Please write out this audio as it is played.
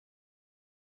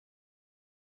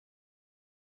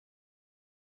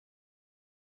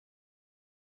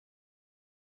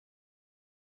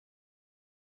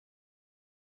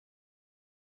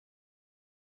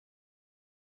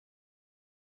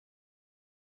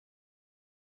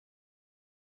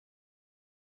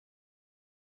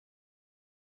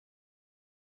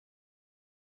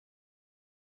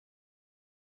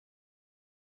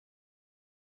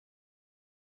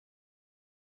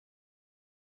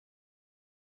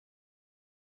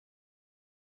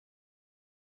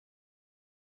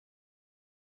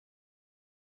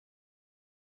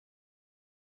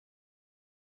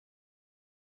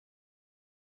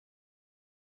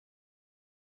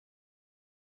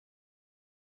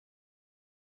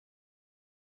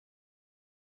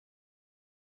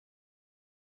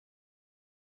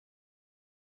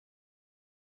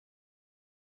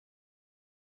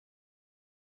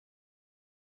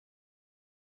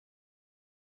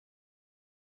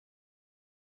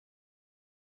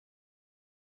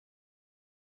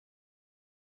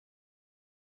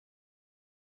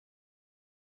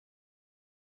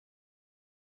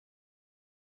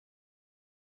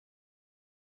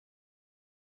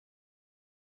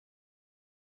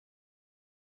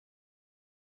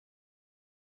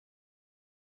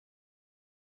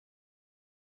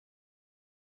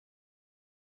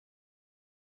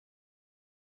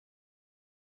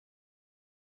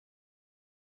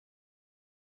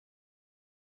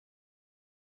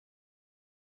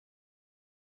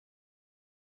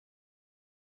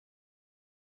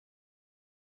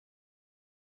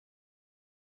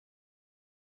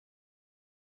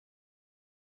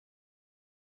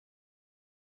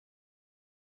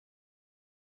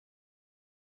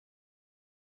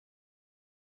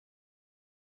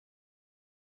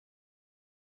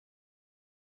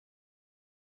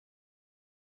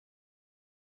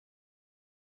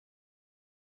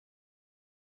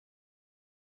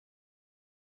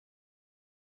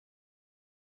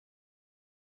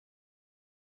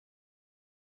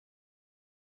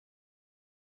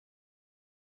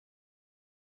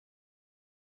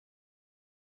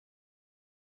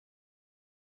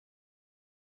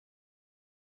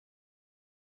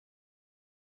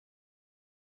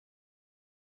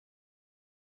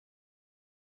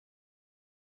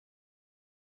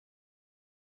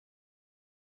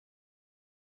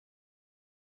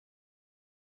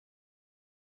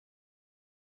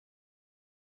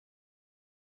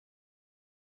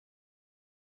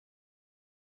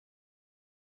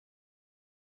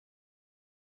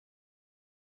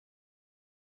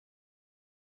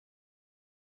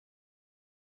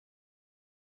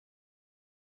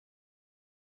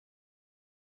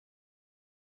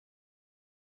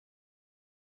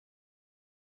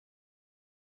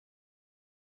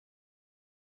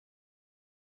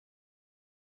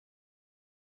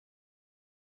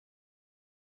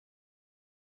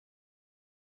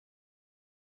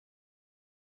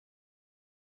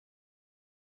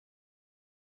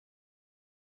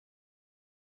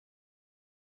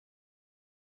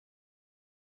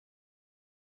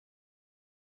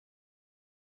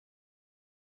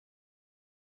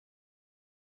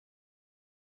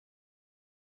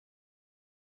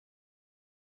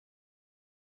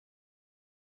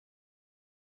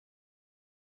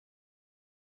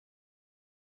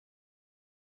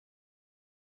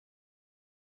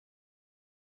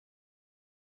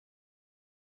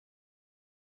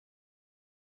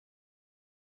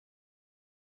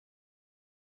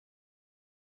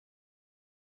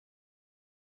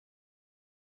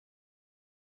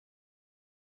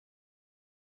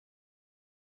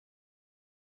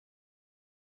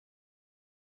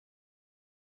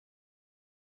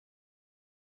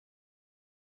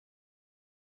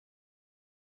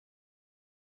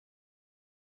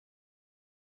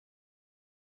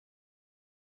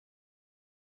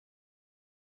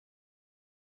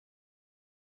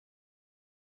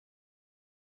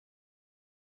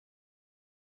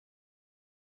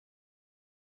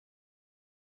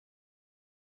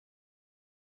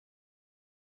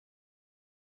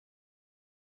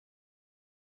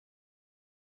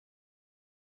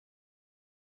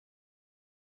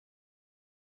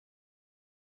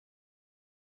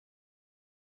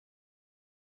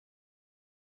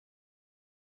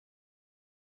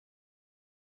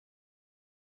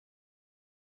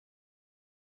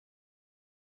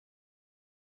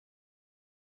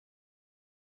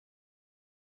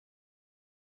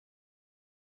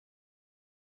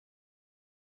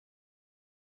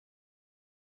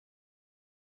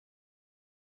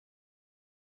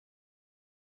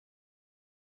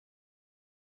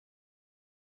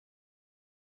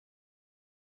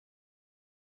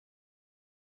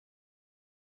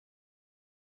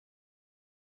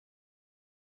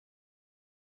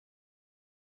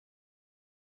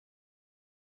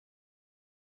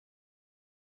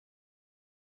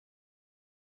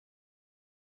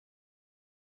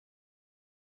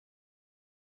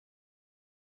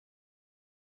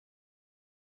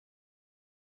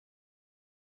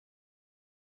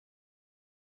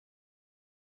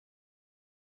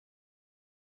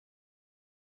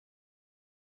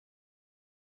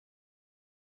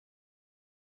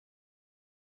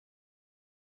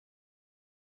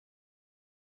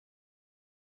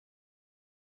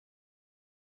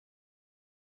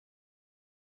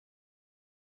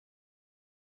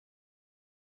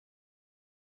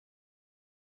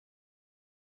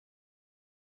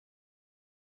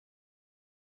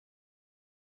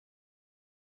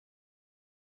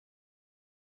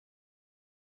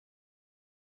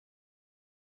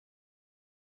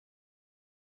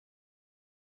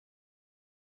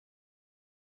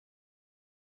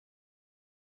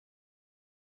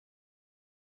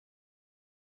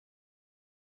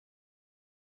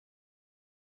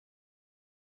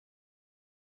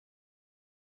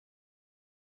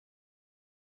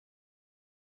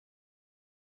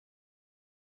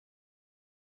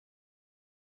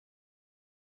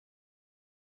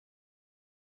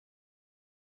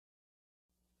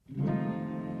Here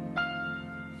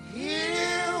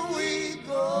we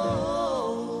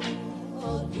go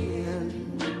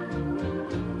again.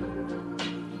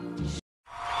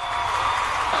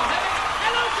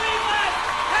 Hello, Cleveland!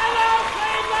 Hello,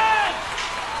 Cleveland!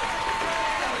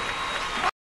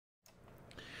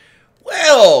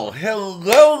 Well,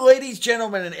 hello, ladies,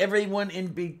 gentlemen, and everyone in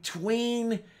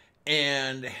between.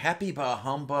 And happy bah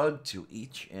humbug to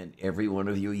each and every one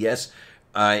of you. Yes,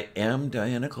 I am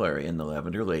Diana Clarion, the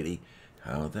Lavender Lady.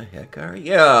 How the heck are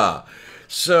ya?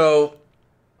 So,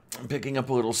 I'm picking up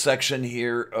a little section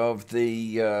here of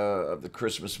the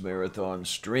Christmas Marathon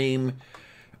stream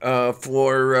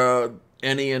for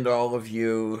any and all of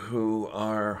you who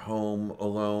are home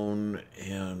alone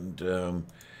and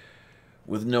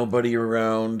with nobody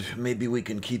around. Maybe we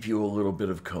can keep you a little bit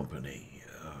of company.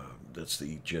 That's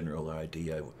the general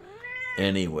idea.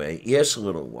 Anyway, yes,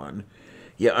 little one.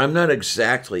 Yeah, I'm not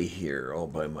exactly here all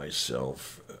by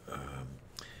myself.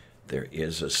 There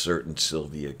is a certain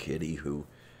Sylvia Kitty who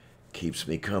keeps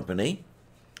me company.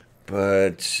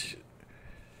 But,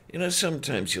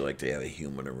 sometimes you like to have a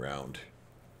human around.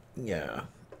 Yeah,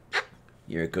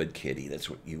 you're a good kitty. That's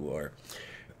what you are.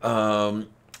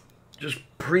 Just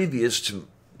previous to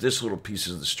this little piece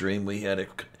of the stream, we had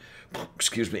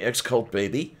Ex-Cult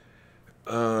Baby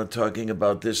talking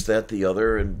about this, that, the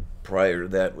other, and prior to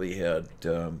that we had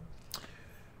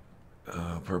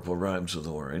Purple Rhymes with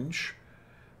Orange.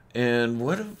 And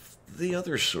what of the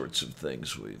other sorts of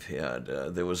things we've had?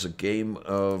 There was a game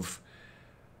of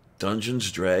Dungeons,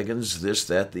 Dragons, this,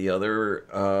 that, the other.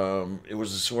 It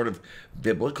was a sort of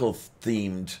biblical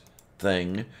themed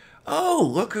thing. Oh,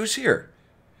 look who's here.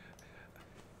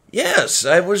 Yes,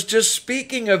 I was just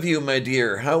speaking of you, my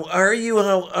dear. How are you?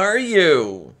 How are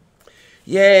you?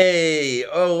 Yay!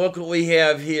 Oh, look what we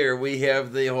have here. We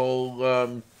have the whole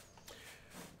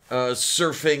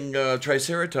surfing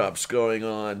Triceratops going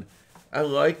on. I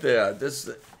like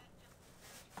that.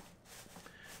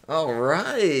 All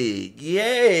right.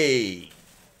 Yay!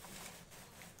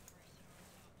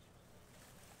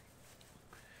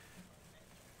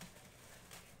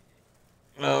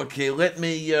 Okay, let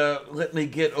me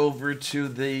get over to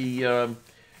the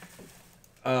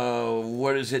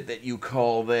what is it that you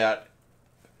call that?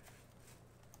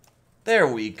 There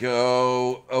we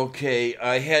go. Okay,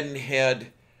 I hadn't had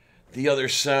the other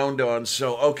sound on,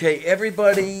 so okay,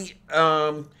 everybody,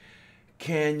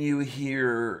 can you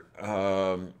hear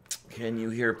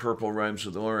Purple Rhymes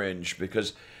with Orange?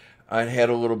 Because I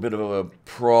had a little bit of a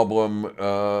problem.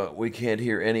 We can't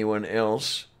hear anyone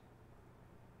else.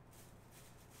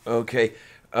 Okay,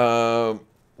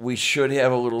 we should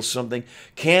have a little something.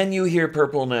 Can you hear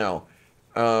Purple now?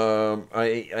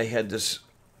 I had this.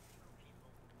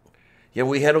 Yeah,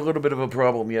 we had a little bit of a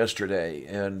problem yesterday,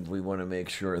 and we want to make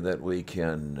sure that we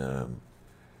can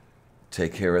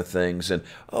take care of things. And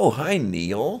oh, hi,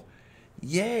 Neil.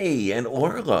 Yay, and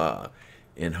Orla.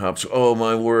 And Hops. Oh,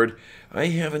 my word. I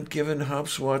haven't given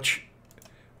Hopswatch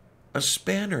a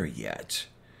spanner yet.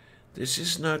 This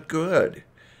is not good.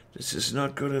 This is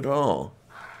not good at all.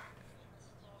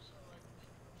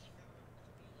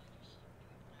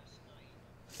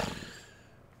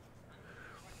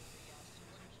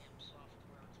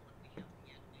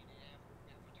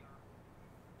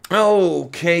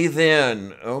 Okay,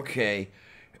 then. Okay.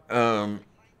 Um,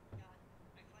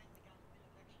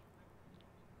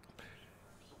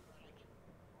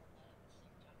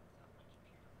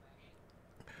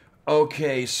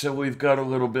 okay, so we've got a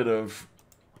little bit of.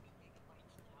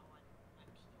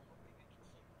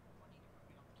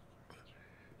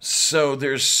 So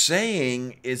they're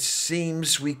saying it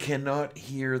seems we cannot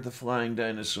hear the flying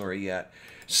dinosaur yet.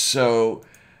 So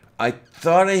I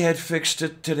thought I had fixed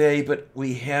it today, but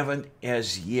we haven't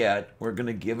as yet. We're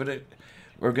gonna give it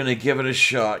a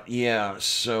shot. Yeah.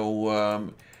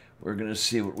 So we're gonna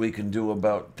see what we can do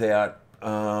about that.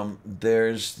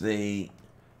 There's the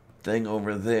thing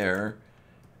over there.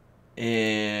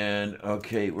 And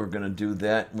okay, we're going to do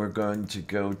that. We're going to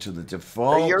go to the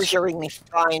default. You're hearing me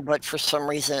fine, but for some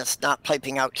reason it's not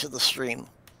piping out to the stream.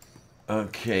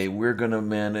 Okay, we're going to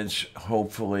manage,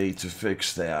 hopefully, to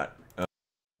fix that.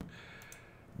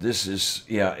 This is,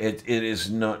 yeah, it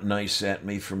is not nice at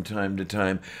me from time to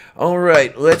time. All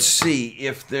right, let's see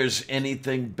if there's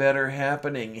anything better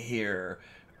happening here.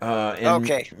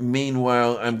 Okay.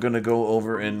 Meanwhile, I'm going to go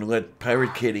over and let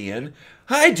Pirate Kitty in.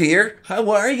 Hi, dear. How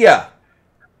are ya?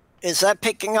 Is that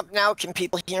picking up now? Can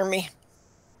people hear me?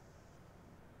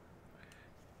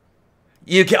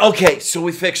 You can. Okay, so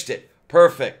we fixed it.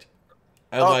 Perfect.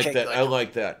 I like Okay, that. good. I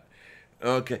like that.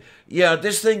 Okay. Yeah,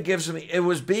 this thing gives me. It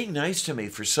was being nice to me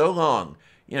for so long.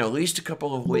 At least a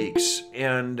couple of weeks,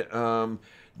 and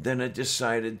then it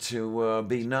decided to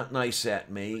be not nice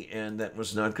at me, and that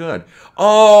was not good.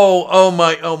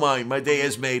 My day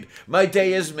is made. My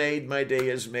day is made. My day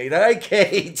is made. Hi,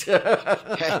 Kate.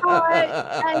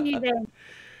 Hi, Ethan.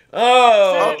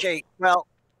 Oh, Okay, well,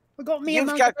 We got me a you've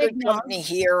mug got of good eggnog. company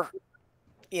here.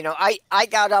 You know, I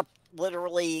got up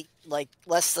literally like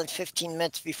less than 15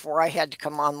 minutes before I had to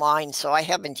come online, so I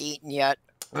haven't eaten yet.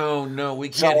 oh no, we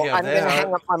can't So have I'm going to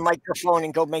hang that. up my microphone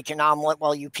and go make an omelet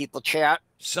while you people chat.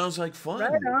 Sounds like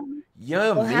Right fun. on.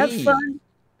 Yummy. Well, have fun.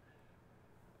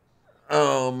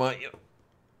 Oh my.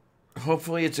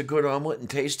 Hopefully it's a good omelet and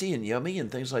tasty and yummy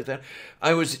and things like that.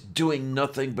 I was doing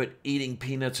nothing but eating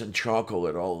peanuts and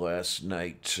chocolate all last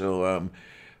night. So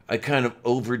I kind of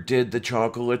overdid the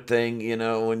chocolate thing, you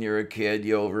know, when you're a kid,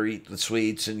 you overeat the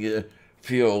sweets and you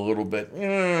feel a little bit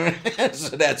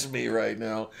so that's me right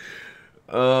now.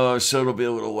 So it'll be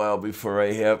a little while before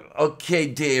I have. Okay,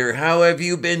 dear, how have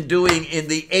you been doing in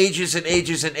the ages and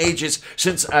ages and ages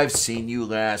since I've seen you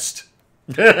last?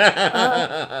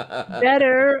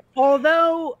 Better.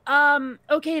 Although,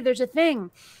 okay, there's a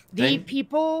thing. The Thing?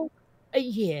 people,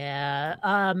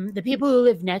 the people who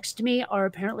live next to me are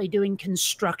apparently doing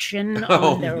construction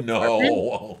Oh on their no! apartment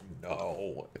Oh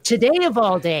no! today of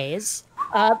all days.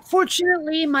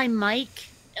 Fortunately, my mic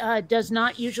does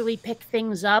not usually pick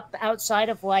things up outside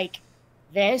of like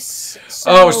this.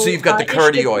 Oh, so you've got the it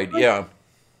should be cardioid, fine. yeah.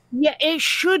 Yeah, it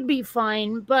should be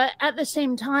fine, but at the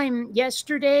same time,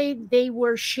 yesterday they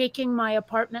were shaking my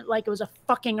apartment like it was a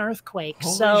fucking earthquake.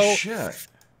 Holy So, shit!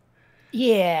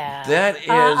 yeah, That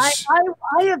I, is. I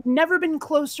I have never been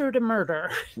closer to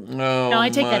murder. No, Oh I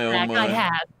take my! that Oh back. I my!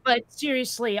 have, but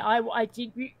seriously, I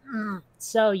did.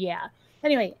 So yeah.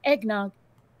 Anyway, eggnog.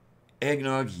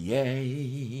 Eggnog,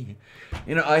 yay!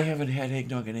 You know, I haven't had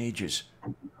eggnog in ages.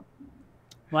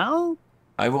 Well,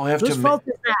 I will have whose to. fault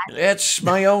is that? That's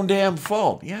my own damn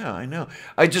fault. Yeah, I know.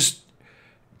 I just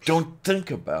don't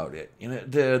think about it. You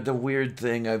know, the weird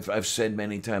thing I've said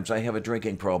many times. I have a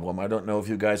drinking problem. I don't know if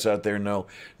you guys out there know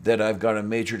that I've got a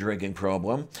major drinking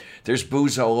problem. There's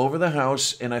booze all over the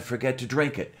house, and I forget to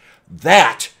drink it.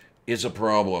 That is a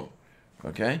problem.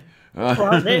 Okay.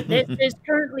 Well, there's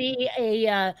currently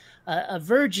a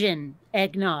virgin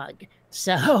eggnog,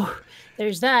 so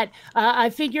there's that. I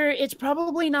figure it's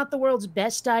probably not the world's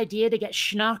best idea to get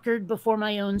schnockered before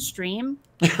my own stream.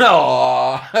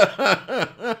 Aw.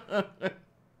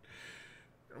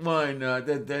 Why not?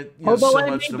 That Although so I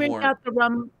much may the break more. out the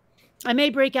rum, I may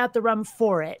break out the rum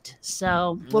for it.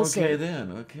 So we'll Okay see.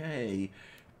 then. Okay.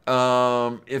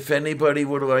 If anybody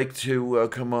would like to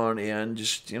come on in,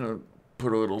 just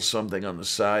put a little something on the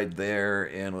side there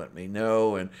and let me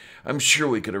know, and I'm sure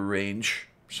we could arrange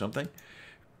something.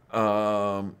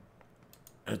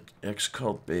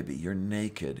 Ex-cult baby, you're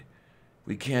naked.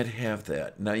 We can't have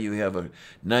that. Now you have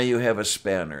a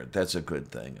spanner. That's a good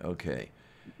thing. Okay.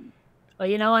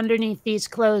 Well, underneath these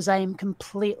clothes, I am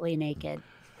completely naked.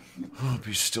 Oh,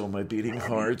 be still my beating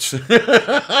hearts.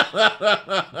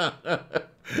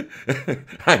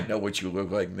 I know what you look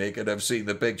like naked. I've seen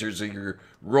the pictures of your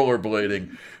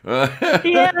rollerblading.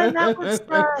 Yeah, that was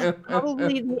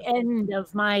probably the end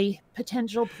of my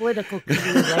potential political career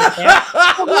right there.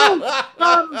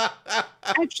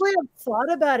 Actually, I've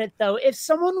thought about it though. If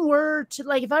someone were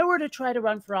to if I were to try to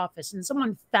run for office and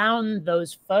someone found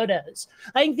those photos,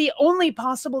 I think the only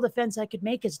possible defense I could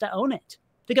make is to own it.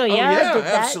 To go, Oh yeah, I yeah, did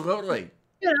that. absolutely.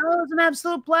 It was an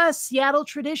absolute blast. Seattle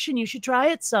tradition. You should try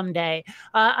it someday.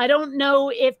 I don't know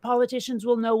if politicians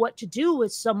will know what to do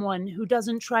with someone who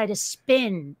doesn't try to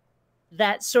spin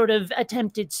that sort of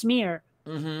attempted smear.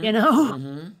 Mm-hmm.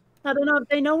 I don't know if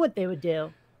they know what they would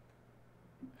do.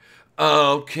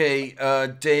 Okay,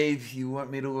 Dave, you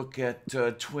want me to look at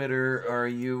Twitter? Are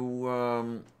you?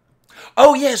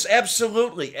 Oh yes,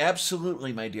 absolutely,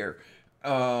 absolutely, my dear.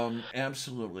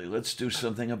 Absolutely. Let's do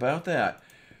something about that.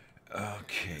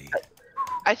 Okay.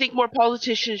 I think more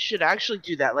politicians should actually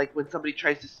do that. Like when somebody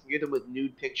tries to smear them with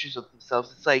nude pictures of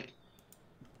themselves, it's like,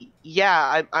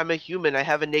 yeah, I'm a human. I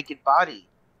have a naked body.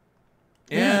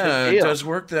 Yeah, Big it deal. does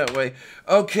work that way.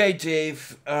 Okay,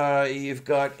 Dave, you've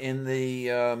got in the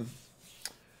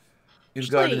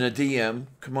DM.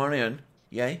 Come on in.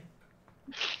 Yay.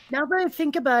 Now that I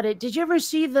think about it, did you ever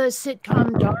see the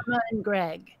sitcom Dharma and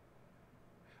Greg?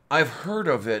 I've heard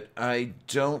of it. I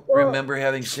don't Well- remember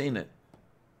having seen it.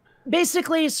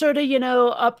 basically sort of,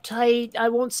 uptight, I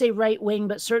won't say right wing,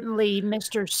 but certainly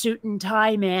Mr. Suit and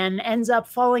Tie Man ends up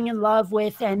falling in love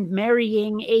with and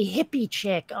marrying a hippie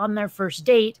chick on their first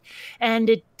date. And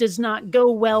it does not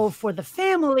go well for the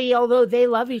family, although they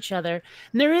love each other.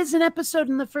 And there is an episode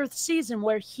in the first season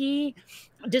where he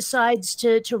decides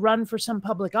to run for some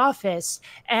public office.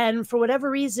 And for whatever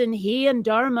reason, he and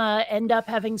Dharma end up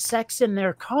having sex in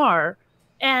their car,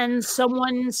 and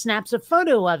someone snaps a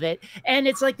photo of it, and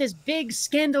it's like this big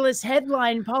scandalous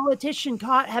headline: politician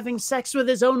caught having sex with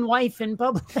his own wife in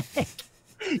public.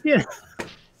 you know?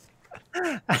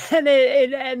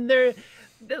 And they're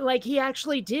like, he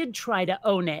actually did try to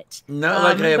own it.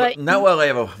 Not while I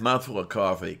have a mouthful of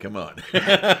coffee. Come on.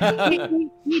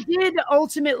 he did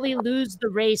ultimately lose the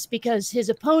race because his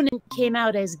opponent came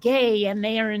out as gay, and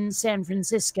they are in San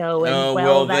Francisco. And okay.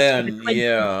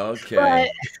 But,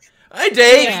 hi,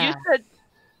 Dave. Yeah.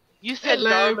 You said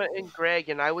Dharma and Greg,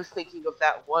 and I was thinking of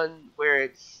that one where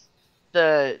it's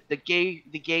the gay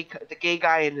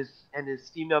guy and his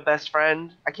female best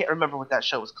friend. I can't remember what that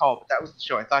show was called, but that was the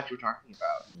show I thought you were talking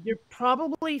about. You're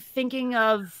probably thinking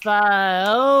of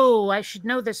I should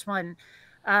know this one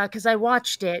because I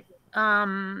watched it.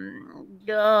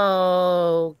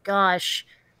 Oh gosh,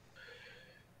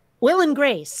 Will and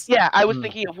Grace. Yeah, I was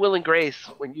thinking of Will and Grace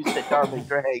when you said Dharma and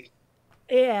Greg.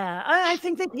 Yeah, I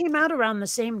think they came out around the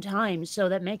same time, so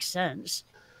that makes sense.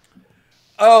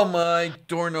 Oh, my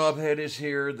doorknob head is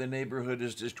here. The neighborhood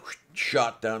is just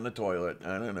shot down the toilet.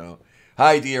 I don't know.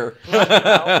 Hi, dear.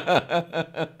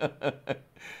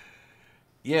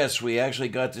 Yes, we actually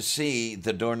got to see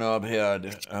the doorknob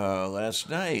head last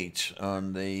night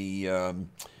on the,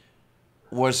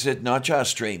 was it Nacha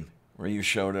stream where you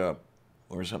showed up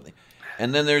or something?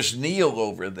 And then there's Neil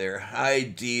over there. Hi,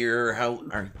 dear. How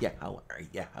are you? How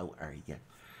are you?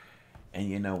 And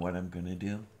you know what I'm going to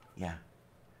do? Yeah.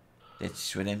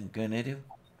 That's what I'm going to do.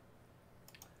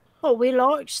 Oh, we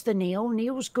likes the Neil.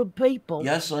 Neil's good people.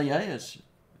 Yes.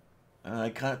 I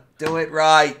can't do it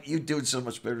right. You do it so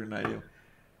much better than I do.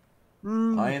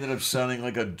 I ended up sounding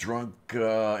like a drunk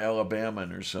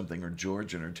Alabaman or something, or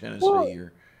Georgian or Tennessee.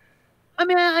 Or I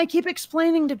mean, I keep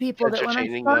explaining to people that when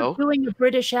I start doing a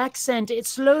British accent, it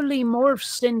slowly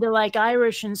morphs into like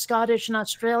Irish and Scottish and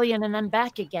Australian and then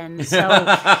back again. So,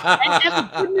 and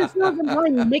goodness knows I'm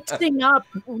going mixing up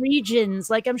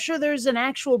regions. Like, I'm sure there's an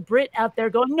actual Brit out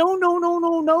there going,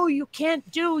 no, you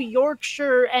can't do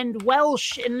Yorkshire and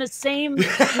Welsh in the same.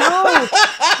 No.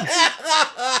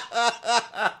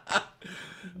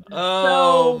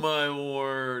 Oh, my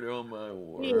word.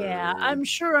 Yeah, I'm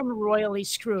sure I'm royally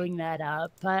screwing that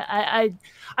up. I'd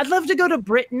love to go to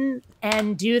Britain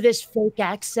and do this fake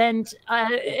accent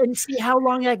and see how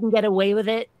long I can get away with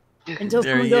it until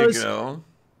someone goes. There you go.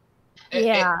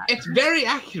 Yeah. It's very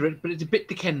accurate, but it's a bit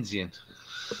Dickensian.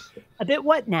 A bit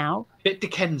what now? Bit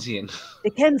Dickensian.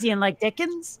 Dickensian, like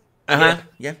Dickens? Yeah.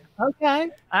 Okay.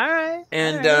 All right.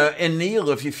 And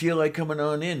Neil, if you feel like coming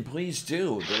on in, please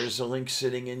do. There's a link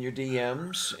sitting in your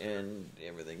DMs, and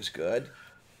everything's good.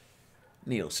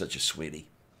 Neil's such a sweetie.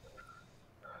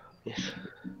 Yes.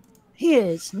 He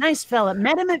is. Nice fella.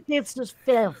 Met him at Faithless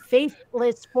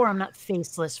Forum, not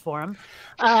Faceless Forum.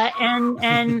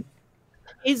 And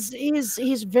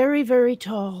he's very, very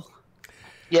tall.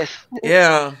 Yes.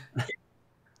 Yeah.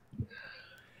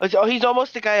 Oh, he's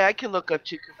almost the guy I can look up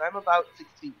to because I'm about 6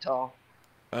 feet tall.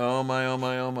 Oh my. I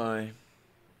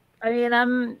mean,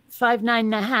 I'm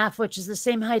 5'9.5", which is the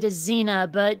same height as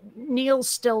Xena, but Neil's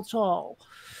still tall.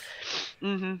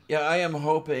 Mm-hmm. Yeah, I am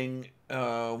hoping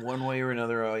one way or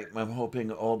another. I'm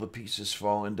hoping all the pieces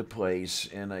fall into place,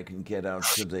 and I can get out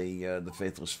to the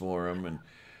Faithless Forum and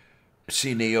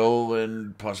see Neil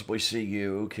and possibly see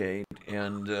you, Kate,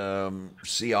 and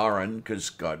see Aaron because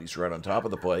God, he's right on top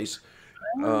of the place.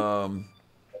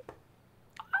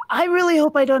 I really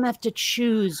hope I don't have to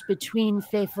choose between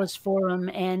Faithless Forum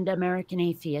and American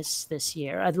Atheists this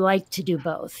year. I'd like to do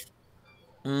both.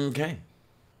 Okay.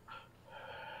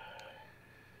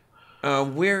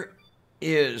 Where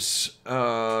is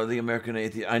the American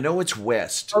Atheist? I know it's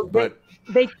west, but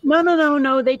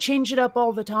no. They change it up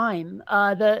all the time.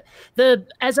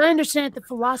 As I understand it, the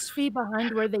philosophy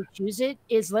behind where they choose it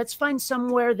is let's find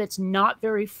somewhere that's not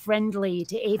very friendly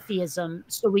to atheism,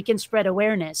 so we can spread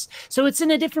awareness. So it's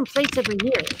in a different place every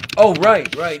year. Oh,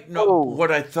 right. No,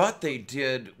 what I thought they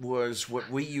did was what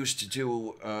we used to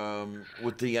do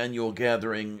with the annual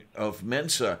gathering of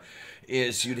Mensa.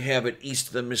 Is you'd have it east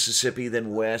of the Mississippi,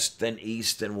 then west, then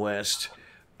east, then west,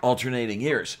 alternating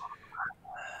years.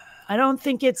 I don't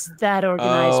think it's that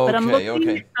organized, but I'm looking.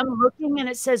 Okay. I'm looking, and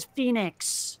it says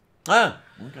Phoenix. Ah,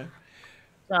 okay.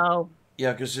 So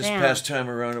Yeah, because this past time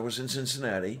around it was in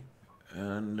Cincinnati,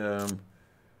 and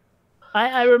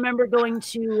I remember going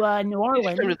to New Come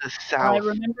Orleans. to the I south.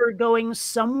 remember going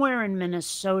somewhere in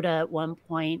Minnesota at one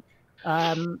point.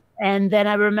 And then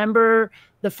I remember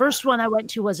the first one I went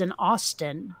to was in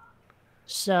Austin.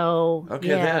 So, okay,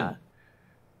 yeah.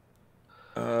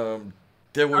 then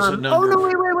there was a Oh, number.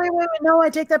 no, wait. No, I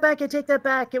take that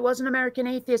back. It wasn't American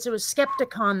Atheist. It was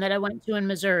Skepticon that I went to in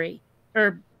Missouri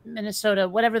or Minnesota,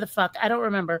 whatever the fuck. I don't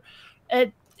remember.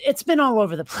 It's been all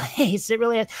over the place. It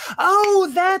really has.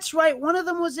 Oh, that's right. One of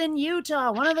them was in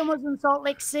Utah. One of them was in Salt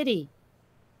Lake City.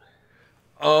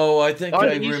 Oh, I think On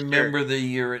I Easter. remember the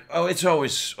year. Oh, it's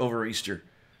always over Easter.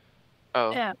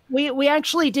 Oh. Yeah, we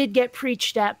actually did get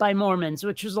preached at by Mormons,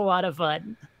 which was a lot of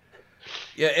fun.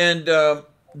 Yeah, and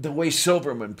the way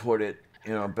Silverman put it,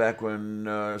 you know, back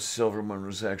when Silverman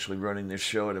was actually running this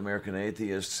show at American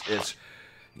Atheists, it's,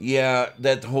 yeah,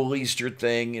 that whole Easter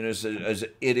thing, you know,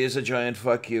 it is a giant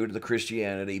fuck you to the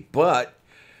Christianity, but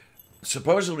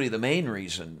supposedly the main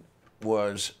reason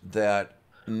was that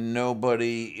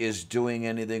nobody is doing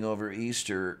anything over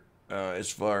Easter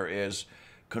as far as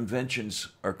conventions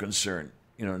are concerned.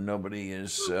 You know, nobody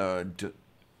is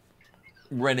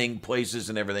renting places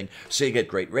and everything, so you get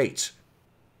great rates.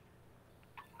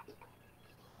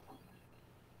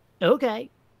 Okay.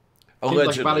 Seems like a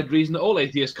Allegedly. valid reason that all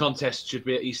atheist contests should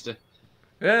be at Easter.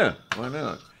 Yeah, why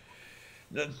not?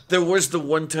 There was the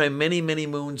one time many, many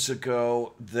moons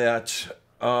ago that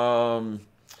the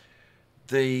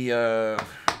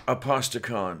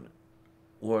Apostacon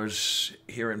was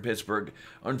here in Pittsburgh.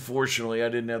 Unfortunately, I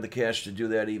didn't have the cash to do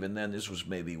that even then. This was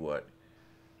maybe, what,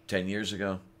 10 years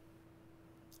ago?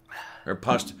 Or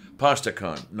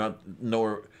Postacon,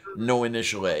 no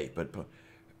initial A, but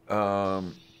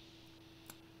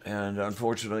and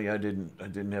unfortunately I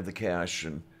didn't have the cash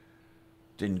and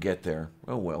didn't get there.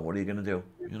 Oh well, what are you gonna do?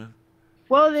 You know.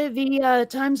 Well, the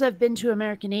times I've been to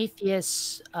American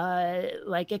Atheists,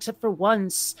 like except for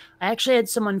once, I actually had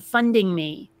someone funding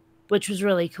me, which was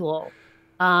really cool.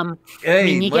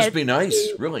 Hey, you must get be nice,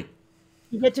 really.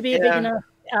 You get to be a big Yeah. enough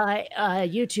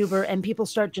YouTuber, and people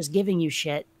start just giving you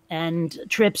shit. And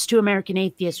trips to American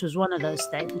Atheists was one of those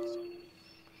things.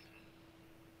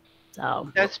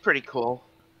 So That's pretty cool.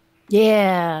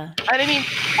 yeah, And I mean,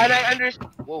 and I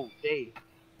understand. Whoa, Dave.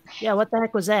 yeah. What the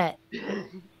heck was that?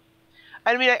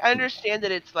 I mean, I understand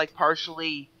that it's like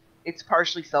partially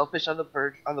selfish on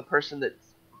the person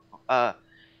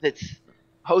that's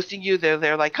hosting you.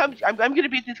 They're like, come, I'm going to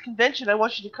be at this convention. I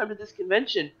want you to come to this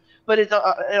convention. But it's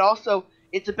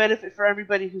a benefit for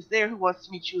everybody who's there who wants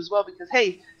to meet you as well, because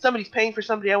hey, somebody's paying for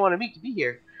somebody I want to meet to be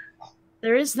here.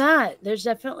 There is that. There's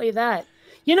definitely that.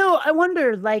 You know, I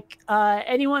wonder, like,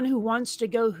 anyone who wants to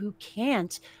go who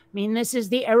can't. I mean, this is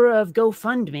the era of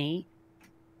GoFundMe.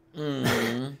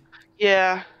 Mm-hmm.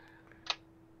 Yeah.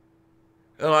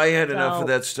 Well, I had enough So- of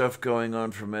that stuff going on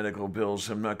for medical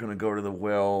bills. I'm not going to go to the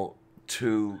well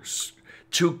too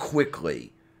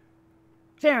quickly.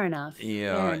 Fair enough.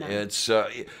 Yeah, Fair enough. it's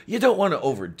you don't want to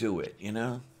overdo it, you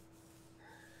know.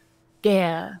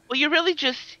 Yeah. Well, you really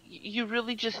just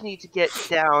need to get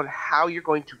down how you're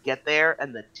going to get there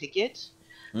and the ticket,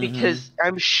 because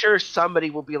I'm sure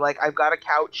somebody will be like, I've got a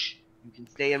couch. You can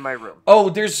stay in my room. Oh,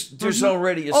 there's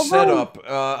already a Although- setup.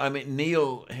 I mean,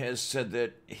 Neil has said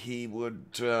that he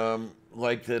would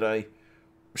like that I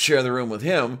share the room with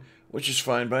him, which is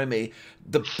fine by me.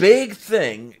 The big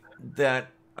thing that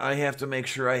I have to make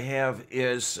sure I have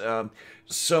is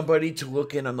somebody to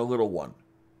look in on the little one.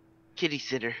 Kitty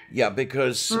sitter. Yeah,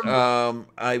 because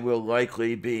I will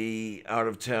likely be out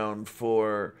of town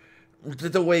for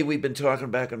the way we've been talking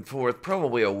back and forth,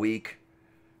 probably a week.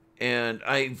 And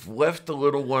I've left the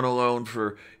little one alone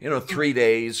for, 3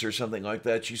 days or something like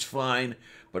that. She's fine.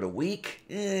 But a week?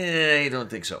 I don't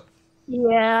think so.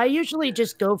 Yeah, I usually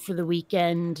just go for the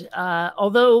weekend.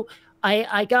 Although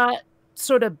I got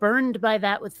sort of burned by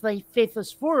that with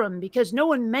Faithless Forum, because no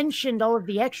one mentioned all of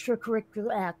the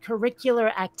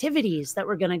curricular activities that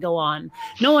were going to go on.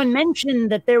 No one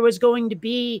mentioned that there was going to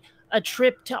be a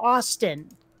trip to Austin.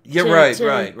 Yeah, right.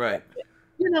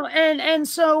 You know, and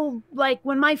so, like,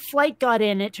 when my flight got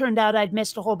in, it turned out I'd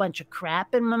missed a whole bunch of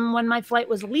crap. And when my flight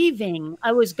was leaving,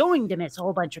 I was going to miss a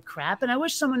whole bunch of crap. And I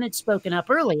wish someone had spoken up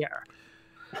earlier.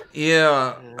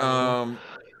 Yeah,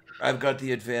 I've got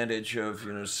the advantage of,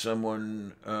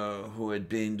 someone who had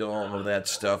been to all of that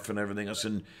stuff and everything else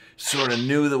and sort of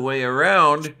knew the way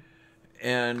around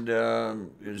and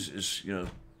is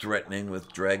threatening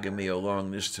with dragging me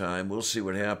along this time. We'll see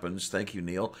what happens. Thank you,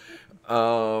 Neil.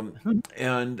 Well,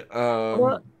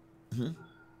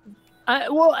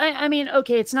 I mean,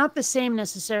 okay, it's not the same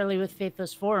necessarily with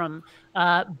Faithless Forum,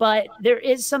 but there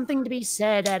is something to be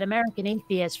said at American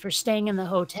Atheist for staying in the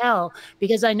hotel,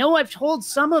 because I know I've told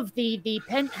some of the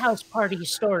penthouse party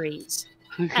stories,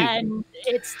 and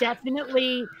it's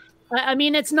definitely. I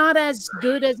mean, it's not as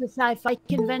good as a sci-fi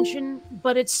convention,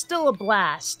 but it's still a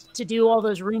blast to do all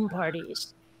those room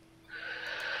parties.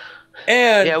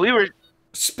 And Yeah, we were.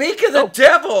 speak of the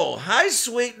devil, hi,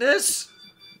 sweetness.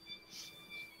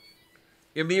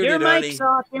 You're muted, Your honey. mic's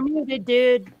off. You're muted,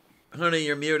 dude. Honey,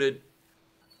 you're muted.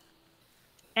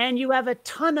 And you have a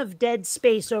ton of dead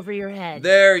space over your head.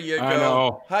 There you go. I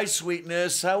know. Hi,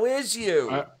 sweetness. How is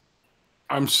you?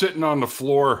 I'm sitting on the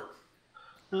floor.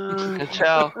 Can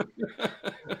tell.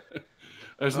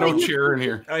 There's no chair in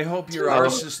here. I hope your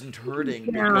arse isn't hurting,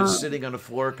 because sitting on the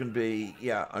floor can be,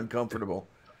 uncomfortable.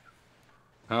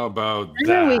 How about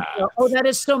There we that? go. Oh, that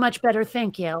is so much better.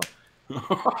 Thank you.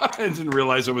 I didn't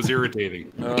realize it was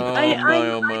irritating.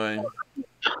 Oh, my.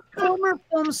 Former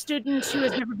film student who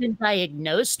has never been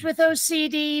diagnosed with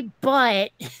OCD,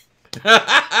 but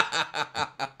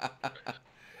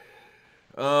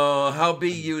Oh, how be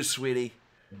you, sweetie?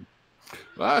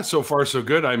 So far, so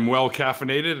good. I'm well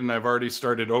caffeinated, and I've already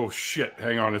started. Oh, shit.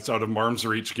 Hang on. It's out of arm's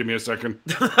reach. Give me a second.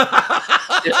 Yeah,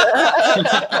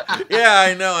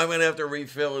 I know. I'm going to have to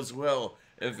refill as well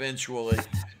eventually.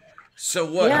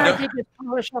 So what? yeah, no, I did just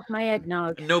polish up my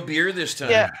eggnog. no beer this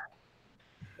time? Yeah.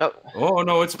 Oh,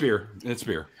 no, it's beer. It's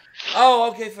beer.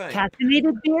 Oh, okay, fine.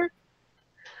 Caffeinated beer?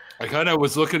 I kind of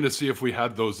was looking to see if we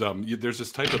had those. There's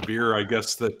this type of beer, I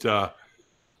guess, that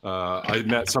I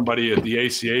met somebody at the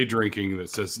ACA drinking that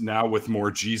says "now with more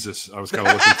Jesus." I was kind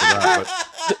of looking for that.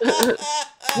 But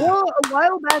Well, a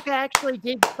while back, I actually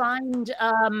did find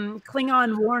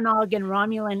Klingon Warnog and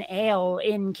Romulan ale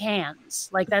in cans.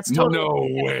 Like, that's totally no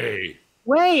way.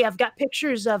 way. I've got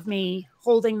pictures of me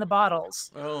holding the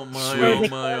bottles. Oh, my, Sweet. oh,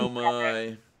 my, oh,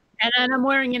 my. And I'm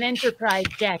wearing an Enterprise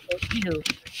jacket, too.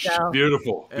 So,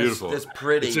 Beautiful. Beautiful. That's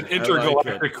pretty. It's an I like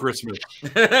intergalactic it. Christmas.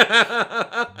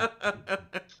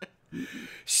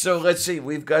 So let's see.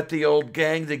 We've got the old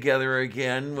gang together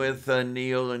again with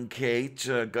Neil and Kate.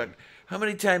 How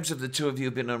many times have the two of you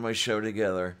been on my show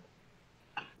together?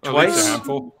 At least Twice? a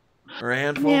handful. Or a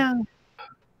handful? yeah.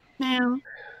 Yeah.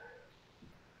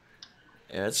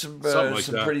 Yeah, it's some Something like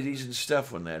some that. pretty decent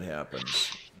stuff when that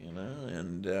happens, you know.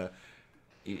 And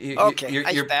Okay,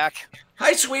 you're back.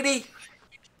 Hi, sweetie.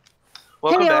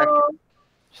 Welcome back.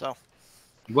 So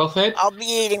Well fed? I'll be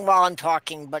eating while I'm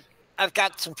talking, but I've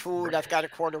got some food. I've got a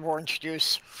quart of orange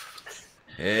juice.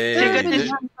 Hey, got this-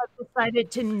 Sometimes I've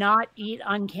decided to not eat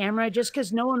on camera just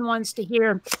because no one wants to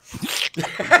hear.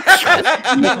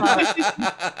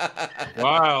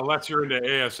 Wow, unless you're into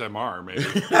ASMR, maybe.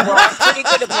 Well, I'm pretty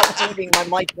good about moving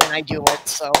my mic when I do it,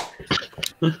 so.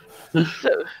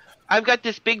 So, I've got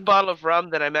this big bottle of rum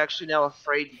that I'm actually now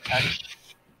afraid to touch.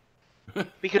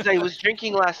 Because I was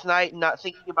drinking last night and not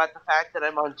thinking about the fact that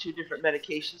I'm on 2 different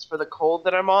medications for the cold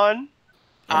that I'm on.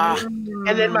 And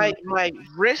then my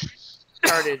wrists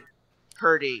started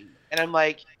hurting. And I'm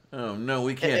like, oh no,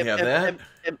 we can't have that.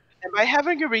 Am I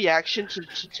having a reaction to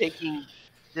taking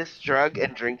this drug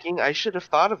and drinking? I should have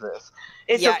thought of this.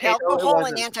 It's Yeah, okay. though, it alcohol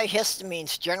and wasn't.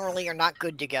 antihistamines generally are not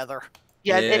good together.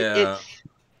 Yeah, Yeah.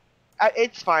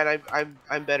 it's fine.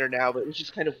 I'm better now, but it was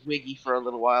just kind of wiggy for a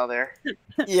little while there.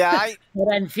 Yeah, But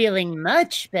I'm feeling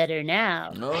much better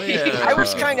now. Oh yeah. I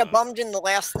was kind of bummed in the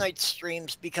last night's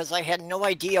streams because I had no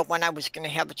idea when I was going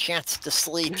to have a chance to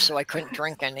sleep, so I couldn't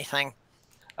drink anything.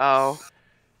 Oh,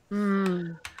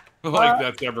 Hmm. Like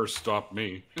that's ever stopped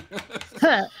me.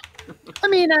 I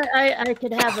mean, I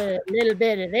could have a little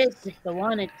bit of this if I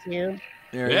wanted to.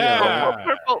 There you Yeah.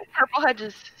 well, Purple had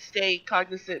to stay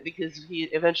cognizant because he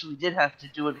eventually did have to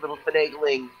do a little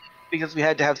finagling because we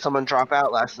had to have someone drop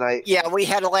out last night. Yeah, we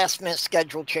had a last-minute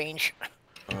schedule change,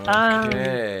 go.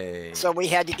 Okay. so we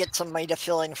had to get somebody to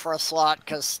fill in for a slot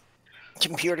because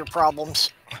computer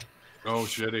problems. Oh,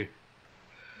 shitty.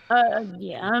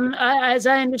 Yeah, as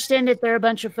I understand it, there are a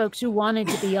bunch of folks who wanted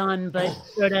to be on, but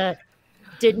sort of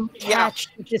didn't catch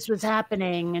that this was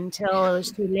happening until it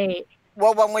was too late.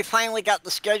 Well, when we finally got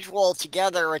the schedule all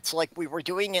together, it's like we were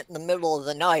doing it in the middle of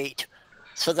the night.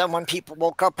 So then when people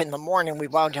woke up in the morning, we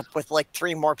wound up with like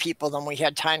 3 more people than we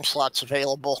had time slots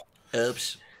available.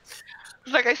 Oops.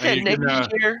 Like I said, you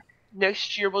can,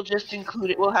 next year we'll just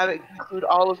include it. We'll have it include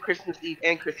all of Christmas Eve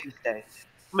and Christmas Day.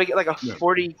 Make it like a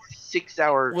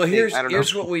 46-hour. Well, thing. I don't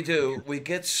here's know. what we do. We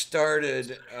get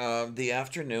started the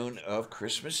afternoon of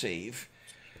Christmas Eve,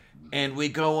 and we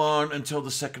go on until the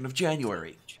 2nd of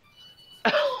January.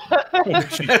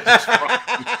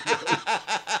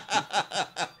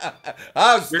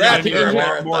 How's You're that gonna think for a you're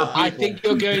marathon? I think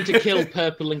you're going to kill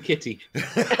Purple and Kitty.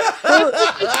 Well,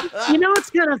 you know, it's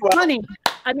kind of funny.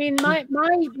 I mean,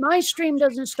 my stream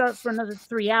doesn't start for another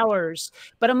 3 hours,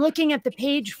 but I'm looking at the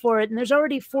page for it, and there's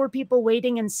already 4 people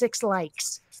waiting and 6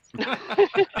 likes.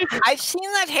 I've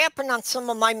seen that happen on some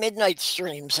of my midnight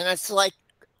streams, and it's like,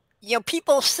 you know,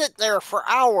 people sit there for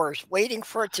hours waiting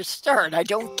for it to start. I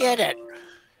don't get it.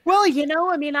 Well, you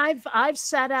know, I mean, I've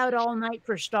sat out all night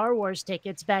for Star Wars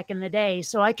tickets back in the day,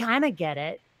 so I kind of get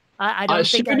it. I don't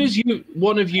As think soon as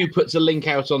one of you puts a link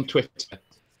out on Twitter,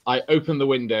 I open the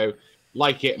window,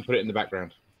 like it, and put it in the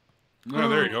background. Oh,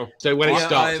 there you go. So when it Yeah,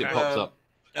 starts, it pops up.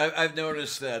 I've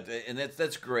noticed that, and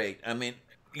that's great. I mean,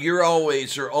 you're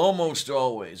always, or almost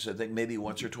always, I think maybe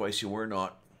once or twice you were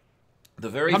not. The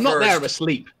very I'm first, not there. I'm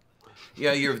asleep.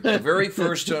 Yeah, you're the very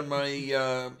first on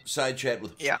my side chat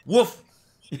with woof.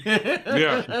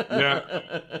 Yeah.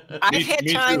 I've had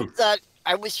me times too. that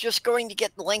I was just going to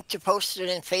get the link to post it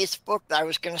in Facebook that I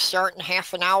was going to start in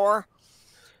half an hour.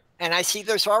 And I see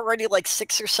there's already like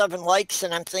 6 or 7 likes,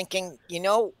 and I'm thinking, you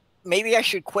know, maybe I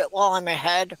should quit while I'm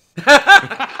ahead.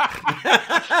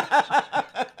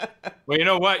 Well, you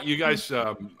know what? You guys,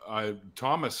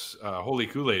 Thomas, Holy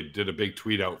Kool-Aid did a big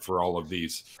tweet out for all of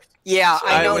these. Yeah,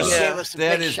 I know he was- gave us a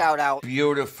that big is shout out.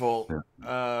 Beautiful.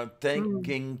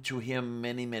 Thanking to him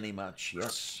many much.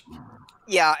 Yes.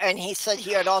 Yeah, and he said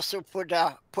he had also put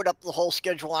up the whole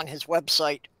schedule on his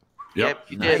website. Yep.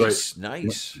 you did.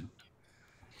 Nice.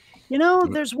 You know,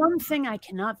 there's one thing I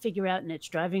cannot figure out, and it's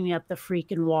driving me up the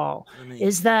freaking wall,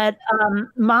 is that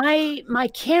my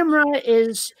camera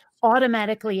is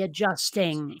automatically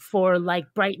adjusting for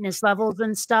like brightness levels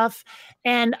and stuff,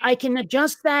 and I can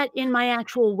adjust that in my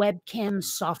actual webcam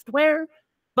software,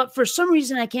 but for some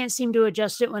reason I can't seem to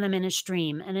adjust it when I'm in a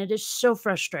stream, and it is so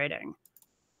frustrating.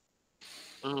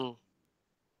 Mm.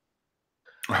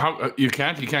 How you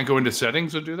can't go into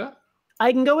settings and do that?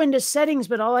 I can go into settings,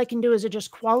 but all I can do is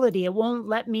adjust quality. It won't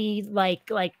let me like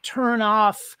turn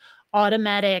off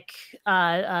automatic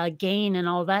gain and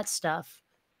all that stuff.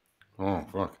 Oh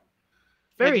fuck!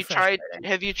 Very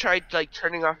Have you tried like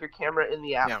turning off your camera in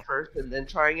the app first and then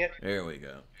trying it? There we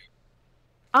go.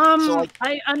 So,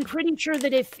 I'm pretty sure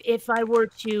that if I were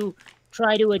to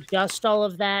try to adjust all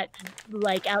of that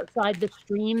like outside the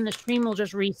stream will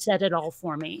just reset it all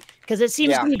for me, because it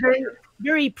seems to be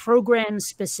very program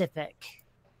specific.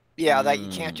 Yeah, that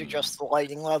you can't adjust the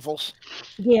lighting levels.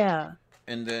 Yeah.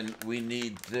 And then we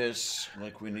need this,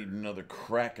 like we need another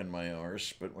crack in my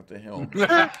arse, but what the hell?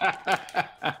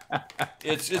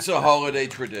 It's a holiday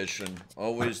tradition.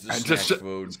 Always the snack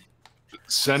food.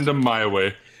 Send them my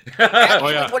way.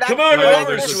 Actually, yeah. what Come I'm- on what I'm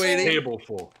over, missing- sweetie. Table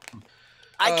full.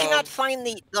 I cannot find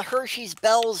the Hershey's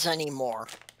bells anymore.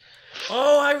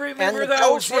 Oh, I And remember the those.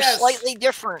 bells were Yes. slightly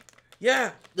different.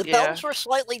 Yeah. The Yeah. bells were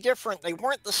slightly different. They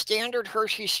weren't the standard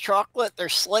Hershey's chocolate. They're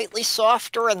slightly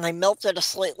softer and they melt at a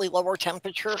slightly lower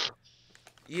temperature.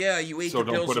 Yeah, you eat So the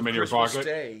don't pills put 'em on in your Christmas pocket?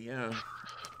 Day. Yeah.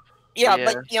 Yeah, Yeah.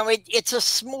 but you know, it's a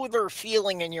smoother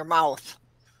feeling in your mouth.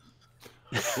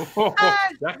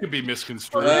 That could be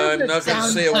misconstrued. I'm not going to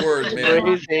say a word, man.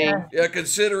 Crazy. Yeah,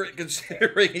 considering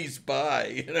he's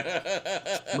by.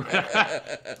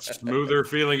 Smoother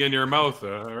feeling in your mouth.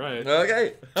 All right.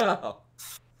 Okay. No,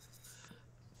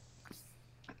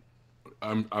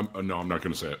 I'm not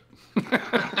going to say it. But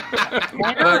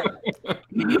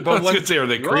I was going to say, are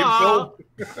they cream filled?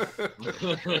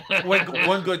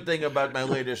 one good thing about my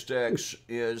latest ex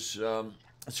is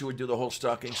she would do the whole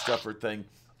stocking stuffer thing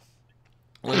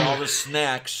with all the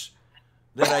snacks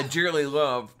that I dearly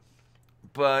love,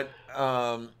 but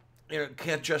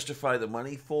can't justify the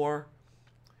money for.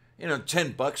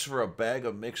 $10 for a bag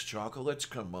of mixed chocolates.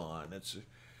 Come on,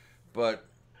 but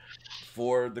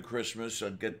for the Christmas,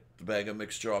 I'd get the bag of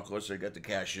mixed chocolates. I'd get the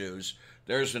cashews.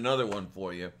 There's another one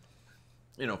for you.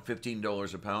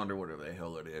 $15 a pound or whatever the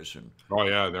hell it is. And Oh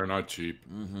yeah, they're not cheap.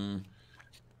 mm-hmm.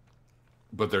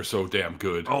 But they're so damn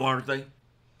good. Oh, aren't they?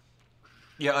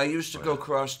 Yeah, I used to go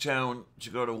cross town to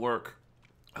go to work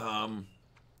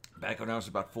back when I was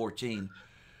about 14.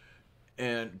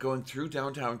 And going through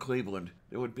downtown Cleveland,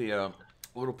 there would be a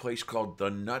little place called the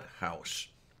Nut House.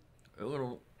 A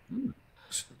little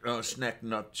snack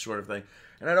nut sort of thing.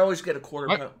 And I'd always get a quarter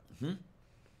What? pound.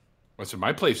 I said,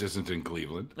 my place isn't in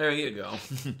Cleveland. There you go.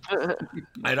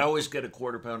 I'd always get a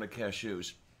quarter pound of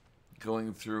cashews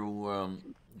going through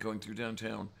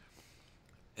downtown.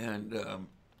 And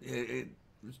it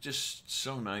was just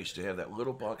so nice to have that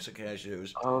little box of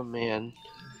cashews. Oh man.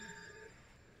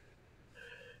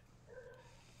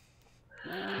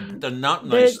 The not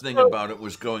nice thing about it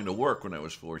was going to work when I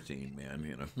was 14,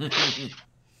 man.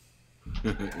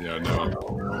 Yeah,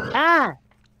 no. Ah,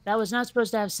 that was not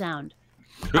supposed to have sound.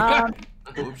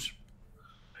 Oops.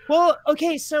 Well,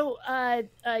 okay, so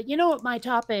you know what my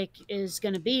topic is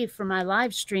going to be for my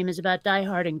live stream is about Die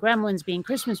Hard and Gremlins being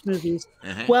Christmas movies.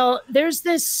 Well, there's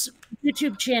this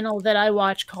YouTube channel that I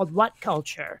watch called What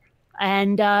Culture.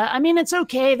 And I mean, it's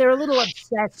okay. They're a little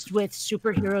obsessed with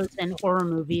superheroes and horror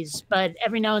movies, but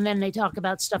every now and then they talk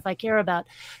about stuff I care about.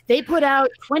 They put out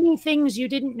 20 things you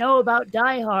didn't know about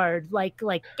Die Hard like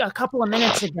a couple of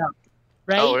minutes ago,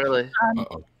 right? Oh, really?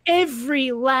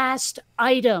 Every last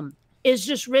item is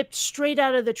just ripped straight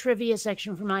out of the trivia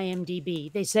section from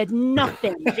IMDb. They said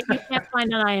nothing that you can't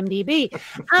find on IMDb.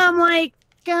 I'm like,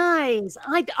 guys,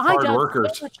 I dug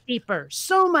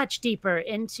so much deeper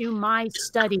into my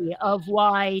study of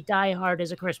why Die Hard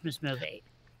is a Christmas movie.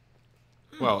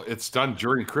 Well, it's done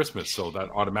during Christmas, so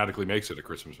that automatically makes it a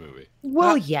Christmas movie.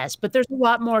 Well, yes, but there's a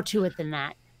lot more to it than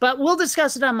that. But we'll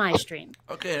discuss it on my stream.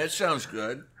 Okay, that sounds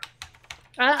good.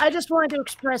 I just wanted to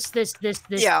express this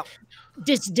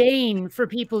disdain for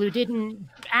people who didn't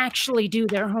actually do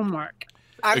their homework.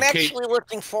 I'm actually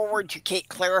looking forward to Kate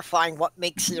clarifying what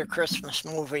makes it a Christmas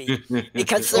movie,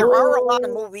 because there are a lot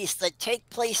of movies that take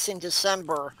place in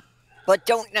December, but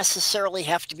don't necessarily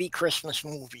have to be Christmas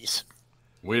movies.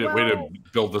 Way to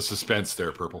build the suspense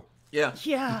there, Purple. Yeah.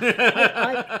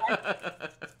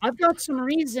 I've got some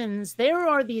reasons. There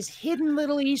are these hidden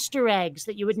little Easter eggs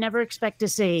that you would never expect to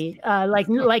see. Like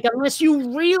unless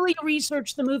you really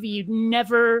research the movie, you'd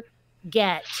never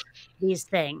get these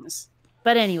things.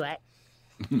 But anyway.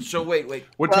 So wait.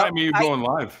 What time are you going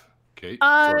live, Kate?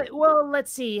 Well,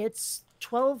 let's see. It's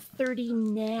 12:30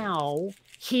 now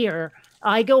here.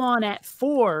 I go on at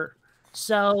 4.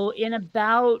 So in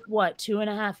about,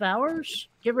 2.5 hours?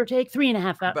 Give or take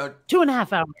 3.5 hours. About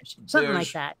 2.5 hours. Something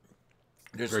like that.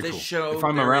 There's Very this cool. show. If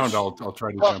I'm around, I'll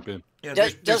try to jump in. Yeah,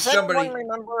 does anyone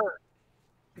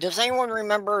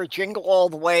remember Jingle All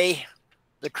the Way,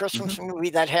 the Christmas movie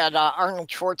that had Arnold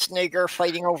Schwarzenegger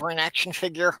fighting over an action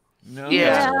figure? No.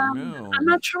 I'm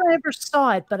not sure I ever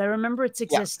saw it, but I remember its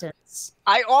existence.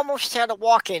 I almost had a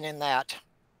walk-in in that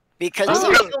because they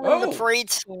were filming the parade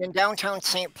scene in downtown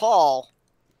St. Paul,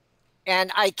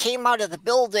 and I came out of the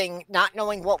building not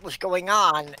knowing what was going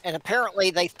on, and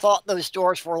apparently they thought those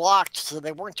doors were locked, so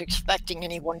they weren't expecting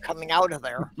anyone coming out of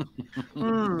there.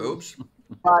 Oops.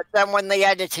 But then when they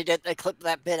edited it, they clipped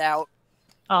that bit out.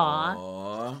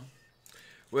 Aww.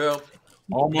 Well,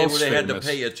 they had to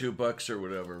pay you $2 or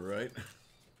whatever, right?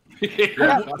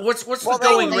 What's the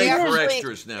going rate for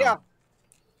extras now? Yeah.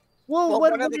 Well,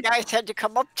 one of the guys had to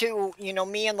come up to,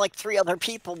 me and like 3 other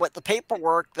people with the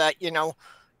paperwork that,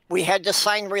 we had to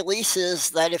sign releases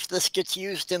that if this gets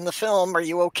used in the film, are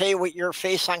you okay with your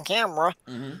face on camera?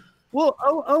 Mm-hmm. Well,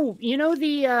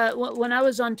 when I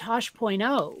was on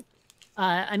Tosh.0,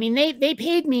 I mean, they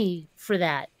paid me for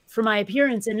that, for my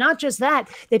appearance. And not just that,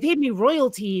 they paid me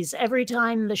royalties every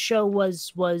time the show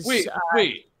was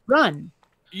run.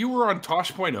 You were on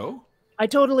Tosh.0? I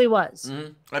totally was.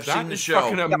 Mm-hmm. I've seen the show.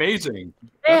 Fucking amazing.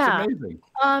 Yeah. That's amazing.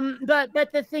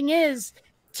 But the thing is,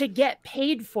 to get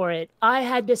paid for it, I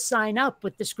had to sign up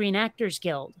with the Screen Actors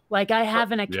Guild. Like I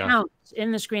have an account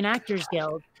in the Screen Actors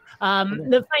Guild.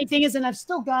 The funny thing is, and I've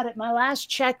still got it, my last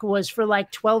check was for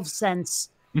like 12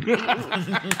 cents.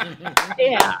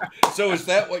 Yeah. So is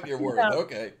that what you're worth? Yeah.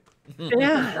 Okay.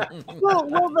 Yeah.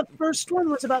 Well, the first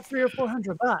one was about $300 or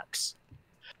 $400.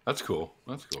 That's cool.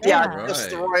 Yeah, just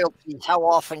the royalties. How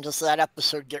often does that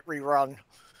episode get rerun?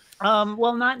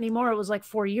 Well, not anymore. It was like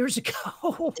 4 years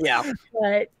ago. Yeah.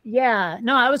 But yeah,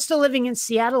 no, I was still living in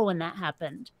Seattle when that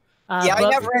happened. I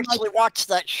never actually watched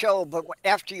that show, but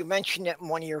after you mentioned it in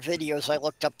one of your videos, I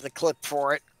looked up the clip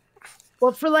for it.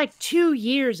 Well, for like 2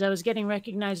 years, I was getting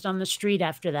recognized on the street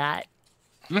after that.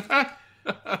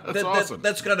 That's awesome.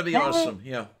 That's got to be awesome.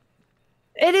 Yeah.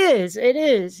 It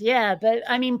is. Yeah. But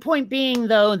I mean, point being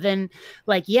though, then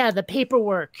the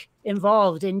paperwork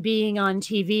involved in being on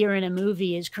TV or in a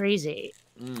movie is crazy.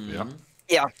 Yeah.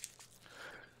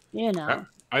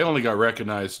 I only got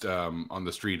recognized on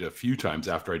the street a few times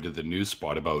after I did the news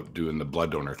spot about doing the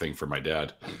blood donor thing for my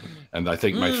dad. And I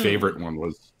think my favorite one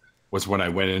was when I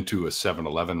went into a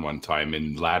 7-Eleven one time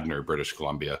in Ladner, British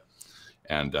Columbia.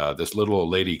 And this little old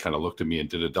lady kind of looked at me and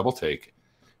did a double take.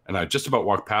 And I just about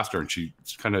walked past her and she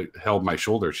kind of held my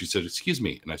shoulder. She said, "Excuse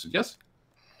me." And I said, "Yes.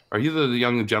 Are you the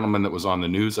young gentleman that was on the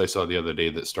news I saw the other day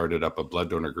that started up a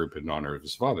blood donor group in honor of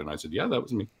his father?" And I said, "Yeah, that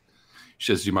was me."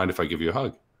 She says, "Do you mind if I give you a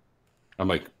hug?" I'm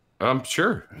like,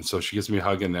 "Sure." And so she gives me a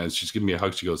hug, and as she's giving me a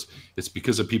hug, she goes, "It's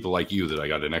because of people like you that I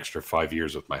got an extra 5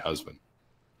 years with my husband."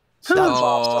 That's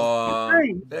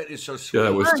awesome. That is so sweet. Yeah,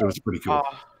 it was pretty cool.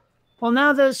 Well,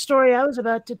 now the story I was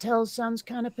about to tell sounds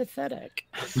kind of pathetic.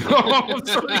 Oh,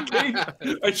 sorry, Kate.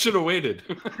 I should have waited.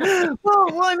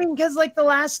 Well, I mean, because like the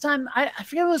last time, I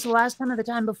forget if it was the last time or the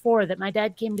time before that my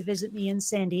dad came to visit me in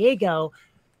San Diego.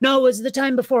 No, it was the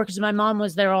time before because my mom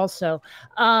was there also.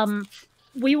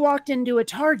 We walked into a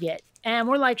Target and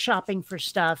we're like shopping for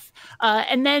stuff.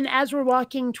 And then as we're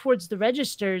walking towards the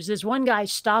registers, this one guy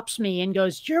stops me and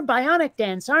goes, "You're Bionic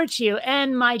Dance, aren't you?"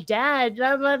 And my dad,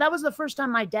 that was the first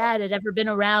time my dad had ever been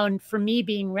around for me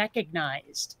being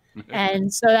recognized.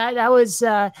 And so that was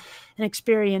an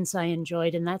experience I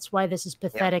enjoyed. And that's why this is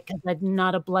pathetic, because I'm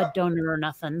not a blood donor or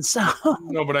nothing. So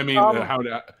No, but I mean,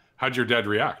 how'd your dad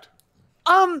react?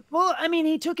 well, I mean,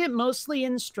 he took it mostly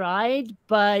in stride,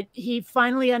 but he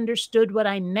finally understood what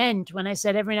I meant when I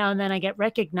said every now and then I get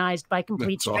recognized by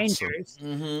complete That's awesome. strangers,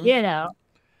 you know.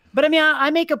 But I mean,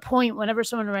 I make a point whenever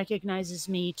someone recognizes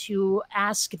me to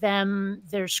ask them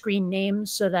their screen name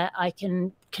so that I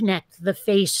can connect the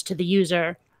face to the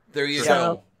user. There you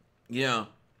go. Yeah.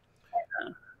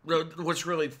 What's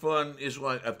really fun is,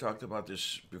 like, I've talked about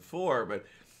this before, but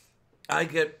I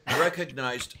get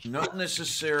recognized not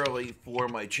necessarily for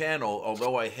my channel,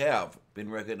 although I have been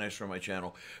recognized for my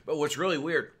channel. But what's really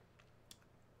weird,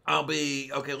 I'll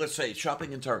be, okay, let's say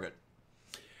shopping in Target.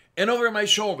 And over my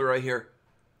shoulder I hear,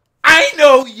 "I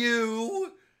know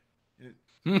you!"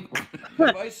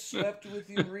 Have I slept with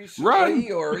you recently?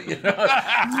 Run! Or, you know,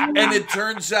 and it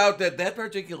turns out that that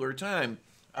particular time,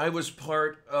 I was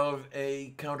part of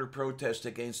a counter-protest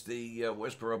against the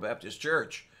Westboro Baptist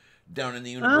Church down in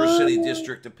the University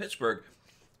District of Pittsburgh.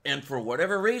 And for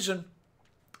whatever reason,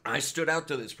 I stood out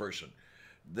to this person.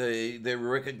 They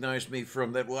recognized me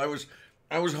from that. Well,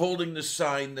 I was holding the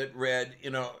sign that read,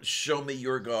 you know, "Show me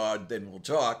your God, then we'll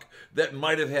talk." That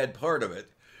might have had part of it.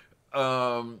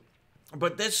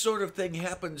 But this sort of thing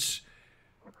happens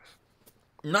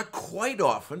not quite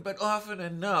often, but often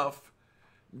enough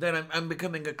that I'm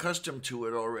becoming accustomed to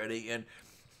it already. And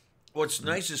what's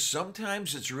nice is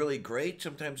sometimes it's really great.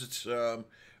 Sometimes it's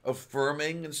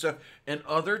affirming and stuff. And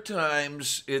other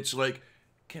times it's like,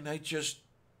 can I just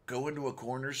go into a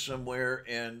corner somewhere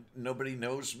and nobody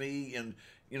knows me, and,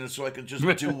 you know, so I can just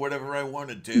do whatever I want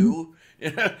to do?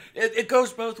 It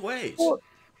goes both ways. Well,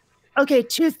 okay,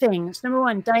 two things. Number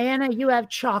one, Diana, you have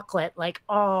chocolate like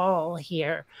all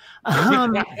here. I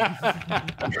know,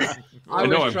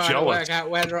 was I'm trying jealous. to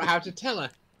work out how to tell her.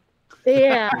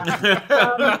 Yeah.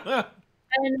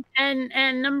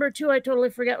 And number two, I totally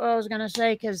forget what I was going to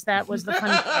say because that was the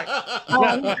funny part.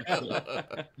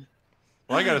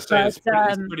 Well, I gotta say, it's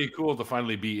But, pretty cool to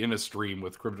finally be in a stream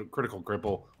with Critical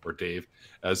Cripple or Dave,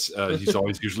 as he's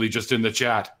always usually just in the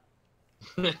chat.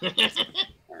 Man,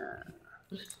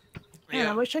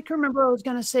 I wish I could remember what I was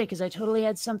going to say because I totally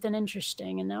had something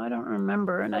interesting and now I don't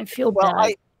remember and I feel Well,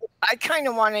 bad. I kind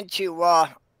of wanted to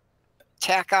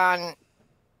tack on,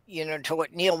 you know, to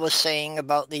what Neil was saying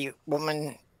about the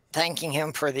woman thanking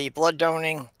him for the blood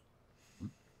donating.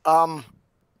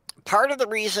 Part of the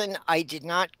reason I did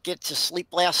not get to sleep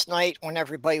last night when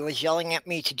everybody was yelling at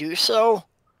me to do so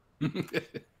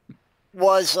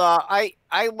was I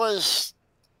was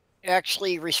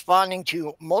actually responding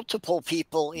to multiple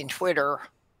people in Twitter,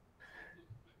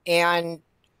 and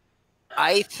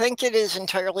I think it is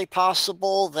entirely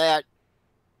possible that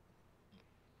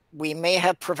we may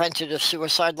have prevented a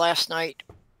suicide last night.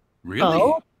 Really?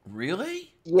 Oh?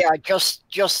 Really? Yeah, just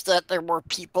that there were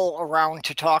people around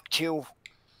to talk to.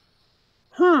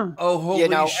 Oh, holy You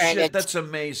know, and shit, it's- that's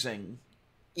amazing.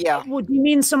 Yeah. Well, do you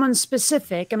mean someone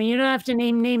specific? I mean, you don't have to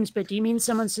name names, but do you mean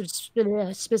someone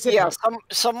specific? Yeah,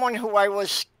 someone who I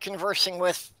was conversing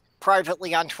with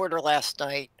privately on Twitter last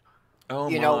night, Oh,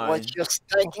 you know, my. was just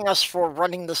thanking us for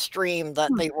running the stream, that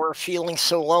they were feeling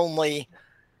so lonely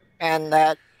and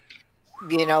that,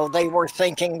 you know, they were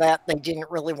thinking that they didn't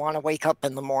really want to wake up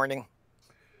in the morning.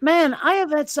 Man, I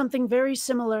have had something very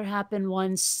similar happen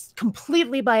once,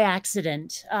 completely by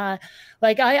accident.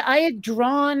 Like I had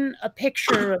drawn a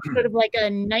picture of sort of like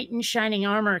a knight in shining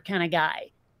armor kind of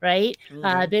guy, right?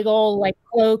 Big old like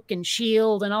cloak and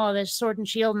shield and all of this, sword and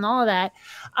shield and all of that.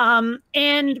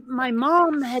 And my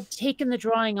mom had taken the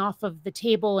drawing off of the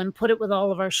table and put it with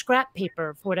all of our scrap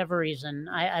paper for whatever reason.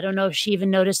 I don't know if she even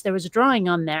noticed there was a drawing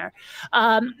on there.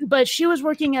 But she was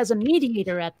working as a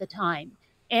mediator at the time.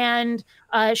 And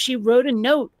she wrote a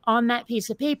note on that piece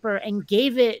of paper and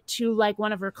gave it to like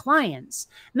one of her clients.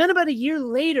 And then about a year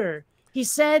later, he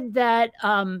said that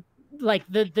like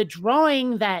the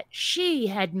drawing that she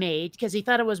had made, because he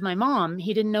thought it was my mom,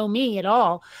 he didn't know me at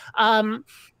all.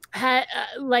 had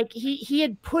like he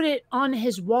had put it on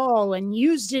his wall and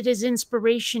used it as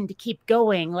inspiration to keep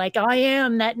going. Like, I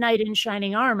am that knight in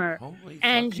shining armor. Holy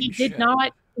And fucking he did shit.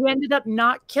 not. He ended up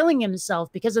not killing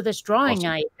himself because of this drawing Awesome.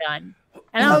 I had done.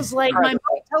 And I was like, my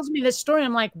mom tells me this story.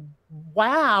 I'm like,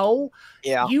 wow,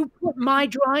 Yeah. you put my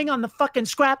drawing on the fucking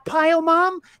scrap pile,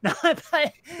 Mom? No,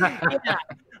 but yeah.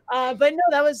 But no,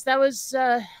 that was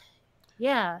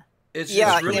yeah. It's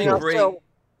Yeah, just really you know, great. so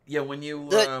Yeah, when you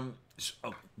go.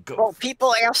 well,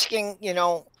 people asking, you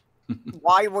know,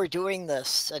 why we're doing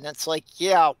this, and it's like,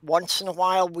 yeah, once in a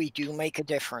while we do make a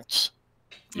difference.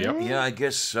 Yep. Yeah, I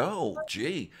guess so.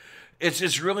 Gee,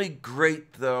 it's really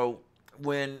great though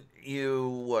when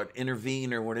you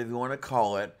intervene or whatever you want to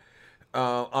call it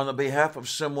on the behalf of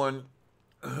someone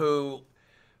who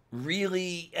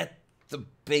really at the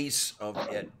base of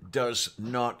it does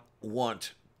not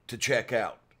want to check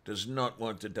out, does not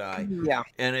want to die, Yeah.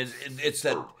 and it's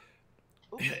that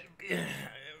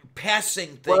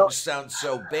passing things Well- sounds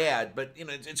so bad, but you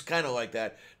know it's kind of like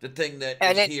that, the thing that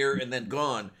And is it- here and then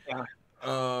gone. Yeah.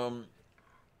 Um,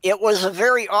 It was a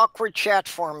very awkward chat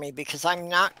for me because I'm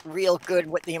not real good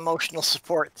with the emotional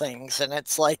support things, and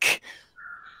it's like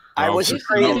I Well, was just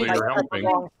afraid know if that I you're said the helping.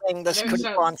 wrong thing, this No, could so-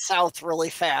 have gone south really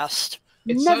fast.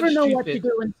 You It never sounds know what to stupid.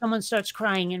 do when someone starts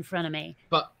crying in front of me.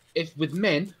 But if with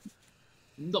men,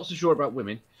 not so sure about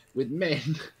women. With men,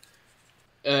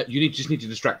 you just need to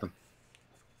distract them.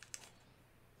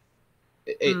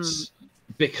 It's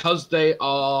because they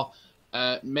are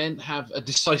men have a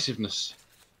decisiveness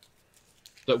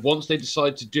that once they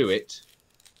decide to do it,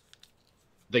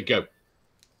 they go.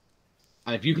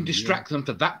 And if you can distract them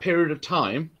for that period of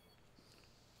time,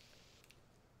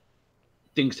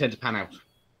 things tend to pan out.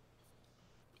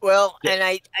 Well, and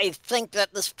I think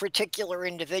that this particular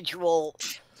individual,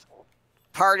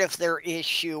 part of their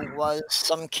issue was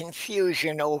some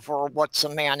confusion over what's a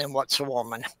man and what's a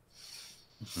woman.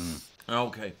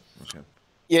 okay.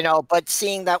 You know, but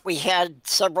seeing that we had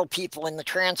several people in the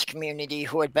trans community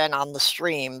who had been on the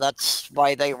stream, that's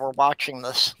why they were watching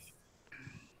this.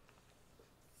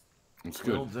 That's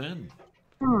Well good.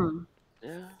 then,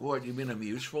 Yeah. what, you mean I'm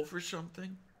useful for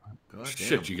something? God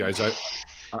Shit, damn. you guys,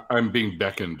 I'm being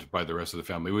beckoned by the rest of the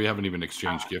family. We haven't even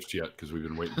exchanged gifts yet because we've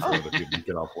been waiting for other people to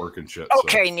get off work and shit.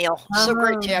 Okay, Neil. So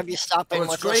great to have you stop in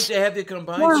Well, it's with great us. to have you come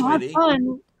by, Well, have sweetie.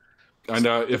 fun. And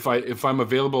if I'm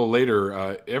available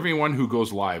later, everyone who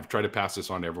goes live, try to pass this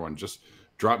on to everyone. Just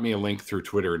drop me a link through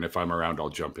Twitter, and if I'm around, I'll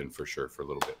jump in for sure for a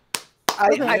little bit.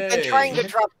 I've been trying to Yay.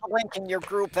 drop the link in your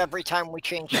group every time we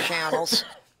change channels.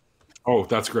 Oh,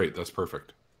 that's great. That's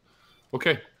perfect.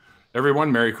 Okay,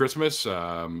 everyone, Merry Christmas.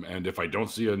 And if I don't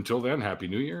see you until then, Happy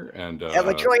New Year. And Have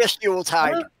a joyous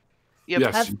Yuletide. Yep.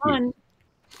 yes, Have you too. fun.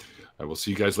 I will see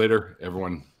you guys later.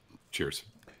 Everyone, cheers.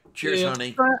 Cheers, Yeah.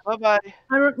 honey. Bye bye.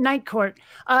 Night court.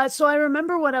 So I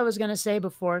remember what I was going to say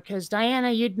before, because Diana,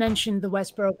 you'd mentioned the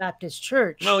Westboro Baptist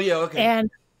Church. Oh yeah, okay.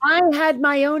 And I had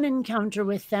my own encounter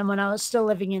with them when I was still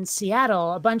living in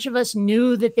Seattle. A bunch of us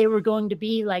knew that they were going to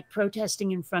be like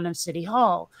protesting in front of City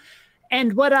Hall.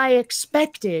 And what I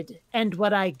expected and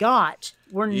what I got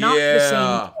were not the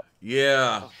same.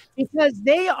 Yeah. Because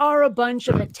they are a bunch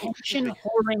of attention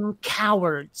whoring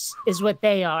cowards, is what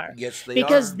they are. Yes, they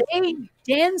Because are. they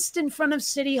danced in front of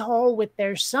City Hall with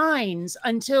their signs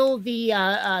until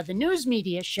the news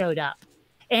media showed up,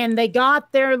 and they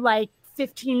got their like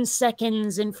 15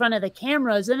 seconds in front of the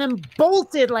cameras and then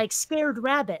bolted like scared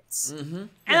rabbits. Mm-hmm.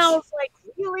 And I was like,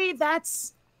 really?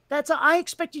 I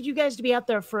expected you guys to be out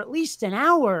there for at least an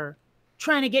hour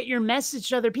trying to get your message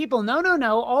to other people. No.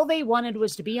 All they wanted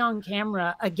was to be on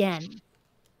camera again.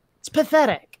 It's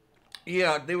pathetic.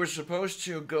 Yeah, they were supposed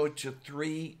to go to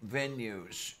 3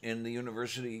 venues in the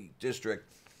university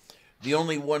district. The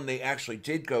only one they actually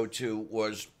did go to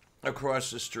was across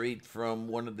the street from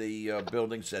one of the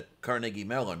buildings at Carnegie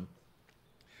Mellon.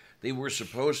 They were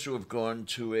supposed to have gone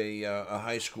to a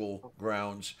high school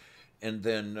grounds and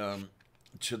then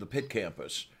to the Pitt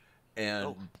campus.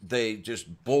 And they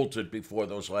just bolted before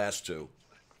those last 2.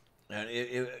 And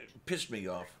it pissed me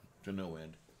off to no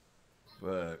end.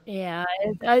 But Yeah,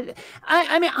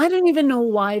 I mean, I don't even know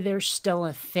why they're still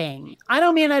a thing. I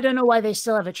don't know why they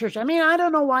still have a church. I mean, I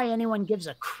don't know why anyone gives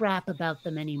a crap about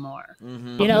them anymore.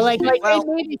 You know, like Well-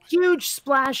 they made a huge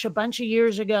splash a bunch of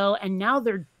years ago, and now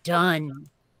they're done.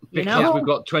 You Because know? we've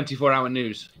got 24-hour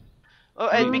news. Oh,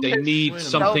 and They because need Wait a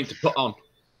something minute. to put on.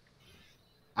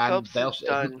 And Phelps they is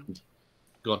also done.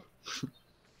 go on.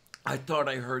 I thought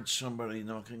I heard somebody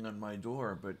knocking on my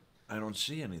door, but I don't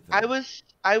see anything.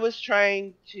 I was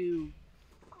trying to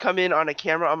come in on a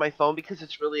camera on my phone because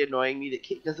it's really annoying me that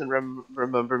Kate doesn't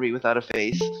remember me without a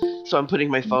face. So I'm putting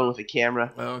my phone with a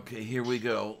camera. Okay, here we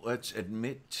go. Let's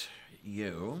admit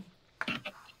you.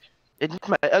 It's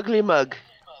my ugly mug.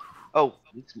 Oh,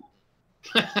 it's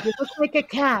You look like a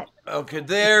cat. Okay,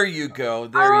 there you go.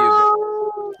 There you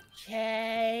go.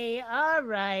 Okay. All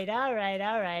right. All right.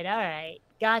 All right. All right.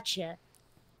 Gotcha.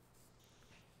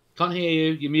 Can't hear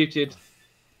you. You're muted.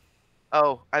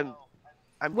 oh, I'm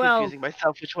Well- confusing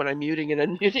myself which one I'm muting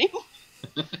and unmuting.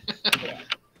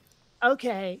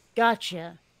 Okay.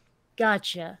 Gotcha.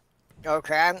 Gotcha.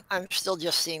 Okay, I'm still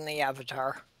just seeing the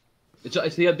avatar.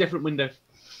 It's the different window.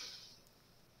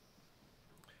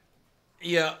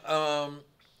 Yeah,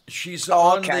 she's Oh,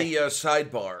 on okay. the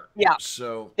sidebar. Yeah.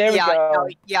 So, There we Yeah, go.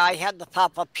 yeah, I had the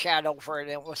pop-up chat over it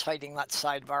and it was hiding that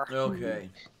sidebar. okay.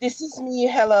 This is me.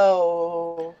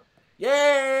 Hello.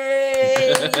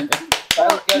 Yay!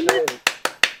 Well, Okay.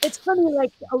 it's funny,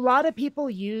 like a lot of people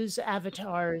use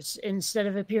avatars instead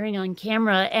of appearing on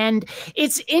camera, and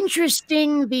it's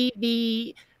interesting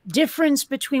the difference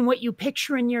between what you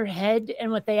picture in your head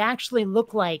and what they actually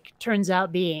look like turns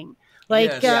out being.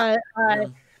 Like, Yes.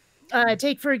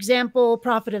 take for example,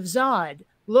 Prophet of Zod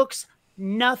looks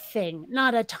nothing,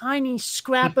 not a tiny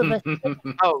scrap of a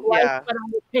Oh like yeah. what I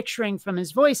was picturing from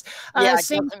his voice. Yeah, it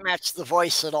Same doesn't match the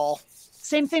voice at all.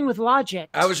 thing with Logic.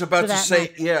 I was about for to that say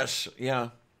matter. yes. Yeah.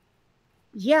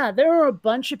 Yeah, there are a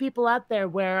bunch of people out there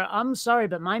where I'm sorry,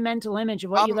 but my mental image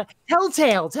of what you Um, got.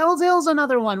 Telltale's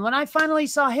another one. When I finally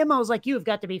saw him, I was like, "You've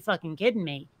got to be fucking kidding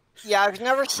me." Yeah, I've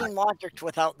never seen Logic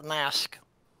without the mask.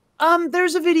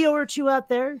 There's a video or two out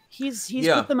there. He's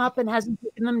Yeah. put them up and hasn't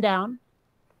taken them down.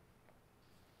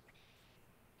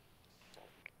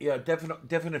 Yeah,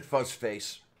 definite fuzz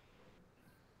face.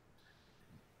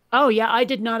 Oh yeah, I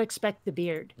did not expect the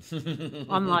beard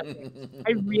on Logic.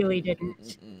 I really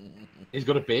didn't. He's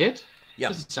got a beard? Yeah.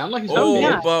 Doesn't sound like he's Oh, got a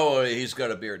beard. yeah. boy, he's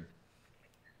got a beard.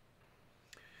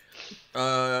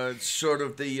 Sort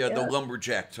of the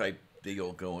lumberjack type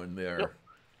deal going there.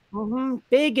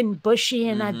 Big and bushy,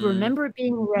 and I remember it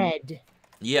being red.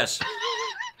 Yes.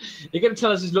 You're going to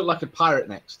tell us he's looked like a pirate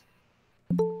next.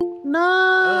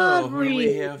 Not Oh, who do we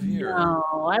really. have here?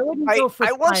 No, I wouldn't I go for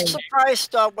was pirate.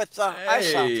 surprised with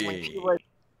Isaac Hey.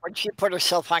 when she put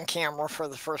herself on camera for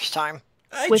the first time.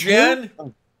 Hi, With who? Jen.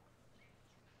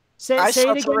 Say it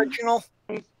Isaac's again. original.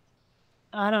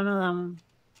 I don't know that one.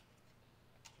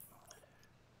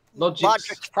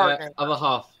 Logic's partner. Other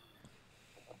half.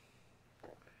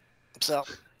 So,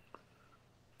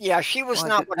 yeah, she was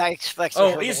not what I expected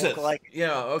Oh, her to Edith. look like.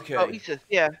 Yeah, okay. Oh, Edith.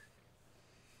 Yeah.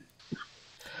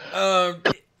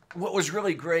 What was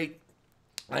really great,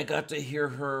 I got to hear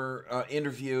her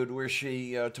interviewed where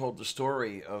she told the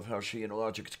story of how she and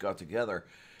Logic got together.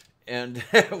 And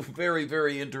very,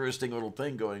 very interesting little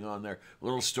thing going on there.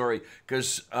 Little story.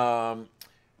 Because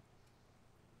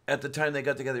at the time they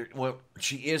got together, well,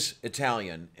 she is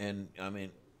Italian. And, I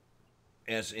mean,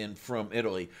 as in from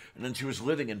Italy. And then she was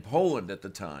living in Poland at the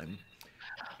time.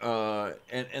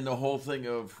 And the whole thing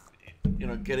of, you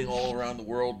know, getting all around the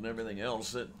world and everything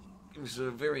else. It was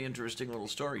a very interesting little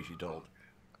story she told.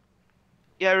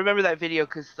 Yeah, I remember that video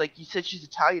because, like, you said she's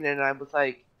Italian, and I was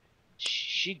like,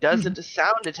 she doesn't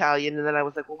sound Italian. And then I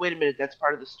was like, well, wait a minute, that's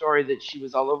part of the story that she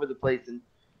was all over the place and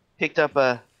picked up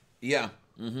a Yeah.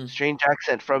 strange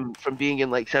accent from being in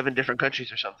like 7 different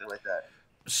countries or something like that.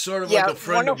 Sort of Yeah, like a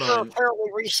friend one of of her mine.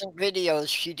 fairly recent videos,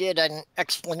 she did an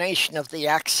explanation of the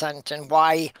accent and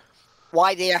why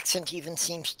the accent even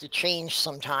seems to change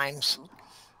sometimes.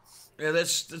 Yeah,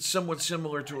 that's somewhat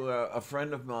similar to a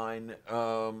friend of mine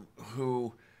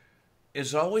who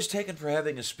is always taken for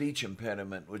having a speech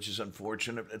impediment, which is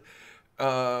unfortunate.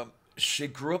 She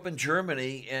grew up in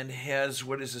Germany and has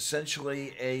what is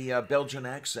essentially a Belgian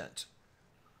accent.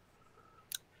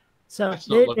 So That's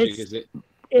not Logic, is it?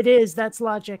 It is. That's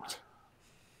Logic.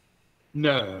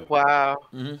 No. Wow.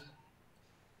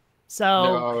 So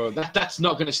No, that's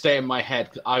not going to stay in my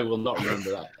head. 'Cause I will not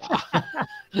remember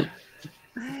that.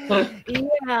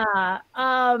 yeah,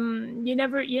 you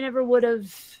never would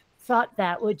have thought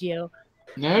that, would you?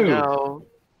 No. No.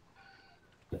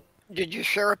 Did you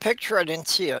share a picture? I didn't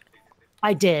see it.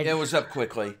 I did. It was up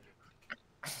quickly.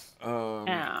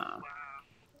 Yeah.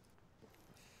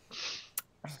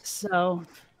 So,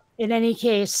 in any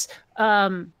case,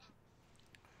 gosh,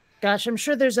 I'm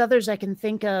sure there's others I can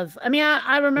think of. I mean,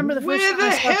 I remember the first Where time the I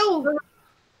saw hell?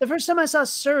 the first time I saw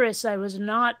Cirrus, I was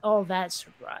not all that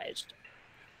surprised.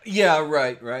 Yeah,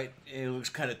 right. It looks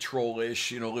kind of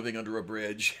trollish, you know, living under a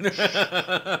bridge.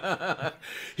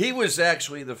 He was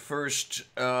actually the first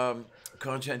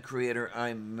content creator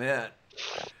I met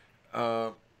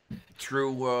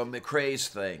through McRae's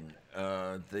thing,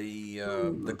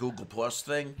 the Google Plus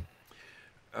thing.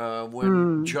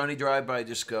 When Johnny Drive-By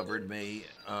discovered me,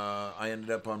 I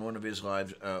ended up on one of his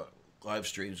live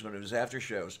streams, one of his after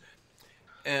shows,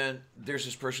 and there's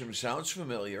this person who sounds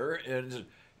familiar, and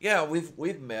yeah,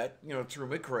 we've met, through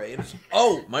McRae. And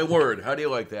oh my word, how do you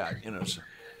like that? So,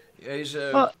 yeah, he's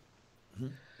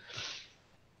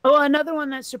Oh, another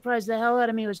one that surprised the hell out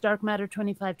of me was Dark Matter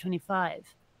 2525.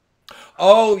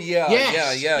 Oh yeah,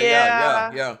 Yes.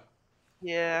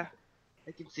 Yeah,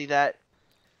 I can see that.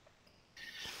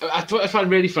 I find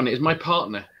really funny is my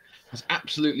partner has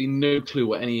absolutely no clue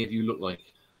what any of you look like.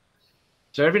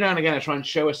 So every now and again I try and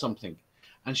show her something,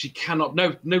 and she cannot,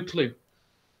 no clue,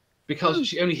 because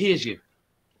she only hears you.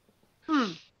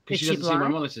 Because she doesn't see my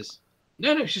monitors.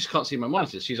 No, she just can't see my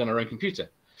monitors. She's on her own computer.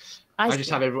 I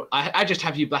just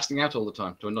have you blasting out all the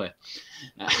time to annoy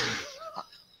her.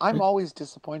 I'm always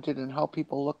disappointed in how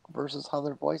people look versus how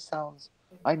their voice sounds.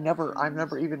 I'm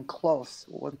never even close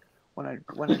when I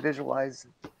visualize.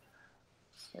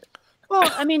 Well,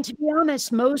 I mean, to be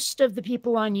honest, most of the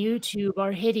people on YouTube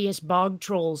are hideous bog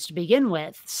trolls to begin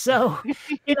with. So,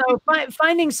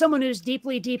 finding someone who's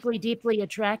deeply, deeply, deeply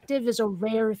attractive is a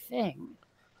rare thing.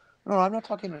 No, I'm not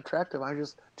talking attractive. I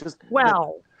just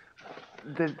well,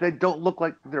 they don't look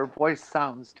like their voice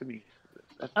sounds to me.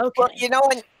 Okay. Well,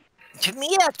 and to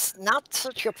me that's not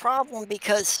such a problem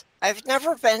because I've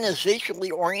never been as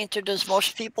visually oriented as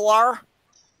most people are.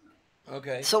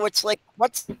 Okay. So it's like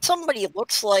what somebody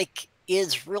looks like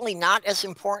is really not as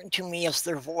important to me as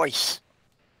their voice.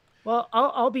 Well,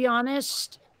 I'll be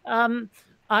honest.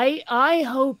 I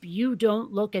hope you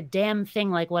don't look a damn thing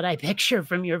like what I picture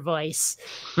from your voice.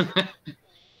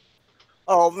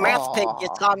 Oh, Math Pig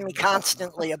gets on me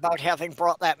constantly about having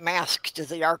brought that mask to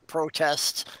the ARC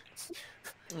protest.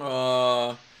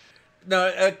 No,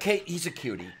 Kate, he's a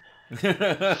cutie.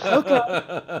 Okay.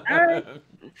 All right.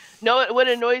 No, what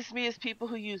annoys me is people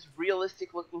who use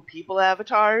realistic-looking people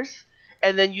avatars,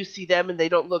 and then you see them and they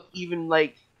don't look even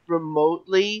like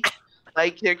remotely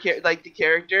like the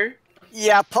character.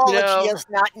 Yeah, Paul is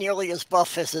not nearly as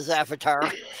buff as his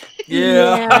avatar.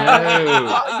 Yeah.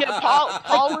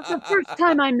 Paul was the first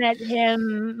time I met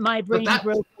him. My brain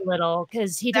broke a little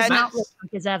because he does not look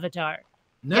like his avatar.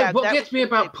 No, what gets me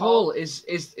about Paul is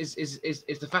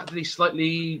the fact that he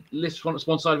slightly lifts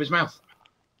one side of his mouth,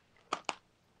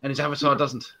 and his avatar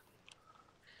doesn't.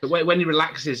 But when he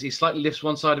relaxes, he slightly lifts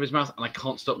one side of his mouth, and I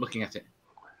can't stop looking at it.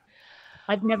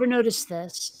 I've never noticed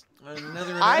this.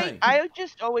 I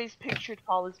just always pictured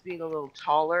Paul as being a little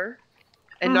taller,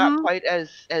 and not quite as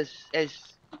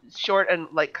short and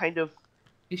like kind of.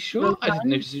 He's short. I didn't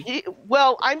notice it.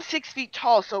 Well, I'm 6 feet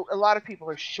tall, so a lot of people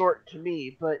are short to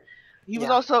me, but. He was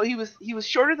also he was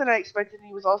shorter than I expected. And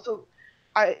he was also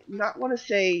let me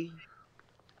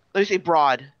say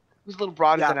broad. He was a little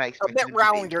broader than I expected. A bit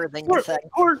rounder than you think.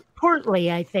 Portly,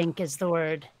 I think, is the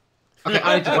word. Okay,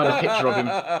 I need to find a picture of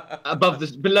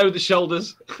him below the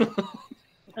shoulders.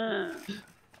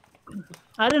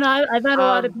 I don't know. I've had a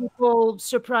lot of people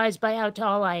surprised by how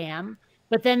tall I am.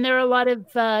 But then there are a lot of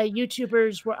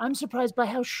YouTubers where I'm surprised by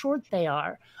how short they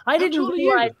are. I didn't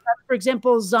realize that, for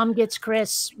example, Zomgits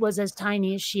Chris was as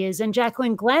tiny as she is, and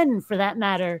Jacqueline Glenn, for that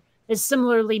matter, is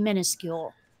similarly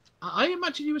minuscule. I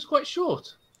imagine you was quite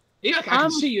short. Yeah, I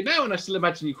can see you now, and I still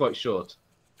imagine you quite short.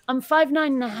 I'm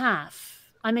 5'9.5".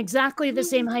 I'm exactly the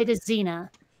same height as Xena.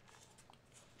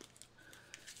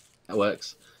 That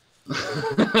works.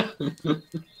 I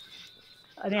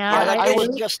mean, I was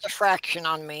just a fraction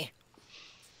on me.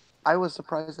 I was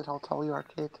surprised at how tall you are,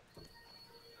 Kate.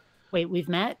 Wait, we've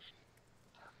met?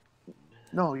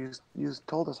 No, you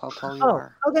told us how tall you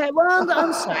are. Okay. Well,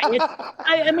 I'm sorry.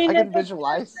 I mean, I can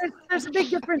visualize. There's a big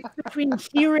difference between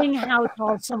hearing how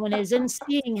tall someone is and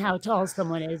seeing how tall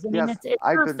someone is. I mean, yes, it's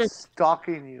I've been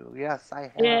stalking you. Yes, I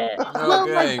have. Yeah.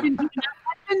 Well, I've been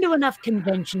to enough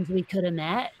conventions we could have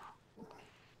met.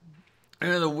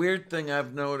 And the weird thing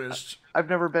I've noticed... I've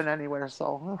never been anywhere,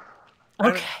 so...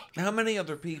 Okay. How many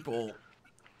other people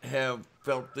have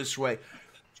felt this way?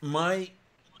 My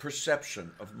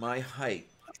perception of my height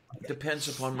depends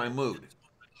upon my mood.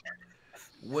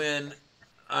 When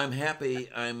I'm happy,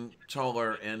 I'm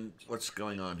taller, and what's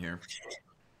going on here?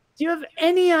 Do you have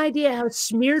any idea how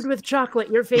smeared with chocolate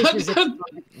your face is?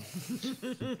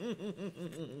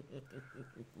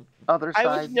 Other side.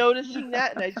 I was noticing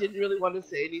that, and I didn't really want to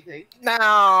say anything. No,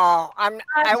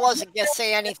 I wasn't gonna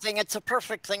say anything. It's a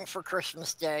perfect thing for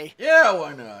Christmas Day. Yeah,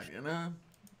 why not?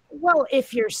 Well,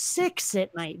 if you're 6,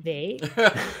 it might be.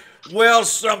 Well,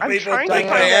 some I'm people trying to think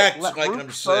find they that act like group I'm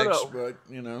 6, photo. but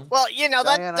you know. Well, you know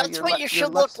Diana, that's your what you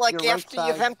should look like your right after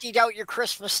you've side. emptied out your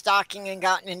Christmas stocking and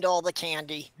gotten into all the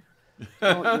candy.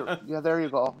 No, yeah, there you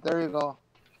go. There you go.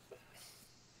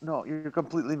 No, you're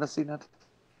completely missing it.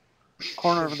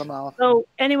 Corner of the mouth. So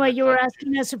anyway, you were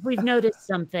asking us if we've noticed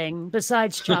something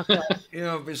besides chocolate. You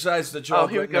know, besides the Oh,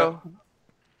 chocolate, here we go.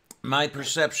 my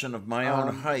perception of my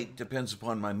own height depends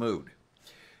upon my mood.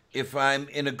 If I'm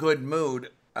in a good mood,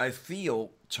 I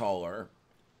feel taller.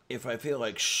 If I feel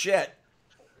like shit,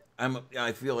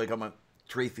 I feel like I'm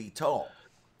 3 feet tall.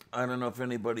 I don't know if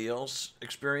anybody else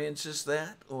experiences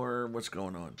that or what's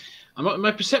going on.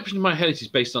 My perception of my height is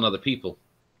based on other people.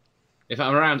 If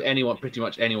I'm around pretty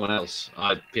much anyone else,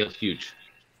 I feel huge.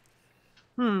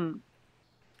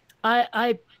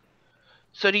 I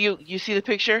So do you see the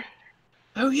picture?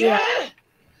 Oh yeah,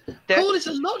 Paul is a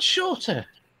That's- lot shorter.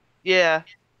 Yeah,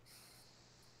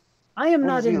 I am What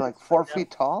not is he, in. like 4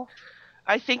 feet tall?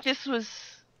 I think this was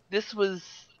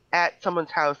at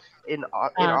someone's house in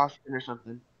Austin or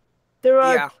something. There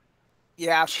are Yeah.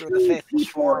 Yeah, after the 2 Faithful people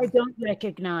I Swarm. don't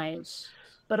recognize,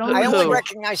 but I only only Who?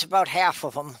 recognize about half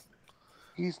of them.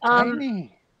 He's Um,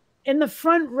 tiny. in the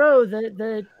front row,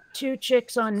 the 2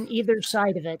 chicks on either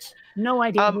side of it. No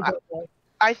idea who they are.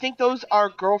 I think those are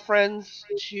girlfriends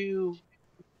to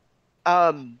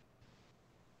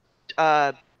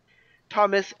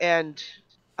Thomas and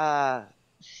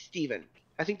Steven.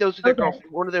 I think those are their Okay.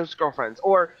 one of those girlfriends,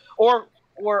 or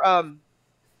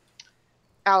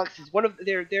Alex's, one of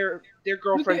their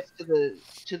girlfriends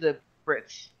to the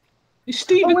Brits. Is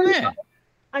Stephen wait. there?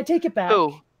 I take it back.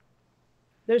 Who?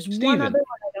 There's one Steven. other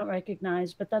one I don't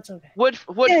recognize, but that's okay.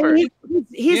 Woodford, Yeah,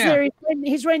 he's Yeah. there.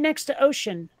 He's right next to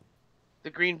Ocean. the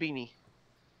green beanie.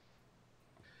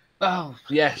 Oh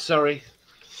yeah, sorry.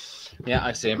 Yeah,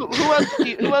 I see him. Who else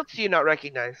do you not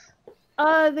recognize?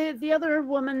 The other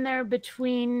woman there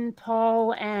between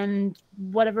Paul and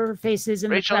whatever her face is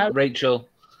in Rachel? the crowd. Rachel.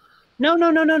 No.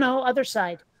 Other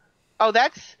side. Oh,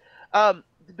 that's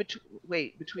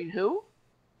between who?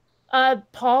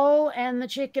 Paul and the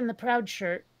chick in the proud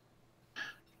shirt.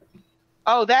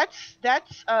 Oh, that's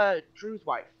Drew's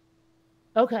wife.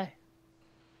 Okay.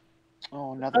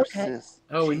 Oh, another Okay. sis.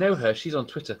 Oh, we know her. She's on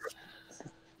Twitter.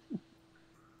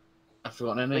 I've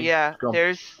forgotten her But name. yeah, Go on.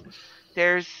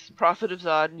 there's Prophet of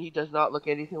Zod, and he does not look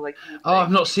anything like. Oh,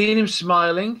 I've not seen him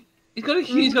smiling. He's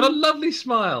got a lovely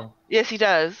smile. Yes, he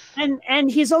does. And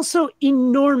he's also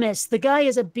enormous. The guy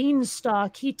is a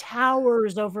beanstalk. He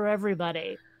towers over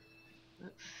everybody.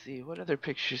 Let's see what other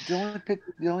pictures.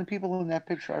 The only people in that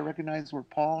picture I recognized were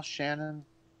Paul, Shannon,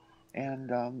 and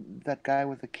that guy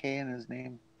with a K in his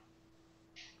name.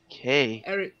 Okay.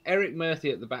 Eric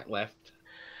Murphy at the back left.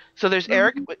 So there's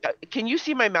Eric. Can you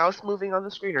see my mouse moving on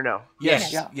the screen or no?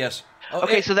 Yes, Yeah. yes. Oh,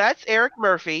 Okay, so that's Eric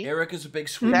Murphy. Eric is a big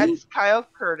sweetie. That's Kyle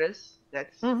Curtis.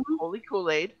 That's Mhm. Holy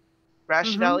Kool-Aid.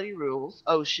 Rationality Rules.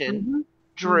 Ocean. Mhm.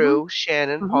 Drew.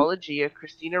 Shannon. Mhm. Paula Gia.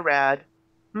 Christina Rad.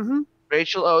 Mm-hmm.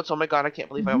 Rachel Oates. Oh my god, I can't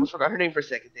believe I almost forgot her name for a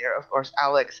second there. Of course,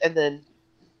 Alex. And then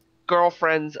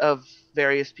girlfriends of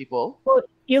various people. Well,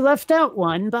 you left out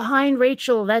one behind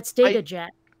Rachel. That's Data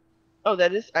Jack. Oh,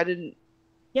 that is? I didn't.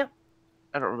 Yep.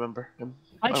 I don't remember him.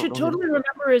 I don't should know totally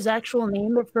remember his actual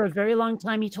name, but for a very long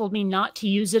time he told me not to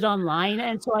use it online,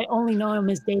 and so I only know him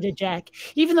as Data Jack.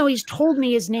 Even though he's told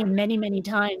me his name many, many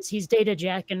times, he's Data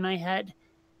Jack in my head.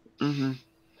 Mm-hmm.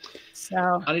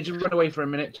 So I need to run away for a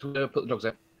minute to put the dogs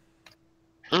out.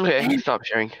 Okay, stop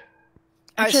sharing.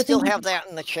 I Actually, I still think- have that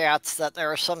in the chats that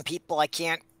there are some people I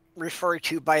can't refer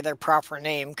to by their proper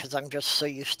name because I'm just so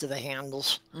used to the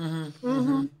handles.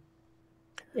 Mhm.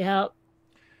 Yeah.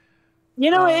 You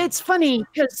know, it's funny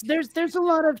because there's a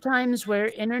lot of times where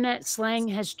internet slang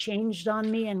has changed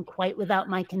on me and quite without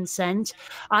my consent.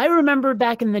 I remember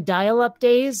back in the dial-up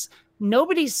days,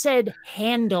 nobody said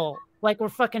handle like we're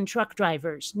fucking truck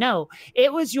drivers. No,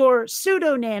 it was your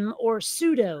pseudonym or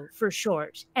pseudo for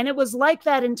short. And it was like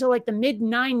that until like the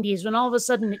mid-90s when all of a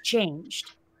sudden it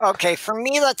changed. Okay, for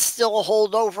me, that's still a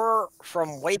holdover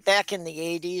from way back in the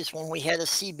 80s when we had a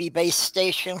CB base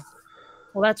station.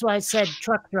 Well, that's why I said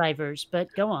truck drivers, but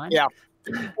go on. Yeah.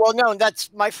 Well, no,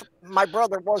 that's my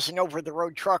brother was an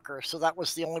over-the-road trucker, so that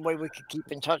was the only way we could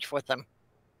keep in touch with him.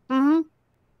 Mm-hmm.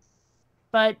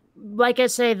 But like I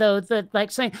say, though,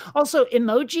 like saying also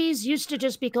emojis used to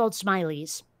just be called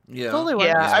smileys. Yeah. Totally worked.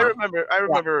 Yeah,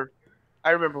 I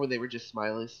remember when they were just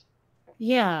smileys.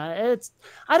 Yeah, it's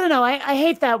I don't know. I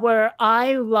hate that where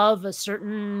I love a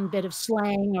certain bit of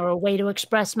slang or a way to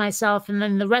express myself, and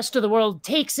then the rest of the world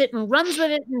takes it and runs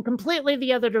with it in completely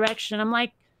the other direction. I'm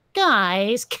like,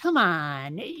 Guys, come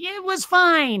on. It was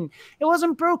fine. It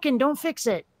wasn't broken. Don't fix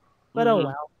it. But oh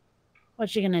well.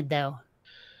 What you gonna do?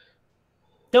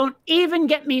 Don't even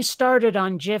get me started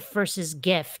on GIF versus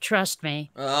GIF. Trust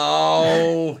me.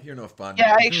 Oh, you're no fun.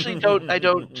 Yeah, I actually don't. I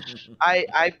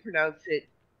pronounce it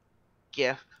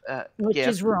GIF. Which GIF.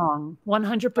 is wrong.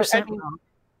 100% wrong.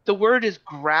 The word is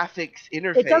graphics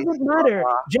interface. It doesn't matter.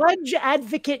 Judge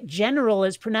Advocate General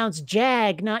is pronounced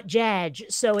JAG, not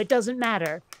JAJ, so it doesn't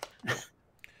matter.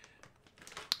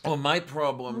 Well, my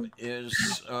problem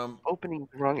is opening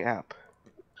the wrong app.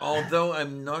 Although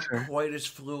I'm not quite as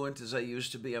fluent as I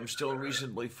used to be, I'm still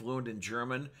reasonably fluent in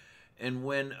German. And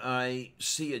when I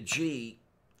see a G,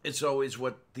 it's always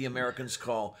what the Americans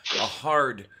call a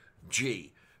hard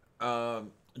G.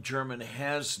 German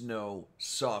has no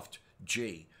soft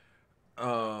G.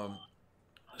 I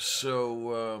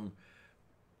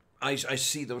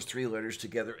see those three letters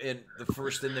together, and the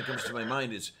first thing that comes to my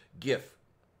mind is GIF.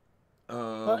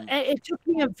 Well, it took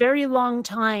me a very long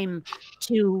time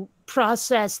to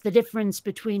process the difference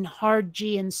between hard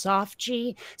G and soft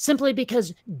G, simply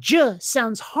because J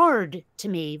sounds hard to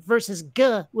me versus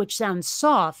G, which sounds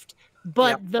soft,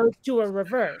 but those two are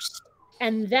reversed.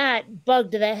 And that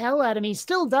bugged the hell out of me,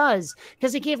 still does,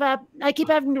 because I keep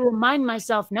having to remind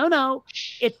myself, no,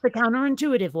 it's the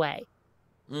counterintuitive way.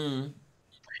 Mm.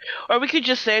 Or we could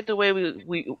just say it the way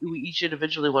we each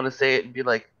individually want to say it and be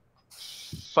like,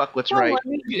 fuck what's right. I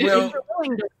mean, if you're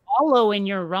willing to follow in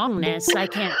your wrongness, I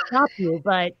can't stop you,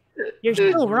 but you're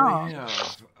still wrong.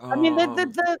 I mean,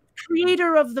 the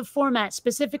creator of the format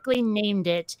specifically named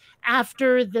it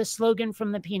after the slogan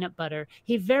from the peanut butter.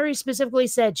 He very specifically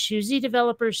said, choosy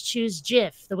developers choose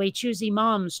GIF, the way choosy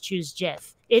moms choose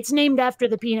GIF. It's named after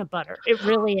the peanut butter. It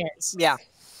really is. Yeah.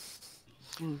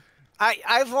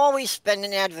 I've always been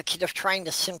an advocate of trying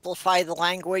to simplify the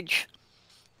language.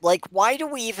 Like, why do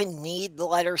we even need the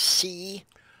letter C?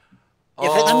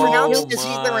 If it's pronounced as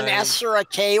either an S or a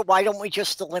K, why don't we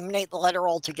just eliminate the letter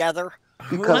altogether?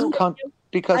 Because cunt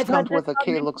with a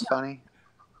K looks funny.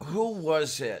 Who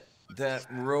was it that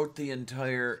wrote the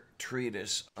entire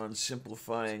treatise on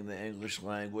simplifying the English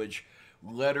language,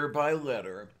 letter by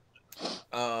letter?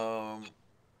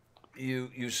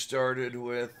 You started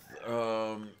with,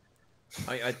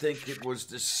 I think it was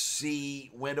the C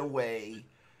went away,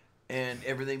 and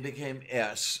everything became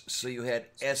S. So you had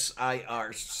SIRCLE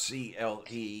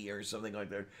or something like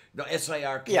that. No,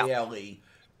 SIRKLE.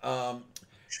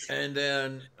 And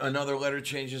then another letter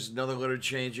changes, and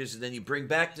then you bring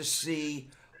back the C,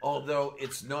 although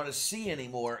it's not a C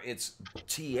anymore, it's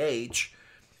TH.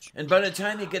 And by the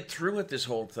time you get through with this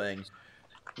whole thing,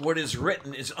 what is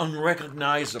written is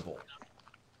unrecognizable.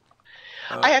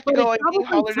 I have to go and eat Probably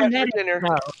holiday phonetic, for dinner.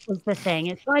 though, is the thing.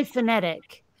 It's by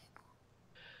phonetic.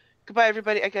 Goodbye,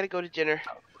 everybody. I gotta go to dinner.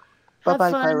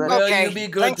 Bye-bye, fun. pirate. Well, Okay, you be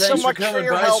good. thanks so Thanks for much for coming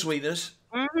your by, help. sweetness.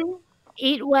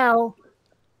 Eat well.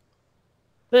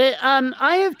 But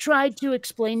I have tried to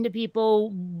explain to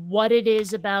people what it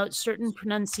is about certain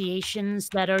pronunciations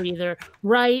that are either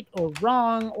right or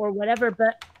wrong or whatever,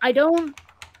 but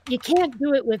you can't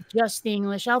do it with just the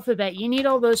English alphabet. You need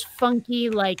all those funky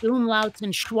like umlauts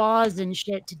and schwas and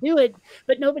shit to do it,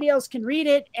 but nobody else can read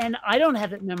it, and I don't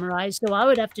have it memorized, so I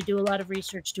would have to do a lot of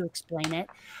research to explain it.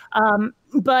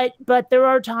 But there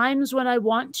are times when I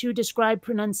want to describe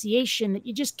pronunciation that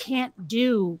you just can't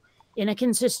do in a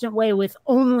consistent way with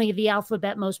only the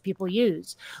alphabet most people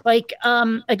use. Like,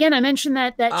 again, I mentioned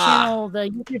that channel, the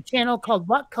YouTube channel called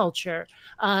What Culture,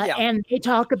 and they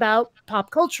talk about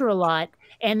pop culture a lot.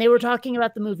 And they were talking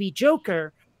about the movie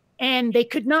Joker, and they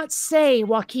could not say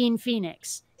Joaquin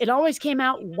Phoenix. It always came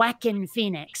out Whackin'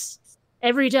 Phoenix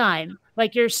every time.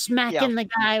 Like you're smacking the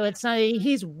guy with something.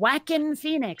 He's whacking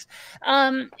Phoenix.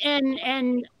 And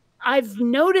I've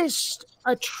noticed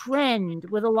a trend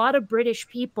with a lot of British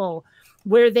people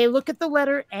where they look at the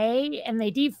letter A and they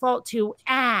default to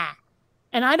ah.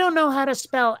 And I don't know how to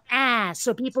spell ah,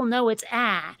 so people know it's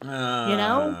ah. You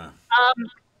know?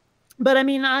 But I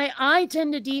mean, I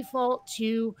tend to default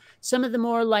to some of the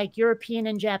more like European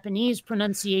and Japanese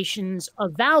pronunciations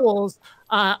of vowels,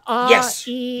 Yes.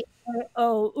 E,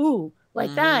 O, U,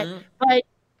 like that. But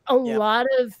a lot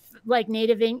of like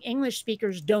native English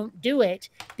speakers don't do it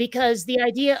because the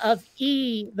idea of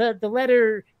E, the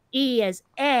letter E as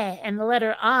eh and the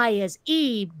letter I as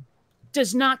E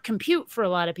does not compute for a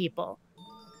lot of people.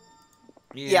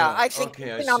 Yeah, I think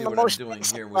okay, I even see on the what I'm most doing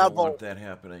basic here. We don't level- want that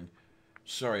happening.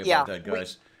 Sorry about that,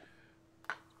 guys.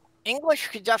 English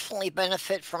could definitely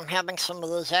benefit from having some of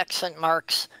those accent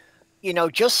marks, you know,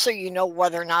 just so you know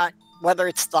whether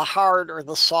it's the hard or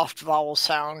the soft vowel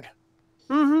sound.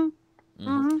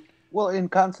 Well, in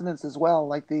consonants as well,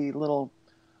 like the little,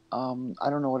 I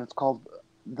don't know what it's called,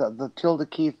 the tilde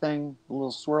key thing, the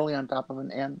little swirly on top of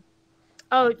an N.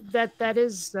 Oh, that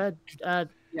is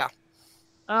Yeah.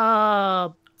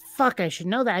 fuck, I should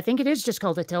know that. I think it is just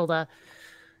called a tilde. Well,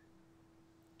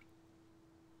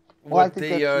 I What think the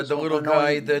that's just the what little we're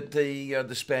guy knowing. that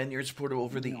the Spaniards put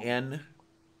over the N?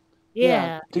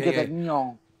 Yeah. to get Yeah, that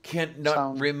no. Can't not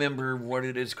Sound. remember what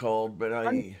it is called, but I'm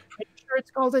I pretty sure it's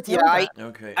called a tilde. Yeah,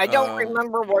 okay. I don't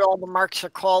remember what all the marks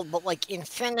are called, but like in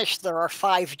Finnish, there are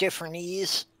 5 different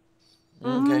E's.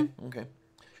 Okay, okay.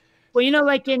 Well, you know,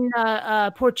 like in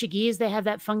Portuguese, they have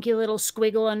that funky little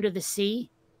squiggle under the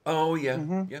C. Oh yeah,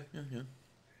 Mm-hmm. yeah.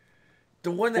 The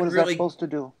one that What is that really supposed to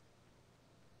do?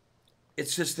 it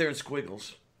sits there in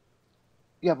squiggles.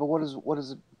 Yeah, but what is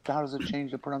it? How does it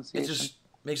change the It pronunciation? just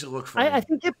makes it look funny.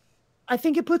 I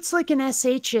think it puts like an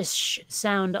sh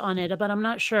sound on it, but I'm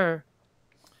not sure.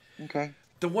 Okay.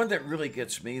 The one that really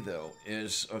gets me though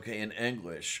is okay in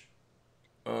English.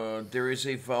 There is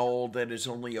a vowel that is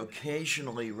only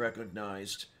occasionally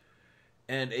recognized,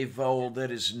 and a vowel that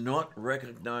is not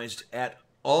recognized at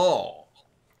all.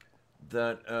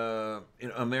 That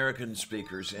American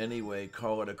speakers anyway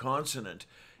call it a consonant.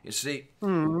 You see,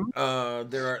 there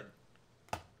are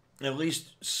at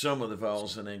least some of the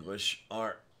vowels in English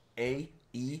are A,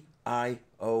 E, I,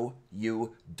 O,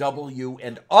 U, W,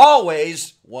 and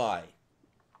always Y.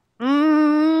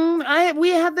 We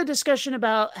had the discussion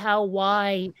about how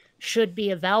Y should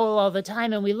be a vowel all the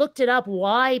time, and we looked it up.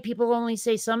 Why people only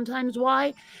say sometimes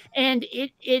Y, and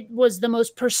it was the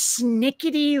most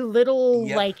persnickety little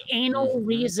Yep. like anal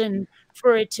reason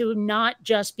for it to not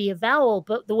just be a vowel,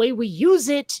 but the way we use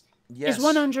it Yes. is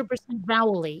 100%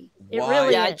 vowel-y. It Y,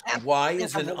 really Yeah, is. Y think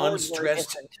is of an a word where it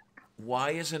unstressed. isn't. Y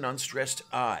is an unstressed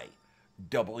I.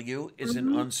 W is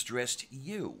an unstressed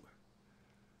U.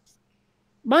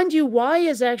 Mind you, Y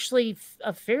is actually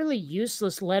a fairly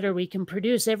useless letter. We can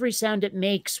produce every sound it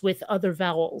makes with other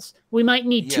vowels. We might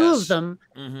need 2 of Yes. them,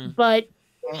 but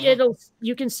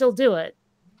you can still do it.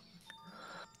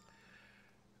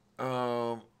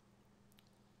 That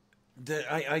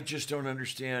I just don't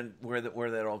understand where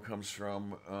that all comes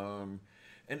from.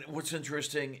 And what's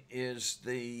interesting is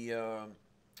the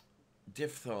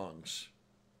diphthongs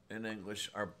in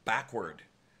English are backward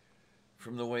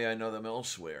from the way I know them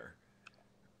elsewhere.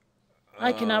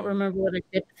 I cannot remember what a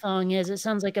diphthong is. It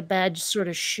sounds like a bad sort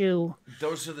of shoe.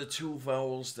 Those are the 2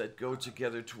 vowels that go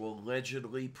together to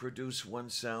allegedly produce one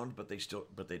sound, but they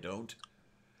don't.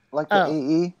 Like the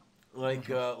AE? Like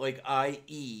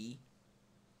IE,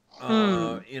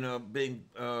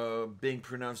 being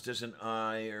pronounced as an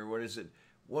I, or what is it?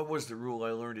 What was the rule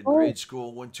I learned in grade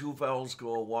school? When 2 vowels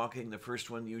go walking, the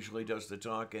first one usually does the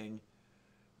talking.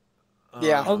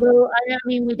 Yeah. Although, I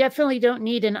mean, we definitely don't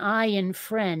need an I in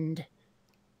friend.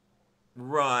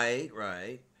 Right.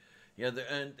 Yeah,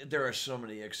 and there are so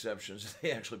many exceptions.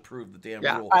 They actually prove the damn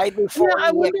Yeah, rule. I before Yeah,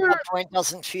 I wonder- when it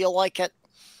doesn't feel like it.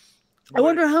 I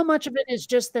wonder how much of it is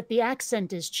just that the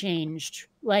accent is changed.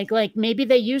 Like maybe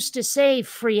they used to say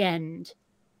free end.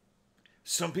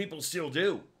 Some people still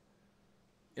do.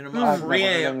 You know, I've never heard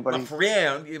anybody- my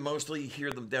friend, you mostly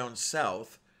hear them down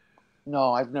south.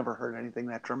 No, I've never heard anything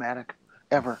that dramatic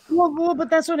ever. Well, but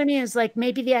that's what I mean. Is like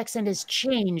maybe the accent has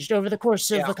changed over the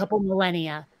course of a couple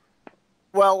millennia.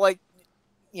 Well, like,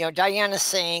 you know, Diana's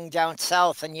saying down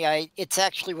south, and yeah, it's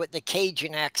actually with the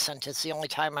Cajun accent. It's the only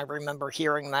time I remember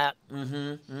hearing that.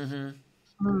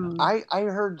 I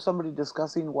heard somebody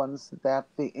discussing once that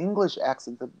the English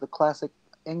accent, the classic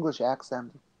English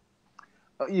accent,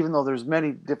 even though there's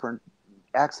many different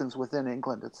accents within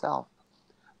England itself,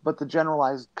 but the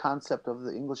generalized concept of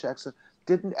the English accent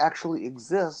didn't actually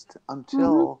exist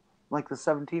until like the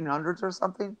 1700s or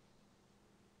something.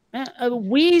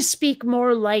 We speak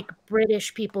more like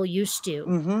British people used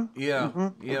to.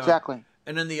 Yeah. Exactly.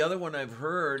 And then the other one I've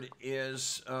heard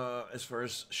is, as far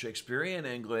as Shakespearean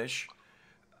English,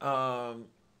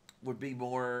 would be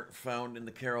more found in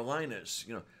the Carolinas.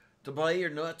 You know, to buy or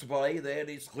not to buy, that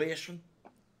is question.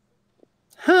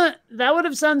 Huh, that would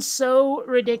have sounded so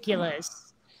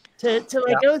ridiculous to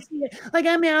go see it. Like,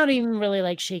 I mean, I don't even really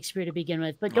like Shakespeare to begin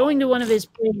with, but going to one of his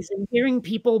plays and hearing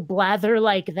people blather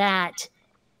like that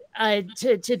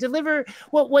to deliver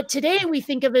what today we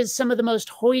think of as some of the most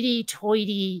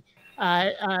hoity-toity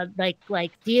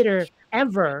like theater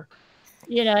ever,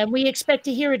 you know, and we expect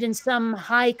to hear it in some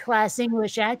high-class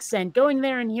English accent. Going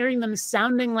there and hearing them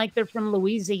sounding like they're from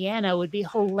Louisiana would be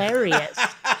hilarious.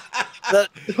 The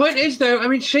point is, though, I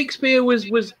mean, Shakespeare was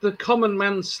the common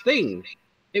man's thing.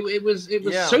 It was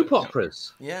Yeah. soap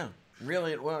operas. Yeah,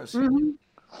 really it was.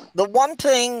 The one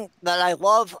thing that I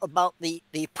love about the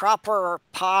proper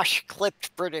posh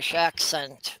clipped British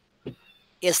accent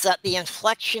is that the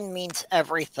inflection means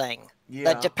everything. Yeah.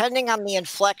 That depending on the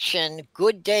inflection,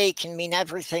 good day can mean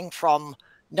everything from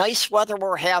nice weather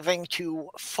we're having to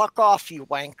fuck off, you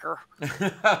wanker.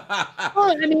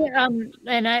 Well, I mean,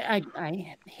 and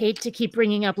I hate to keep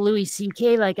bringing up Louis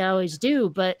C.K. like I always do,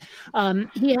 but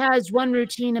he has one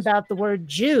routine about the word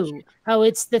Jew, how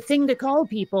it's the thing to call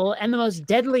people and the most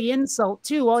deadly insult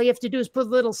too. All you have to do is put a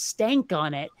little stank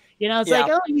on it. You know, it's Yeah.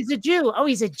 like, oh, he's a Jew. Oh,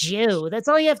 he's a Jew. That's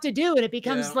all you have to do, and it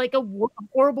becomes Yeah. like a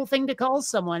horrible thing to call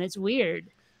someone. It's weird.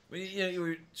 Well, you know, you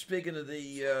were speaking of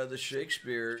the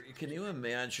Shakespeare. Can you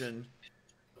imagine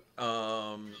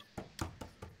who's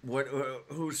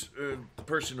the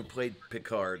person who played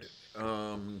Picard?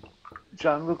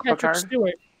 Jean-Luc Patrick Picard.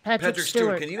 Stewart. Patrick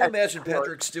Stewart. Can you imagine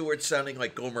Patrick Stewart sounding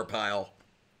like Gomer Pyle?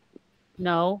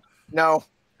 No. No.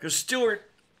 Because Stewart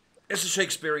is a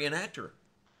Shakespearean actor.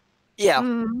 Yeah.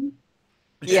 Mm-hmm.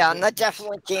 Yeah, and that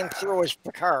definitely came through as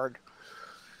Picard.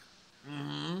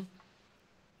 Mm-hmm.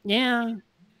 Yeah.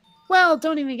 Well,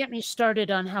 don't even get me started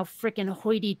on how frickin'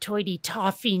 hoity-toity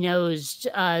toffee-nosed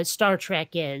Star Trek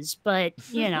is, but,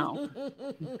 you know.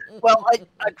 Well,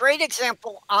 a great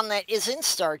example on that is in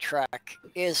Star Trek,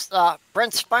 is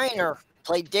Brent Spiner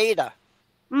played Data.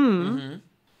 Mm.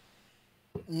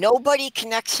 Nobody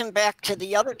connects him back to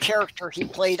the other character he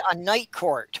played on Night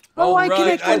Court. Oh, I right.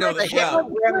 connect I with know the that. Yeah. Do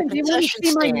you want to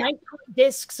see my Night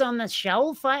discs on the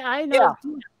shelf? I know.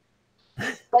 Yeah.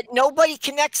 But nobody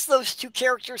connects those two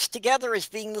characters together as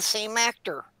being the same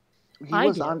actor. He I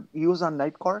was do. on. He was on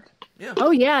Night Court. Yeah.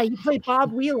 Oh, yeah, you played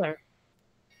Bob Wheeler.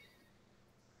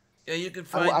 Yeah, you can I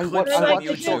find watched clips I on watched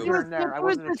the show YouTube. here and there. I There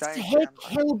was wasn't a this giant hick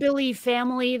fan. hillbilly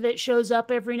family that shows up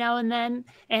every now and then,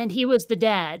 and he was the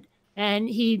dad. And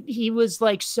he was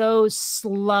like so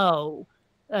slow,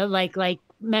 like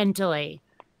mentally.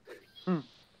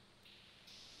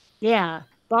 Yeah,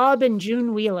 Bob and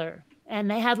June Wheeler,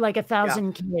 and they had like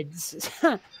 1,000 kids.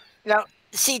 Now,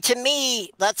 see, to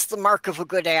me, that's the mark of a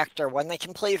good actor, when they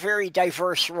can play very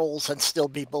diverse roles and still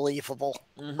be believable.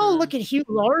 Oh, look at Hugh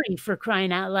Laurie, for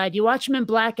crying out loud. You watch him in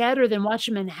Blackadder, then watch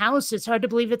him in House. It's hard to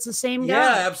believe it's the same guy.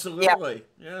 Yeah, absolutely.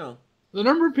 Yeah. The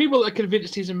number of people that are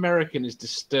convinced he's American is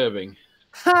disturbing.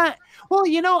 Well,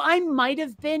 you know, I might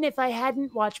have been if I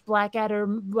hadn't watched Blackadder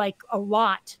like a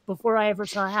lot before I ever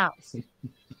saw House.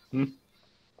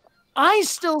 I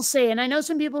still say, and I know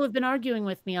some people have been arguing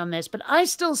with me on this, but I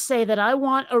still say that I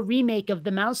want a remake of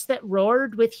The Mouse That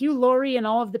Roared with Hugh Laurie and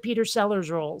all of the Peter Sellers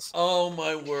roles. Oh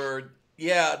my word.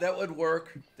 Yeah, that would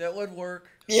work. That would work.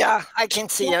 Yeah, I can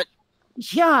see it.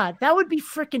 Yeah, that would be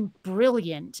freaking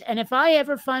brilliant. And if I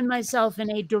ever find myself in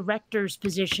a director's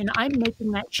position, I'm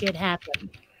making that shit happen.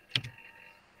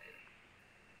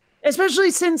 Especially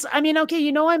since, I mean, okay,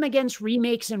 you know I'm against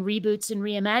remakes and reboots and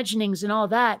reimaginings and all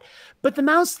that, but The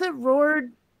Mouse That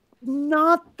Roared,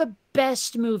 not the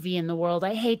best movie in the world,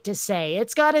 I hate to say.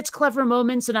 It's got its clever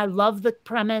moments and I love the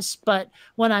premise, but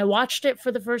when I watched it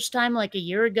for the first time like a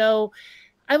year ago,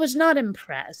 I was not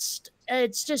impressed.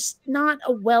 It's just not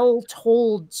a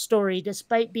well-told story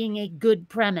despite being a good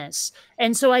premise.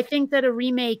 And so I think that a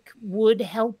remake would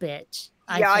help it.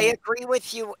 I agree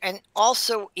with you. And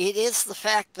also, it is the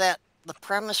fact that the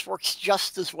premise works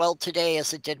just as well today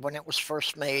as it did when it was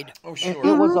first made. Oh, It, sure.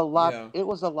 it was a lot. Yeah. It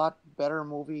was a lot better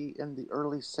movie in the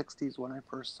early '60s when I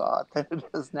first saw it than it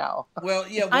is now. Well,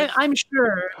 yeah. I'm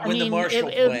sure. When the Marshall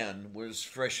it- Plan was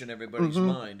fresh in everybody's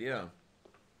mind, yeah.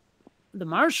 the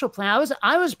Marshall Plan.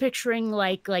 I was picturing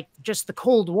like just the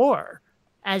Cold War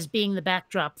as being the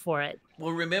backdrop for it.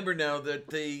 Well, remember now that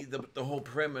the whole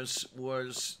premise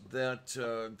was that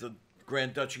the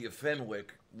Grand Duchy of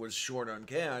Fenwick was short on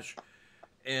cash,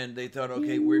 and they thought,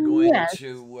 okay, we're going Yes.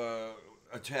 to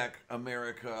attack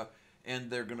America,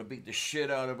 and they're going to beat the shit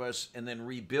out of us, and then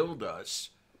rebuild us.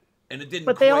 And it didn't.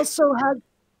 But they quite- also had,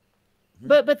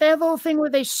 but they have the whole thing where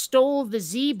they stole the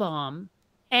Z bomb,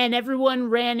 and everyone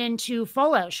ran into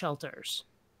fallout shelters.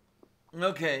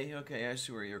 Okay, I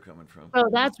see where you're coming from. So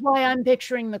that's why I'm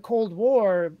picturing the Cold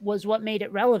War was what made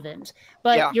it relevant.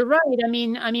 But Yeah. you're right. I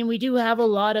mean, we do have a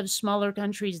lot of smaller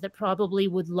countries that probably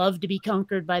would love to be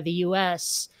conquered by the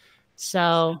U.S.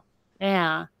 So,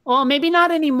 yeah. Well, maybe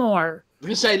not anymore. I'm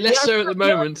going to say less so at the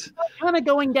moment. Kind of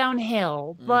going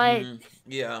downhill, but Mhm.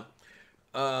 Yeah.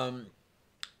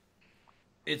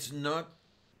 It's not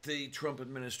the Trump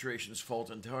administration's fault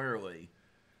entirely,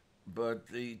 but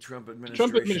the Trump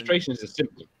administration is a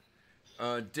symptom.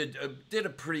 did a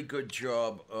pretty good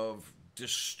job of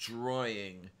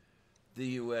destroying the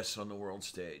U.S. on the world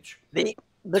stage.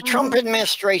 The Trump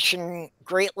administration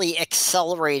greatly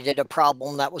accelerated a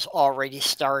problem that was already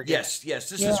started. Yes.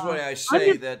 This is why I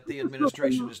say that the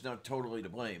administration is not totally to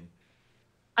blame.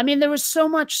 I mean, there was so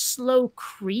much slow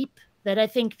creep that I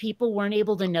think people weren't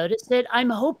able to notice it. I'm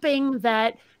hoping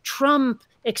that Trump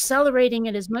accelerating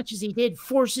it as much as he did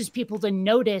forces people to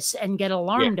notice and get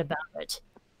alarmed about it.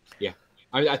 Yeah.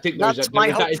 I think That's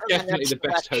that is for definitely the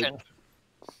best election. hope.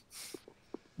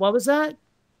 What was that?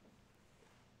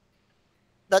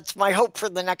 That's my hope for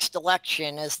the next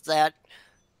election, is that,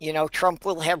 you know, Trump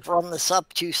will have run this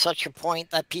up to such a point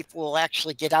that people will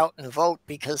actually get out and vote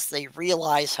because they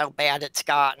realize how bad it's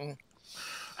gotten.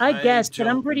 I guess, but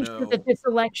I'm pretty sure that this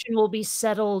election will be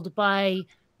settled by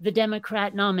the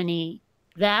Democrat nominee.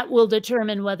 That will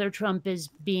determine whether Trump is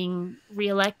being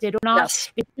reelected or not.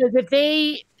 Yes. Because if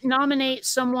they nominate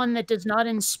someone that does not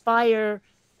inspire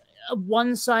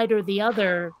one side or the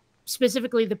other,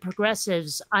 specifically the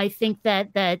progressives, I think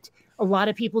that a lot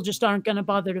of people just aren't going to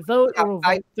bother to vote or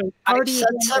vote third party. I've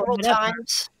said several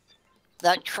times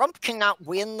that Trump cannot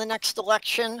win the next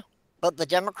election, but the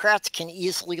Democrats can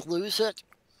easily lose it.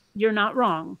 You're not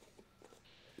wrong.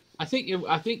 I think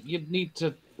you need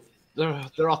to.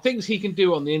 There are things he can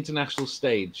do on the international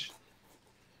stage.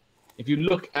 If you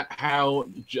look at how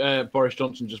Boris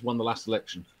Johnson just won the last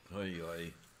election,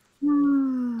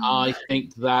 I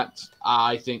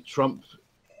think Trump,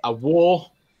 a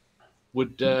war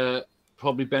would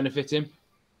probably benefit him.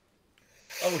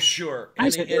 Oh, sure.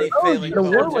 Any failing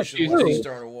politician will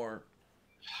start a war.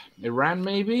 Iran,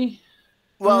 maybe?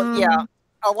 Well, yeah.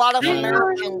 A lot of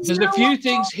Americans... There's a few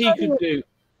things he could do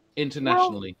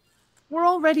internationally. We're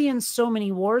already in so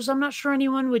many wars. I'm not sure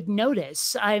anyone would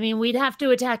notice. I mean, we'd have to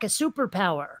attack a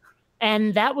superpower,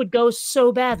 and that would go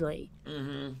so badly.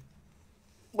 Mm-hmm.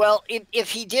 Well, if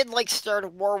he did, like, start a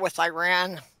war with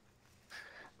Iran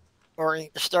or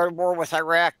start a war with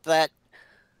Iraq, that,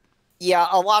 yeah,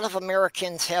 a lot of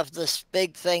Americans have this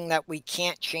big thing that we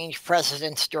can't change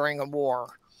presidents during a war.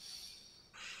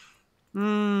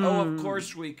 Oh, of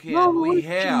course we can. Well, we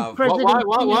have.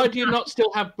 Why do you not still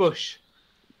have Bush?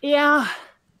 Yeah.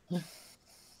 You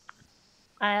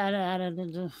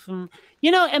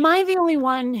know, am I the only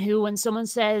one who, when someone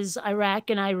says Iraq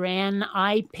and Iran,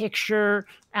 I picture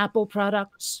Apple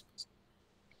products?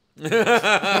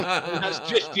 That's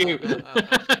just you.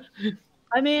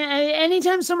 I mean,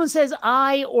 anytime someone says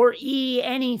I or E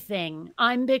anything,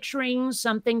 I'm picturing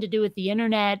something to do with the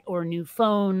internet or new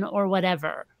phone or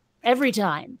whatever. Every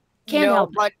time. Can't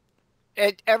help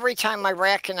it. Every time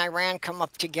Iraq and Iran come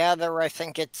up together, I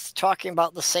think it's talking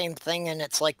about the same thing, and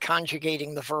it's like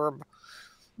conjugating the verb.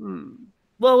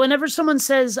 Well, whenever someone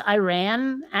says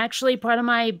Iran, actually part of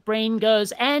my brain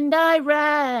goes, and I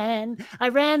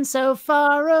ran so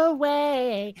far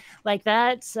away, like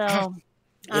that. So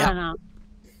I don't know.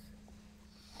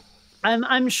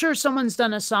 I'm sure someone's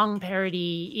done a song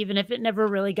parody, even if it never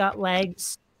really got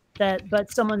legs.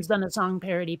 But someone's done a song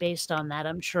parody based on that.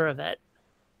 I'm sure of it.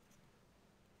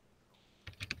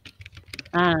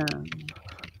 I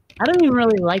don't even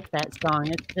really like that song.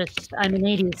 It's just, I'm an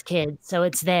 80s kid, so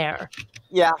it's there.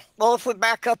 Yeah. Well, if we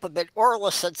back up a bit,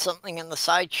 Orla said something in the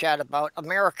side chat about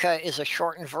America is a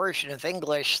shortened version of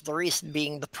English, the reason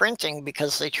being the printing,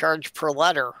 because they charge per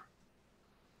letter.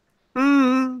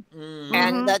 And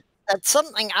that's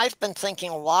something I've been thinking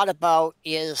a lot about,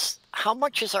 is how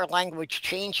much is our language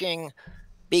changing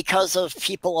because of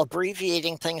people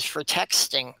abbreviating things for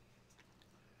texting?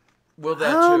 Well,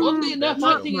 that too. Oddly enough,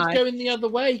 I think it's going the other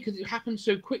way because it happened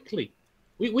so quickly.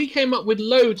 We came up with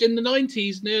loads in the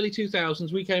 90s and early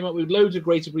 2000s. We came up with loads of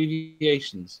great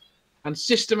abbreviations, and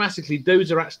systematically,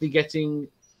 those are actually getting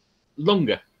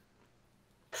longer.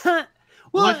 Well,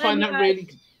 I find that really.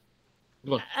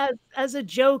 As a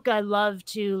joke, I love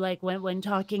to, like, when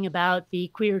talking about the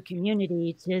queer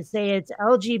community, to say it's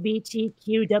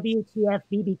LGBTQ WTF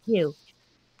BBQ.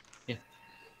 Yeah.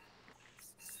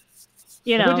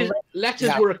 You know,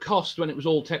 letters were a cost when it was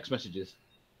all text messages.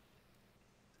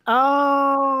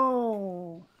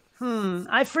 Oh,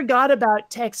 I forgot about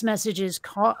text messages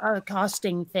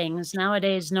costing things.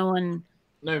 Nowadays, no one.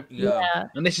 No. Yeah.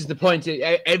 And this is the point.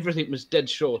 Everything was dead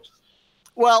short.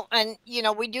 Well, and, you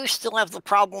know, we do still have the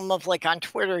problem of, like, on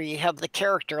Twitter, you have the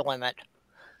character limit.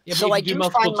 Yeah, so I do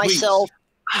find myself,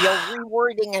 you know,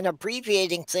 rewording and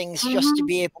abbreviating things just to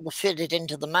be able to fit it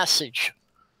into the message.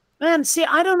 Man, see,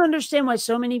 I don't understand why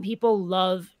so many people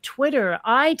love Twitter.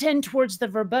 I tend towards the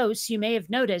verbose, you may have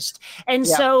noticed. And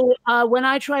so when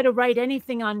I try to write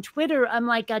anything on Twitter, I'm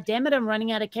like, God damn it, I'm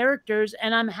running out of characters,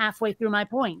 and I'm halfway through my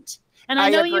point. And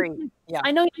I know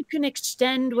I know you can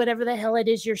extend whatever the hell it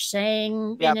is you're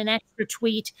saying in an extra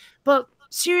tweet, but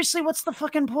Seriously, what's the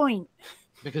fucking point?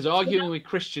 Because arguing with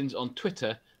Christians on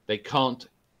Twitter, they can't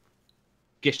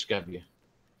gish gab you.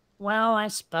 Well, I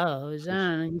suppose.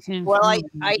 You can, Well,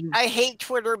 I hate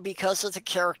Twitter because of the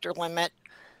character limit,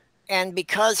 and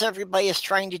because everybody is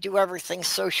trying to do everything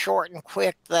so short and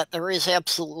quick that there is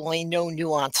absolutely no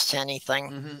nuance to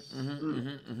anything.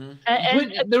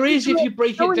 And there is if you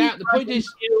break it down. The point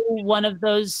is, one of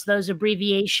those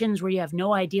abbreviations where you have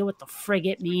no idea what the frig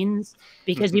it means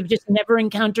because you've just never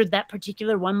encountered that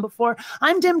particular one before.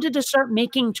 I'm tempted to start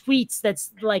making tweets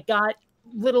that's like got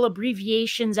little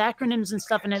abbreviations, acronyms, and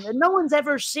stuff in it that no one's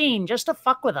ever seen, just to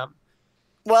fuck with them.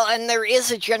 Well, and there is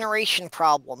a generation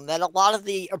problem that a lot of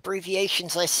the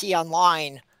abbreviations I see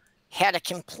online had a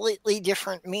completely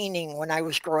different meaning when I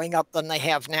was growing up than they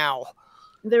have now.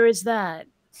 There is that.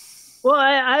 Well,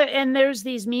 and there's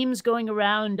these memes going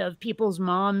around of people's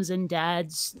moms and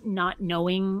dads not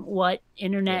knowing what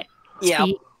internet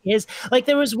speak is. Like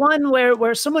there was one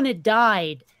where someone had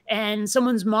died and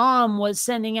someone's mom was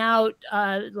sending out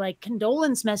like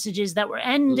condolence messages that were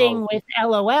ending with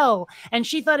LOL, and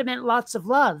she thought it meant lots of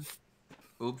love.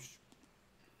 Oops.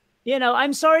 You know,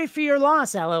 I'm sorry for your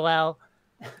loss, LOL.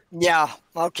 Yeah,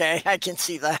 okay, I can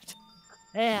see that.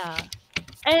 Yeah.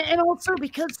 And also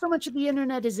because so much of the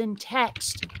internet is in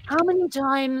text, how many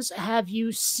times have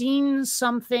you seen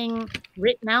something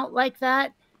written out like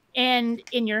that? And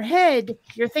in your head,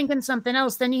 you're thinking something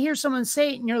else. Then you hear someone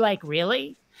say it and you're like,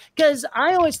 really? Because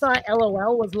I always thought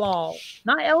LOL was lol,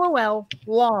 not LOL,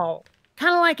 lol.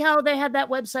 Kind of like how they had that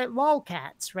website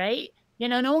lolcats, right? You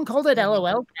know, no one called it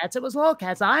LOL cats. It was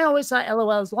lolcats. I always saw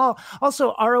LOL as lol.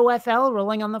 Also, ROFL,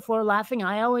 rolling on the floor laughing.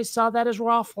 I always saw that as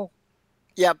raffle.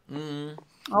 Yep.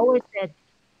 Always did.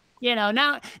 You know,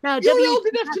 now you're old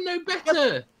enough to know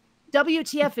better.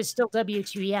 WTF is still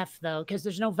WTF though, because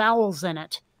there's no vowels in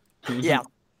it. Yeah.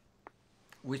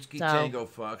 Whiskey Tango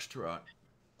Foxtrot.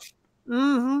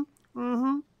 Yeah.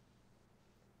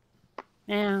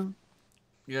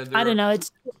 Yeah. I don't know.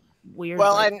 It's weird.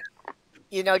 Well, and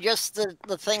you know, just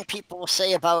the thing people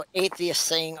say about atheists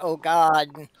saying, "Oh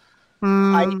God,"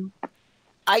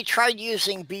 I tried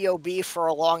using BOB for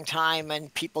a long time,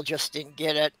 and people just didn't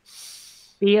get it.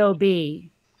 BOB.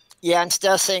 Yeah,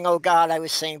 instead of saying "Oh God," I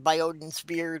was saying "By Odin's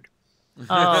beard."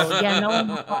 Oh yeah, no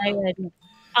one replied.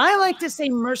 I like to say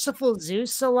 "Merciful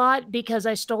Zeus" a lot because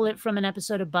I stole it from an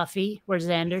episode of Buffy where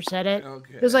Xander said it.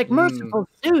 Okay. It was like "Merciful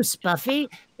Zeus," Buffy.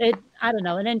 I don't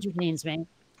know. It entertains me.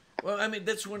 Well, I mean,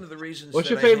 that's one of the reasons. What's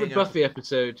your favorite Buffy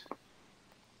episode?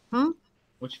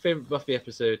 What's your favorite Buffy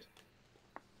episode?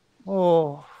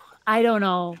 Oh, I don't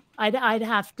know. I'd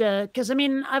have to, because I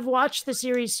mean, I've watched the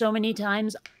series so many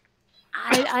times.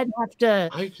 I'd have to.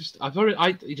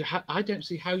 I don't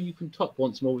see how you can top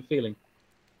Once More with Feeling.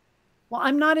 Well,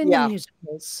 I'm not into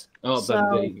musicals. Oh, so,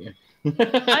 there you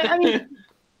go.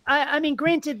 I mean,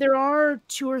 granted, there are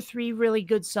 2 or 3 really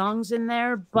good songs in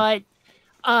there, but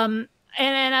and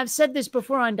I've said this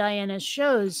before on Diana's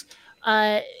shows.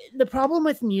 The problem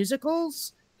with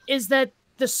musicals is that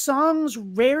the songs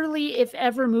rarely, if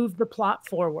ever, move the plot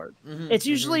forward. It's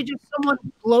usually just someone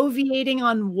bloviating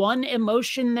on one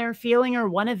emotion they're feeling or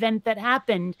one event that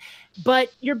happened,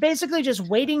 but you're basically just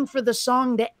waiting for the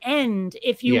song to end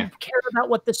if you care about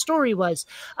what the story was.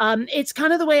 It's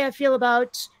kind of the way I feel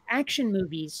about action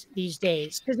movies these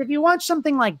days, because if you watch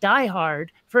something like Die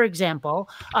Hard, for example,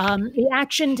 the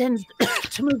action tends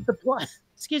to move the plot.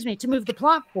 To move the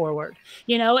plot forward.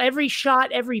 You know, every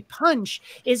shot, every punch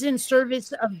is in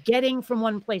service of getting from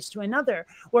one place to another.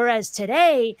 Whereas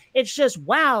today, it's just,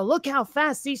 wow, look how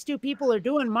fast these 2 people are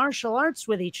doing martial arts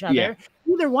with each other. Yeah.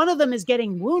 Neither one of them is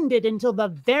getting wounded until the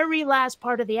very last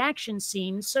part of the action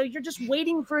scene. So you're just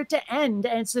waiting for it to end.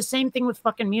 And it's the same thing with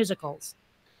fucking musicals.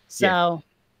 So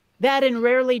that, and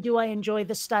rarely do I enjoy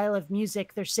the style of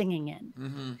music they're singing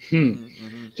in. Do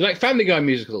you like Family Guy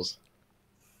musicals?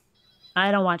 I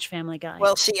don't watch Family Guy.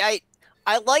 Well, see, I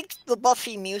liked the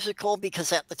Buffy musical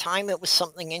because at the time it was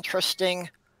something interesting.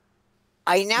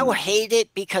 I now hate it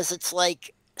because it's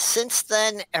like, since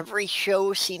then, every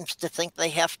show seems to think they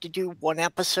have to do 1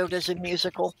 episode as a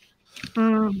musical.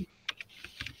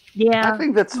 Yeah. I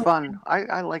think that's fun.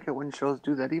 I like it when shows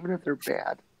do that, even if they're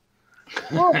bad.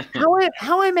 Well,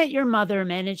 How I Met Your Mother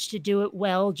managed to do it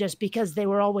well just because they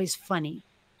were always funny.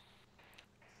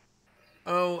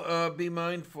 Oh, be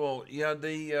mindful. Yeah,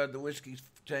 the Whiskey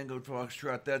Tango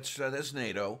Foxtrot, that's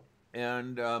NATO.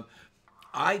 And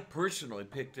I personally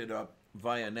picked it up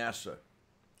via NASA.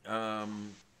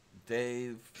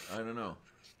 Dave, I don't know.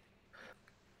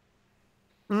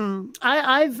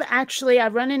 I've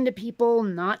run into people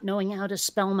not knowing how to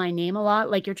spell my name a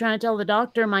lot. Like you're trying to tell the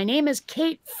doctor, my name is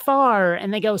Kate Farr,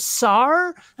 and they go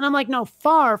Sar, and I'm like, no,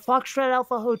 Farr, Foxtrot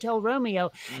Alpha Hotel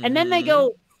Romeo, and then they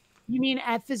go, you mean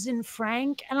F is in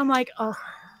Frank, and I'm like, oh,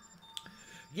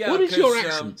 Yeah. What is your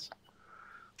accent?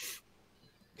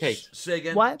 Kate, Say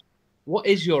again. what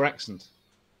is your accent?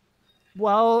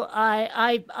 Well,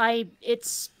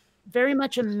 it's very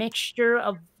much a mixture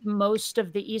of most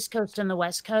of the East Coast and the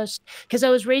West Coast, because I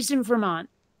was raised in Vermont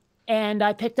and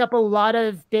I picked up a lot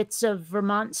of bits of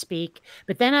Vermont speak.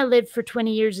 But then I lived for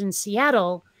 20 years in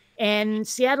Seattle, and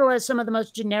Seattle has some of the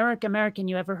most generic American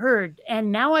you ever heard.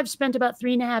 And now I've spent about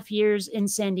 3.5 years in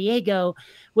San Diego,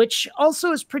 which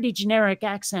also is pretty generic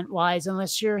accent wise,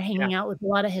 unless you're hanging out with a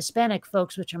lot of Hispanic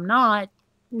folks, which I'm not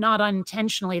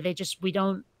unintentionally. We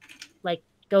don't like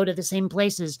go to the same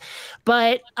places.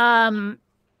 But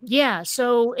yeah,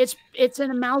 so it's an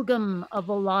amalgam of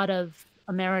a lot of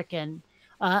American.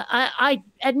 I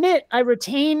admit I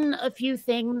retain a few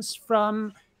things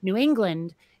from New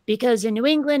England, because in New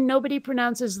England nobody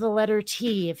pronounces the letter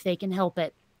T if they can help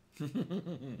it.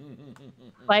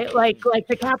 like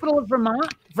the capital of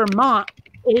Vermont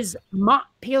is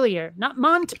Montpelier, not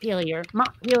Montpelier,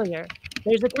 Montpelier.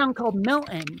 There's a town called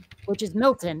Milton, which is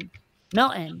Milton.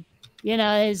 You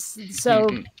know,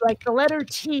 like the letter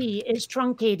T is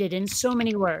truncated in so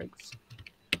many words.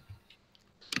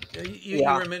 You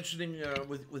were mentioning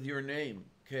with your name,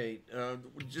 Kate.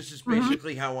 This is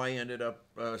basically how I ended up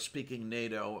speaking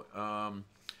NATO,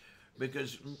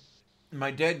 because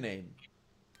my dead name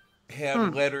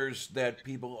had letters that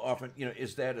people often,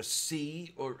 is that a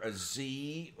C or a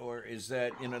Z, or is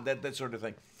that, that sort of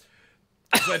thing.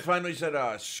 So I finally said,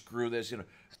 screw this,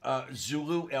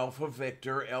 Zulu Alpha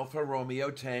Victor Alpha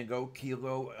Romeo Tango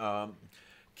Kilo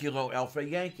Alpha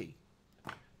Yankee.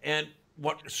 And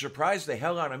what surprised the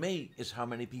hell out of me is how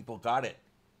many people got it.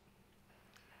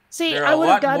 See, there are I would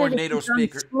have a lot got more it NATO if you'd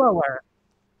speakers. gone slower.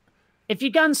 If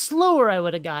you'd gone slower, I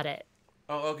would have got it.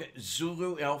 Oh, okay.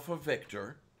 Zulu Alpha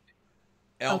Victor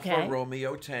Alpha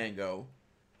Romeo Tango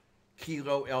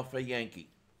Kilo Alpha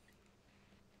Yankee.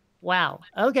 Wow.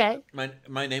 Okay.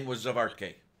 My name was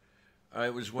Zavarke. I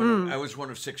was one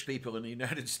of 6 people in the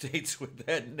United States with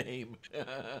that name.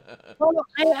 Well,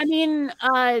 I mean,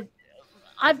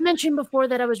 I've mentioned before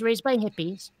that I was raised by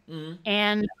hippies,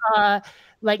 and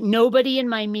like nobody in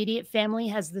my immediate family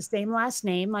has the same last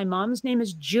name. My mom's name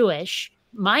is Jewish.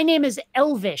 My name is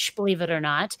Elvish, believe it or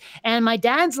not. And my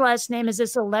dad's last name is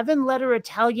this 11-letter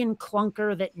Italian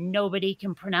clunker that nobody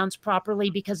can pronounce properly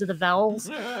because of the vowels.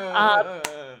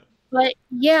 But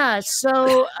yeah,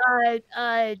 so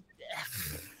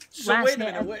so wait a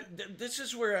minute. This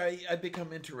is where I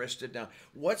become interested now.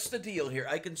 What's the deal here?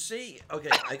 I can see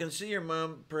your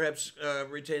mom perhaps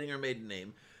retaining her maiden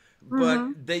name,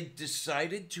 but they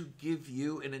decided to give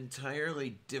you an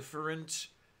entirely different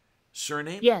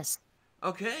surname? Yes.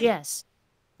 Okay. Yes.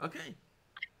 Okay.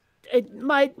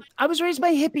 I was raised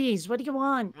by hippies. What do you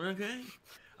want? Okay.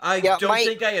 I don't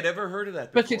think I had ever heard of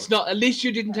that before. But it's not. At least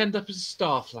you didn't end up as a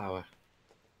starflower.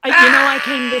 I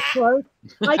came this close.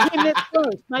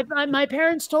 My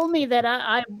parents told me that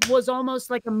I was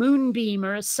almost like a moonbeam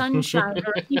or a sunshine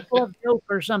or a people of dope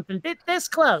or something. This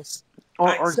close.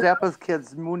 Or Zappa's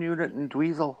kids, Moon Unit and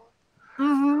Dweezil.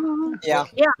 Yeah.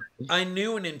 Yeah. I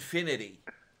knew an infinity.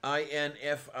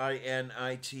 INFINITI.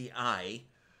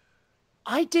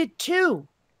 I did too.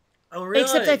 Oh, really?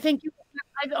 Except I think,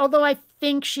 although I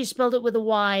think she spelled it with a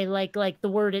Y, like the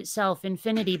word itself,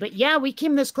 infinity. But yeah, we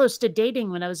came this close to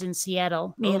dating when I was in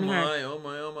Seattle. Me and her. Oh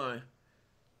my.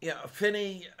 Yeah,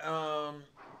 Finny. Well,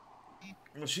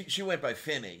 she went by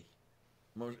Finny,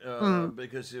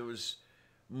 because it was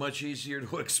much easier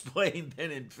to explain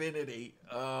than infinity.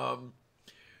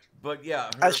 But yeah,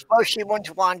 I suppose she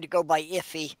wouldn't want to go by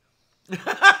Iffy.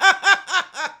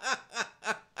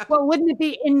 Well, wouldn't it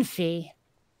be Infy?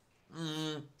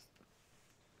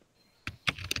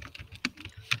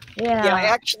 Yeah.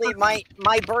 Actually, my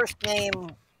birth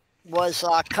name was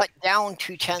cut down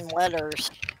to 10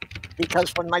 letters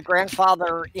because when my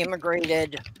grandfather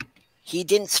immigrated, he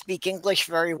didn't speak English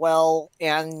very well,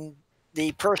 and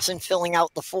the person filling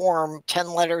out the form,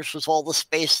 10 letters was all the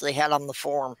space they had on the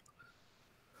form.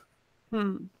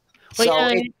 So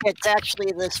it's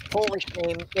actually this Polish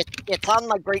name. It's on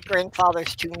my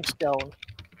great-grandfather's tombstone.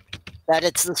 That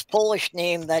it's this Polish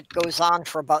name that goes on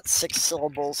for about 6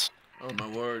 syllables. Oh my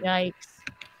word! Yikes!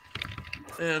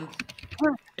 And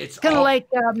it's kind of like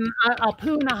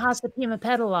Apu Nahasapima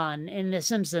Pedalon in The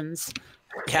Simpsons.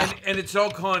 Yeah, and it's all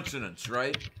consonants,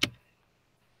 right?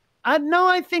 No,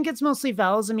 I think it's mostly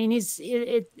vowels. I mean,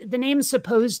 the name's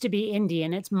supposed to be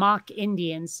Indian. It's mock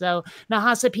Indian, so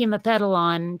Nahasapima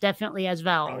Pedalon definitely has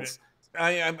vowels.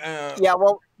 I'm Yeah,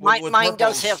 well, with mine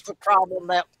does Ripples. have the problem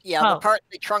that, the Oh. part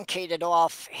they truncated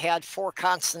off had 4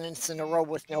 consonants in a row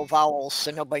with no vowels,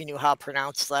 so nobody knew how to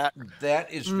pronounce that. That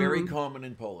is very common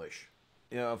in Polish.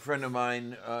 A friend of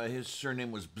mine, his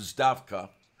surname was Bzdawka.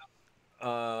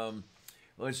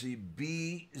 Let's see,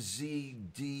 Bzdafka.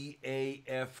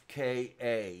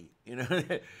 You know,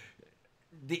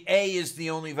 the A is the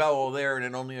only vowel there, and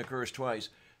it only occurs twice,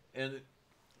 and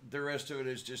the rest of it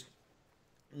is just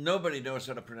nobody knows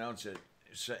how to pronounce it.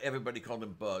 So everybody called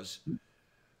him Buzz.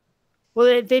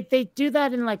 Well, they do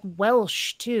that in like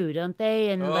Welsh too, don't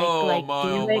they? And like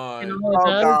Gaelic and all of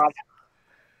those. God.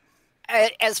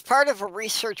 As part of a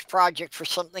research project for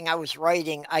something I was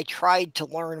writing, I tried to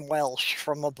learn Welsh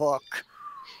from a book,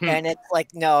 and it's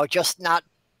like, no, just not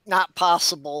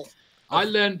possible. I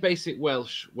learned basic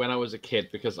Welsh when I was a kid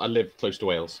because I lived close to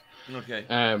Wales. Okay.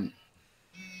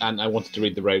 And I wanted to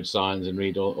read the road signs and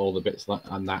read all the bits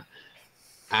on that.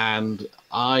 And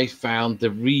I found the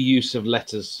reuse of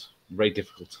letters very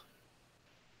difficult.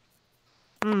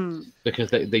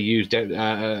 Because they used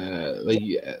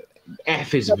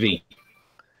F is V.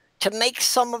 To make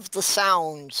some of the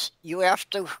sounds, you have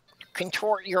to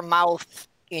contort your mouth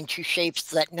into shapes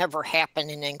that never happen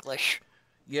in English.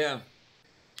 Yeah.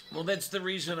 Well, that's the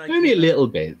reason Only a little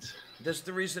bit. That's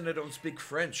the reason I don't speak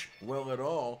French well at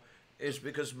all, is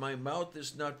because my mouth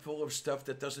is not full of stuff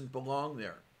that doesn't belong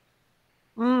there.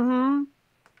 Mm-hmm.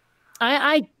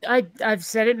 I've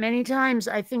said it many times.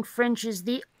 I think French is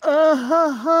the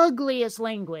ugliest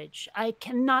language. I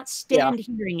cannot stand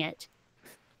hearing it.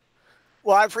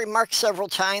 Well, I've remarked several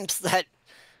times that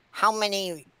how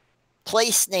many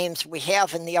place names we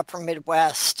have in the upper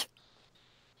Midwest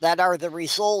that are the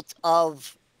result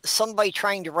of somebody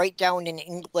trying to write down in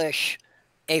English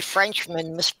a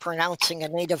Frenchman mispronouncing a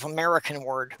Native American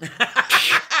word.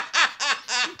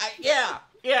 Yeah.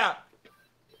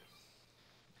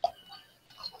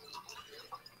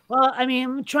 Well, I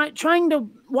mean,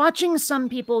 watching some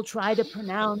people try to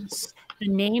pronounce the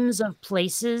names of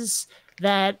places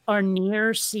that are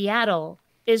near Seattle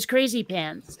is crazy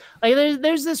pants. Like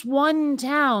there's this one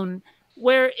town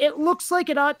where it looks like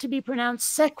it ought to be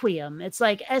pronounced Sequim. It's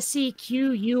like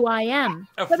Sequuim,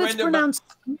 but it's pronounced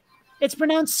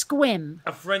Squim.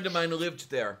 A friend of mine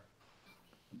lived there.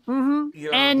 Mm-hmm. Yeah.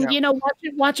 And you know,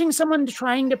 watching someone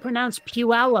trying to pronounce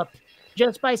Puyallup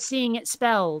just by seeing it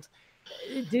spelled,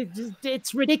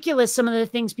 it's ridiculous. Some of the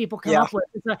things people come up with.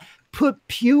 It's like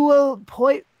Puyallup.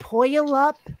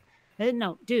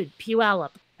 No, dude,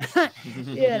 Puyallup.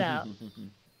 You know.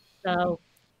 So.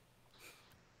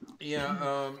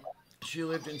 Yeah, she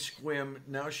lived in Squim.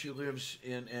 Now she lives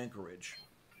in Anchorage,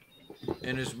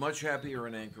 and is much happier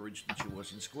in Anchorage than she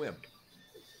was in Squim.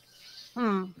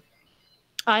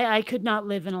 I could not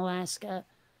live in Alaska.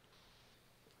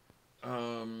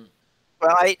 Um,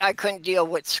 Well, I couldn't deal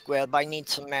with squib. I need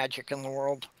some magic in the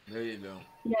world. There you go.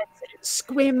 Yes,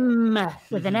 Squim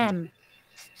with an M.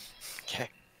 Okay.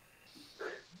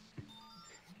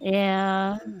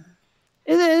 Yeah.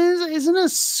 Isn't a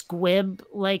squib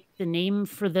like the name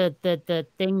for the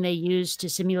thing they use to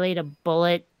simulate a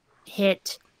bullet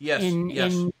hit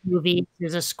in movies?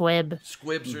 Is a squib.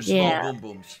 Squibs are small boom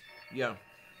booms. Yeah.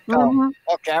 Mm-hmm.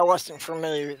 Okay, I wasn't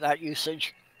familiar with that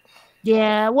usage.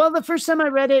 Yeah, well, the first time I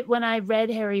read it, when I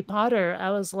read Harry Potter, I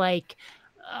was like,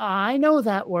 I know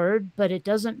that word, but it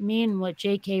doesn't mean what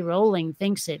J.K. Rowling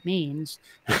thinks it means.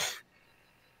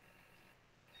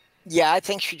 Yeah, I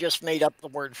think she just made up the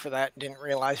word for that and didn't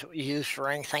realize it was used for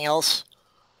anything else.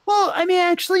 Well, I mean,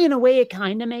 actually, in a way, it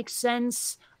kind of makes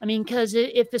sense. I mean, because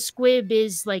if a squib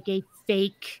is like a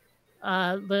fake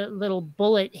little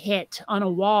bullet hit on a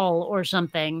wall or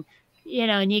something, you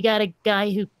know, and you got a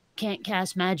guy who can't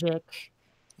cast magic.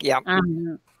 Yeah.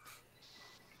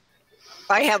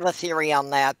 I have a theory on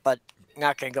that, but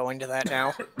not going to go into that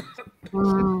now.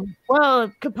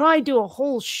 Well, could probably do a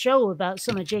whole show about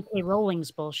some of J.K. Rowling's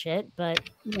bullshit, but,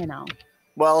 you know.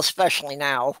 Well, especially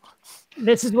now.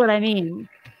 This is what I mean.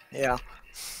 Yeah.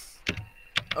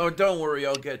 Oh, don't worry,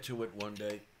 I'll get to it one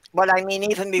day. But I mean,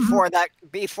 even before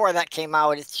that came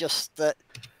out, it's just the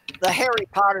Harry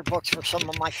Potter books were some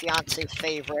of my fiance's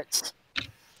favorites.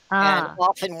 And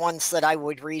often ones that I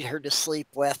would read her to sleep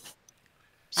with.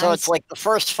 So it's like the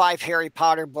first 5 Harry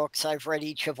Potter books, I've read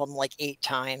each of them like 8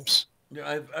 times.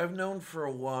 Yeah, I've known for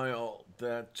a while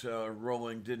that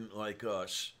Rowling didn't like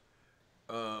us.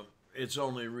 It's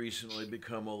only recently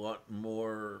become a lot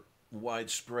more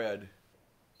widespread,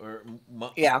 or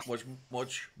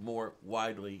much more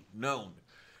widely known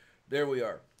there we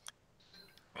are.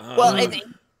 Well,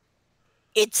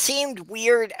 it seemed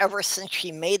weird ever since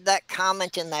she made that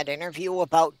comment in that interview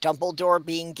about Dumbledore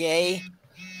being gay.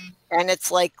 And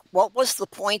it's like, what was the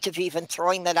point of even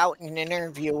throwing that out in an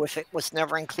interview if it was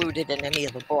never included in any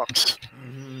of the books?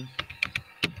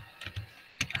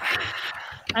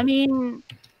 I mean,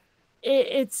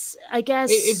 it's, I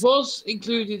guess... It was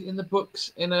included in the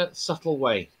books in a subtle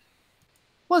way.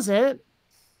 Was it?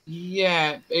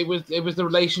 Yeah, it was the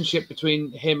relationship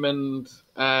between him and...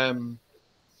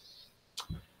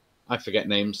 I forget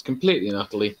names completely and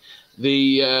utterly.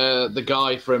 The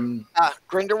guy from...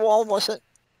 Grindelwald, was it?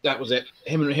 That was it.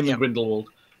 Him and Grindelwald.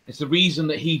 It's the reason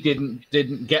that he didn't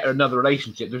get another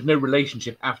relationship. There's no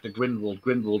relationship after Grindelwald.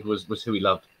 Grindelwald was who he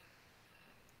loved.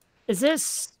 Is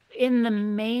this in the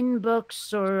main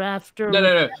books or after?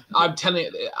 No. I'm telling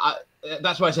you,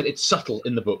 that's why I said it's subtle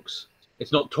in the books.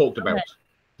 It's not talked about.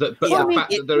 But the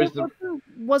fact that there is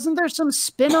wasn't there some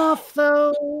spin-off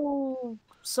though?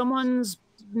 Someone's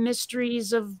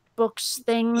Mysteries of Books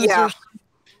things.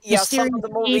 Yeah, some of the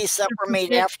movies that were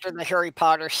made after the Harry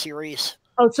Potter series.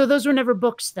 Oh, so those were never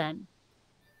books then?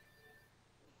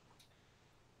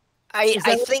 I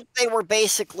think they were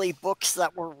basically books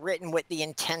that were written with the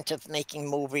intent of making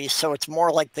movies, so it's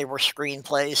more like they were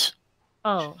screenplays.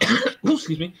 Oh.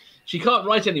 Excuse me. She can't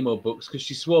write any more books because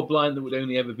she swore blind there would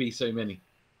only ever be so many.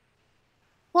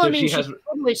 Well, So I mean, she could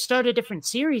probably start a different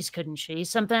series, couldn't she?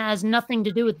 Something that has nothing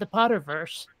to do with the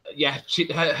Potterverse. Yeah,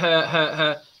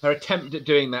 her attempt at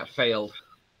doing that failed.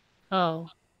 Oh.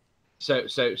 So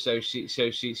she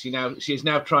is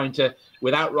now trying to,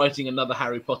 without writing another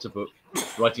Harry Potter book,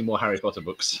 writing more Harry Potter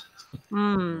books.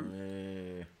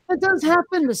 It does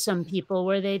happen to some people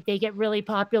where they get really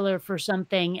popular for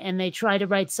something and they try to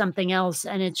write something else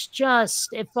and it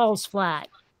falls flat.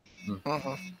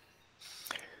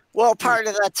 Well, part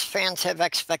of that's fans have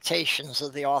expectations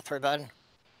of the author then.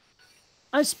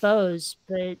 I suppose,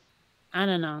 but I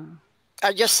don't know.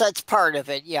 I guess that's part of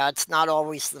it. Yeah, it's not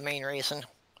always the main reason.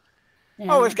 Yeah.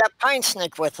 Oh, we've got Pine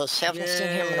Snake with us. Haven't seen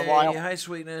him in a while. Hi,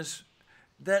 sweetness.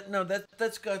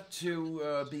 That's got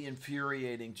to be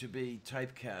infuriating to be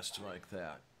typecast like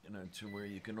that. To where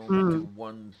you can only do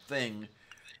one thing.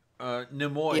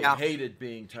 Nimoy hated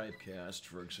being typecast,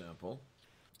 for example.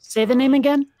 Say the name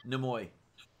again. Nimoy.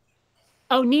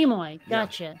 Oh, Nimoy.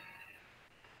 Gotcha.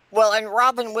 Well, and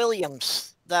Robin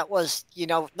Williams, that was,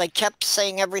 they kept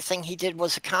saying everything he did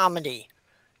was a comedy.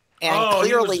 And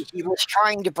clearly he was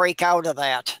trying to break out of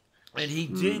that. And he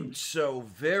did so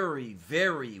very,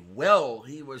 very well.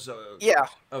 He was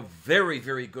a very,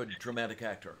 very good dramatic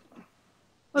actor.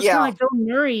 Well, it's kind of like Bill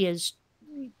Murray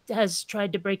has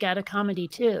tried to break out of comedy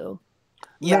too.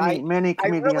 Yeah, many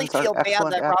comedians I really feel are bad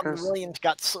excellent that actors. Robin Williams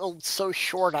got sold so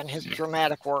short on his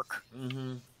dramatic work.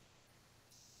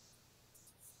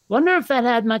 Wonder if that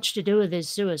had much to do with his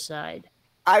suicide.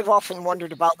 I've often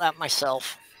wondered about that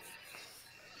myself.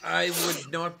 I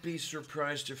would not be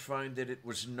surprised to find that it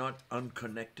was not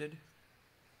unconnected.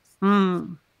 Yeah,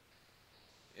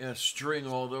 string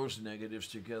all those negatives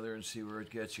together and see where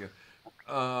it gets you.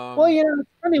 Well, it's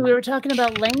funny. We were talking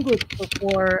about language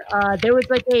before. There was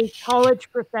like a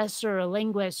college professor, a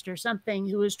linguist or something,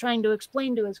 who was trying to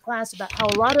explain to his class about how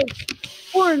a lot of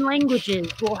foreign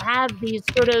languages will have these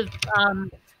sort of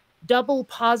double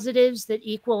positives that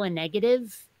equal a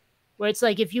negative. Where it's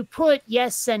like if you put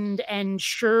yes and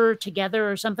sure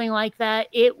together or something like that,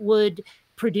 it would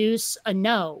produce a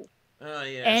no. Oh,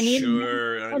 yeah, and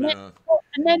sure, I know.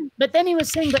 But then he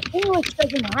was saying, but English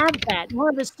doesn't have that. And one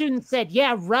of the students said,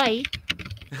 yeah, right.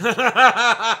 So,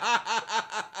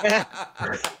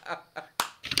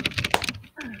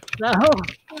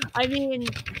 I mean,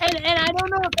 and I don't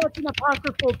know if that's an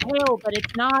apocryphal tale, but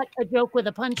it's not a joke with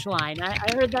a punchline. I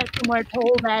heard that somewhere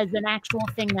told as an actual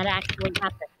thing that actually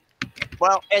happened.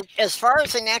 Well, as far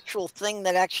as an actual thing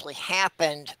that actually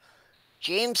happened,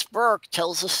 James Burke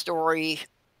tells a story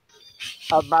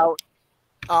about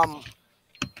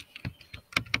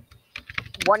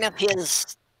one of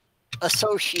his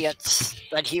associates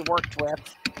that he worked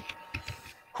with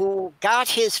who got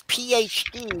his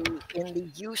PhD in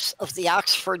the use of the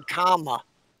Oxford comma.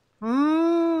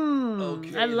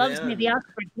 I loves me the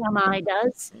Oxford comma, he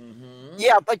does.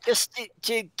 Yeah, but just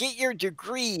to get your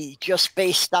degree just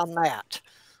based on that.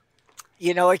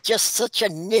 It's just such a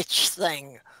niche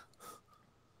thing.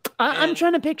 I'm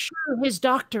trying to picture his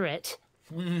doctorate.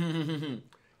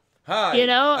 Hi.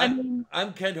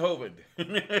 I'm Kent Hovind.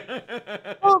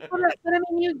 Well, but I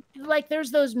mean,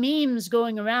 there's those memes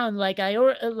going around,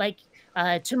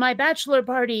 to my bachelor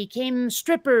party came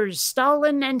strippers,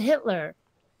 Stalin and Hitler.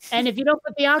 And if you don't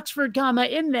put the Oxford comma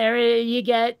in there, you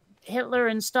get Hitler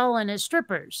and Stalin as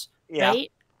strippers, Yeah.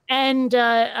 right? And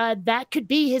that could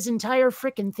be his entire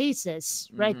freaking thesis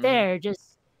right there.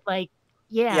 Just like,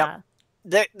 yeah.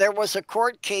 There was a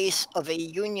court case of a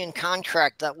union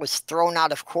contract that was thrown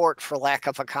out of court for lack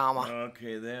of a comma.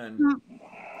 Okay, then.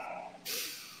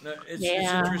 Now, it's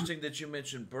Yeah. interesting that you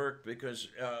mentioned Burke because,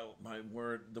 my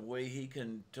word, the way he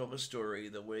can tell a story,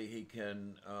 the way he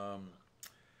can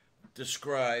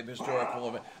describe historical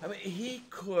events. I mean, he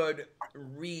could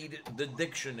read the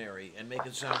dictionary and make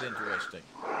it sound interesting.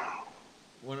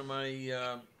 One of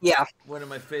my one of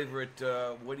my favorite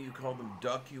what do you call them,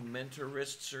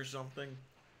 documentarists or something?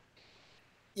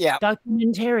 Yeah.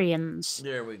 Documentarians.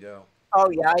 There we go. Oh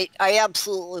yeah, I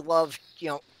absolutely love,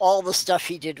 all the stuff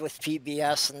he did with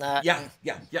PBS and that. Yeah.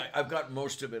 I've got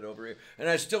most of it over here, and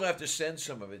I still have to send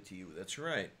some of it to you. That's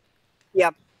right.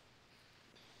 Yep.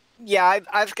 Yeah,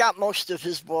 I've got most of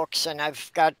his books, and I've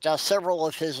got several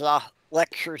of his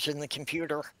lectures in the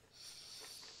computer.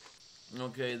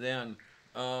 Okay, then.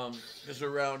 Because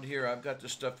around here, I've got the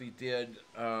stuff he did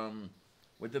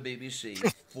with the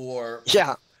BBC for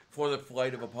the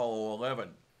flight of Apollo 11.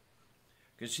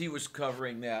 Because he was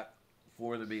covering that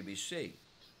for the BBC.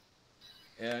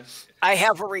 And I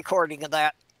have a recording of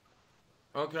that.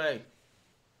 Okay.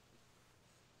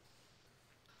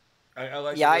 I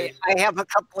like I have a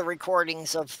couple of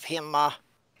recordings of him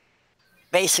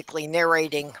basically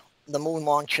narrating the moon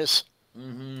launches.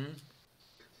 Mm-hmm.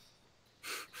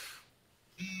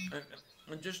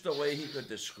 And just the way he could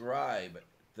describe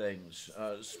things.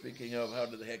 Speaking of, how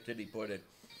the heck did he put it?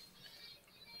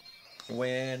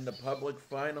 When the public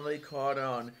finally caught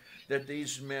on that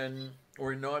these men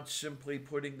were not simply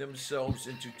putting themselves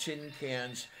into tin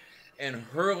cans and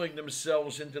hurling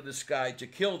themselves into the sky to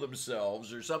kill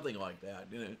themselves or something like that.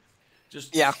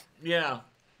 Yeah.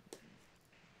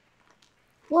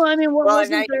 Well, I mean,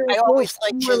 wasn't there I always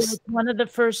like one of the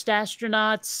first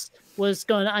astronauts was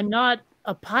going, I'm not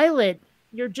a pilot,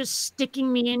 you're just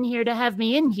sticking me in here to have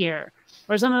me in here,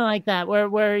 or something like that,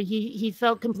 where he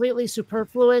felt completely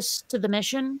superfluous to the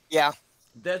mission. Yeah.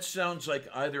 That sounds like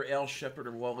either Al Shepard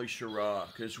or Wally Schirra,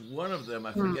 because one of them,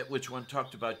 I forget which one,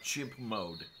 talked about chimp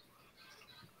mode.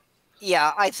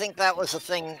 Yeah, I think that was a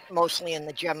thing mostly in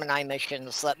the Gemini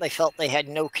missions, that they felt they had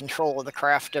no control of the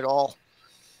craft at all.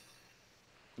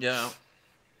 Yeah.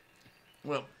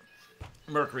 Well,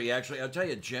 Mercury, actually, I'll tell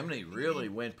you, Gemini really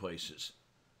went places.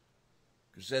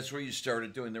 Because that's where you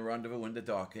started doing the rendezvous and the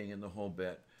docking and the whole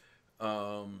bit.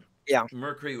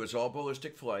 Mercury was all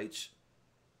ballistic flights.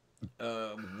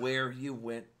 Where you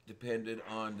went depended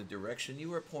on the direction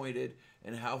you were pointed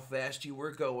and how fast you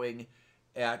were going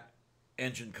at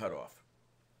engine cutoff.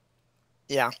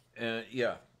 Yeah. And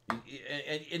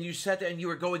you sat there and you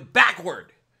were going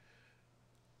backward.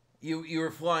 You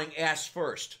were flying ass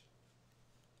first.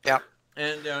 Yeah.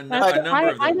 And a number of them.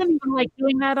 I didn't even like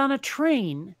doing that on a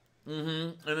train.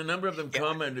 Mm-hmm. And a number of them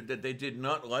commented that they did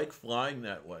not like flying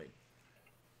that way.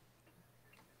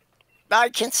 I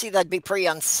can see that'd be pretty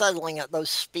unsettling at those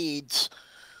speeds.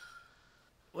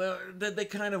 Well, they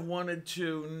kind of wanted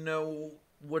to know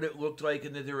what it looked like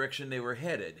in the direction they were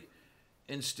headed,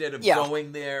 instead of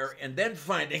going there and then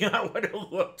finding out what it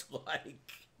looked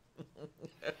like.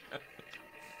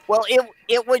 Well,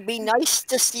 it would be nice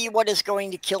to see what is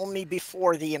going to kill me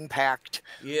before the impact.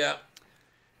 Yeah.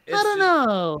 I don't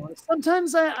know.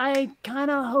 Sometimes I kind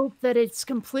of hope that it's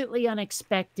completely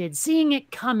unexpected. Seeing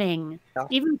it coming,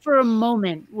 even for a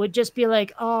moment, would just be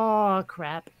like, oh,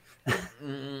 crap.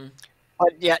 Mm-hmm.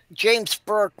 But yeah, James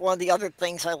Burke, one of the other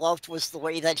things I loved was the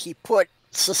way that he put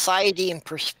society in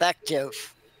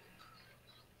perspective.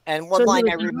 And one line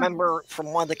I remember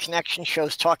from one of the Connection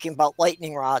shows talking about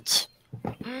lightning rods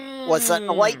was that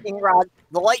the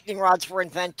lightning rods were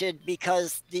invented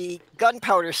because the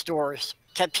gunpowder stores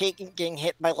kept getting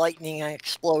hit by lightning and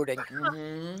exploding.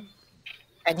 Mm-hmm.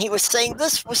 And he was saying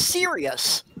this was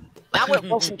serious. Now it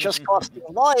wasn't just costing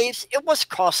lives, it was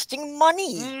costing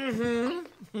money. Mm-hmm.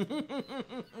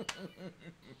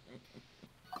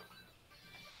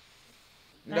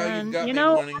 Now you've got me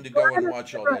wanting to go and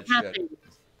watch all that shit.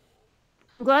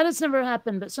 I'm glad it's never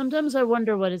happened, but sometimes I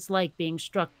wonder what it's like being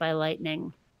struck by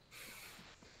lightning.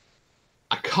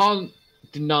 I can't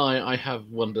deny I have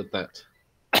wondered that.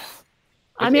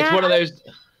 It's one of those.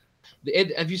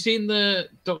 Have you seen the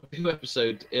Doctor Who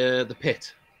episode, The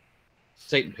Pit?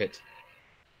 Satan Pit?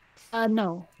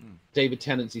 No. David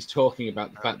Tennant's talking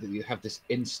about the fact that you have this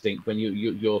instinct when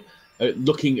you're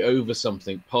looking over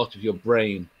something, part of your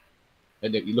brain,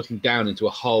 and you're looking down into a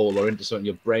hole or into something,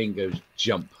 your brain goes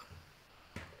jump.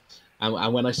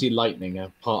 And when I see lightning,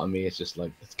 a part of me is just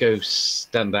like, let's go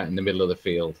stand out in the middle of the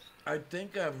field. I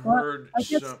think I've heard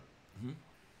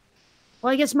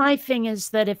Well, I guess my thing is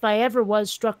that if I ever was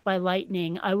struck by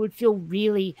lightning, I would feel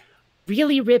really,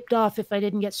 really ripped off if I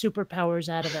didn't get superpowers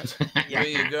out of it. There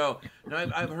you go.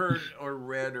 Now, I've heard or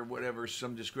read or whatever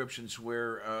some descriptions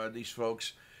where these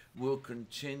folks will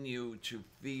continue to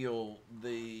feel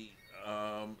the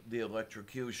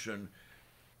electrocution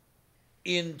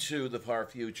into the far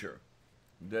future.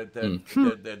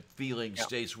 That feeling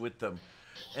stays with them,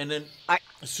 and then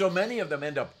so many of them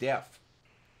end up deaf.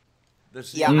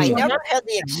 I never had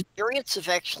the experience of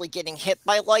actually getting hit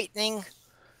by lightning,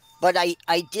 but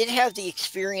I did have the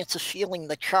experience of feeling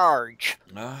the charge.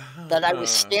 That I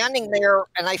was standing there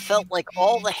and I felt like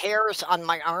all the hairs on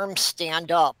my arms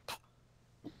stand up,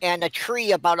 and a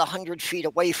tree about 100 feet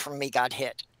away from me got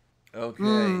hit.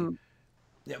 Okay.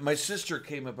 Yeah, my sister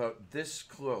came about this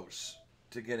close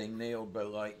to getting nailed by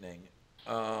lightning.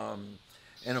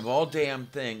 And of all damn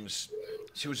things,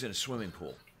 she was in a swimming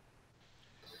pool.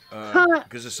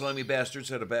 Because the slimy bastards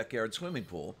had a backyard swimming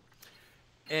pool.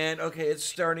 And, okay, it's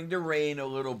starting to rain a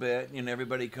little bit, and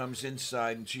everybody comes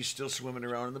inside, and she's still swimming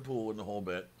around in the pool and the whole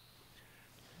bit.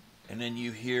 And then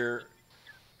you hear,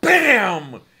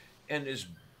 BAM! And this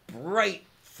bright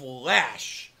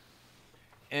flash.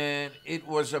 And it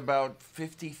was about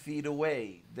 50 feet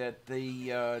away that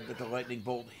the lightning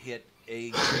bolt hit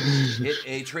a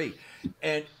tree.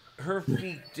 And her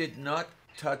feet did not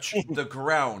touch the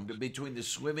ground between the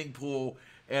swimming pool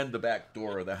and the back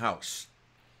door of the house.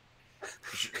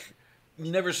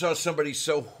 You never saw somebody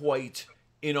so white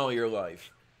in all your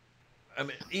life. I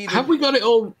mean, have we got it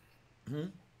all?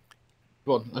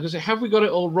 Go on. I was going to say, have we got it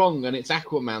all wrong? And it's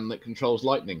Aquaman that controls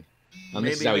lightning, and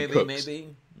this is how he cooks.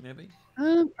 Maybe.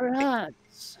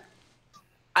 Perhaps.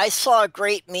 I saw a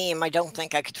great meme. I don't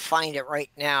think I could find it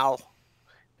right now,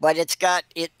 but it's got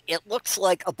it. It looks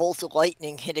like a bolt of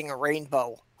lightning hitting a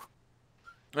rainbow,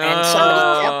 and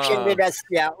somebody captioned it as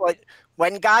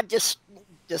when God just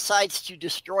decides to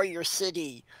destroy your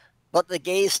city, but the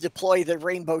gays deploy the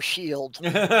rainbow shield.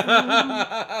 Yeah,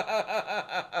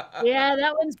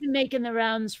 that one's been making the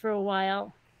rounds for a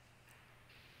while,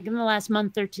 like in the last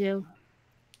month or two.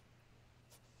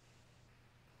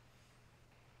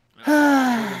 What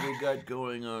have we got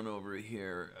going on over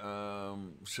here?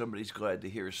 Somebody's glad to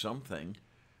hear something.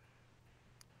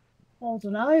 I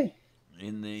don't know.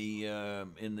 In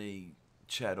the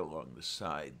chat along the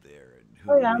side there. And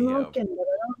who do I'm looking, but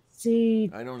I don't see.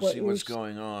 I don't see what's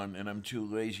going on, and I'm too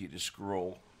lazy to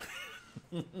scroll.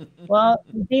 Well,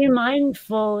 being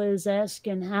mindful is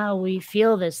asking how we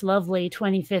feel this lovely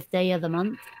 25th day of the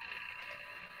month.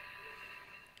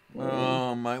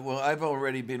 Well, I've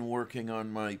already been working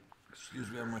on my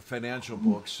financial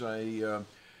books.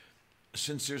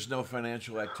 Since there's no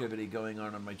financial activity going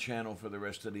on my channel for the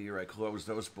rest of the year, I closed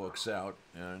those books out.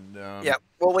 And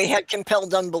well, we had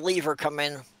Compelled Unbeliever come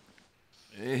in.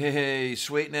 Hey,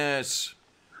 sweetness.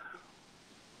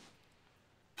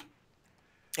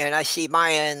 And I see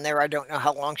Maya in there. I don't know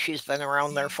how long she's been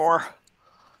around there for.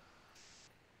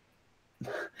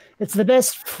 It's the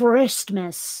best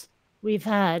Christmas we've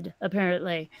had,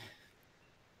 apparently.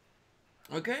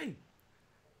 Okay.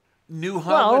 New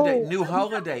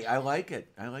holiday. I like it.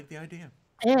 I like the idea.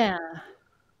 Yeah.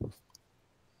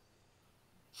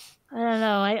 I don't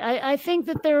know. I think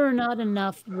that there are not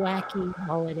enough wacky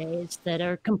holidays that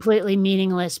are completely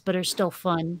meaningless but are still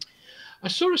fun. I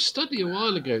saw a study a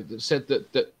while ago that said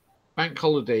that bank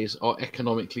holidays are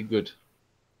economically good.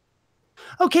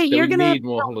 Okay, you're going to need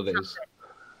more holidays.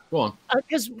 Go on.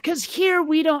 Because here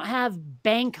we don't have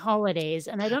bank holidays,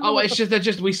 and I don't know. Oh, it's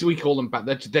just we call them back.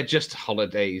 They're just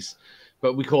holidays,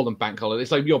 but we call them bank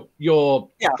holidays. It's like your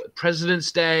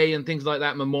President's Day and things like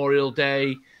that, Memorial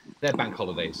Day. They're bank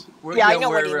holidays. I know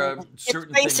what you mean. It's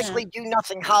basically do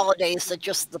nothing holidays that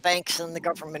just the banks and the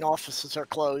government offices are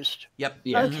closed. Yep.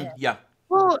 Yeah. Okay. Yeah.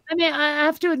 Well, I mean, I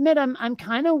have to admit, I'm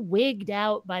kind of wigged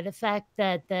out by the fact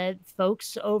that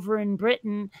folks over in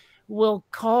Britain will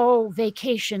call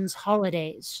vacations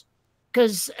holidays.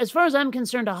 Because as far as I'm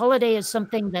concerned, a holiday is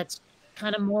something that's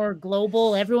kind of more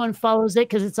global. Everyone follows it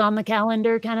because it's on the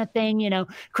calendar kind of thing. You know,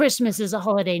 Christmas is a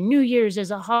holiday. New Year's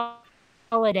is a holiday.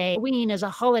 Halloween is a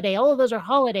holiday. All of those are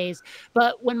holidays.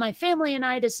 But when my family and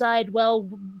I decide, well,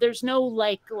 there's no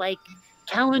like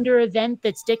calendar event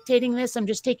that's dictating this, I'm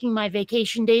just taking my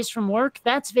vacation days from work,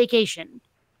 that's vacation.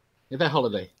 Yeah, they're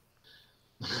holiday.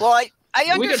 Well, I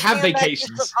understand we don't have vacations.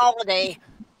 That it's a holiday,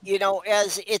 you know,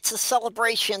 as it's a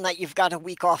celebration that you've got a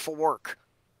week off of work.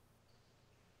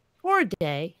 Or a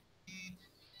day.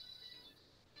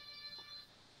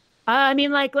 I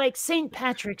mean, like St.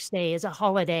 Patrick's Day is a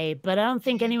holiday, but I don't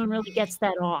think anyone really gets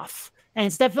that off. And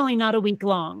it's definitely not a week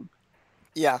long.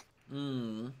 Yeah.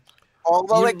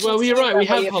 Although it Well, can you're seem right. We that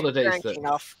way have if you holidays drink that.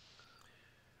 enough.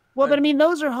 Well, but I mean,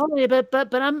 those are holiday. But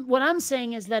what I'm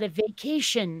saying is that a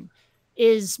vacation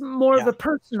is more of Yeah. a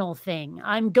personal thing.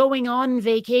 I'm going on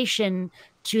vacation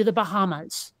to the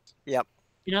Bahamas. Yep.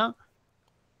 You know,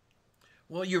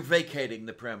 Well, you're vacating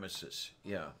the premises.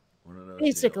 Yeah. One of those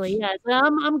basically, deals. yes.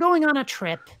 I'm going on a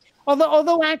trip.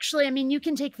 Although actually, I mean, you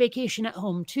can take vacation at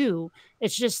home too.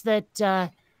 It's just that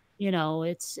you know,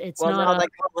 it's Well, not now a they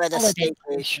call it a holiday.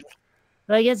 staycation.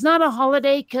 Like it's not a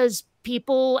holiday because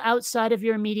people outside of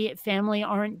your immediate family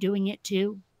aren't doing it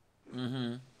too.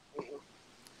 Mm-hmm.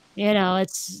 You know,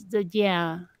 it's the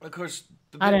yeah. Of course,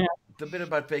 I don't know. the bit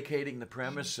about vacating the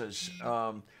premises,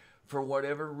 for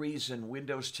whatever reason,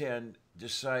 Windows 10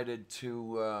 decided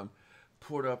to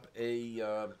put up a,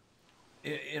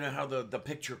 you know how the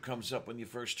picture comes up when you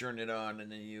first turn it on,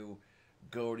 and then you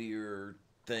go to your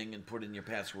thing and put in your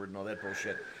password and all that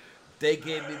bullshit. They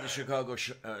gave me the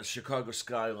Chicago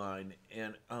skyline,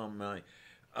 and oh my,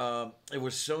 it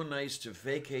was so nice to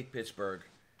vacate Pittsburgh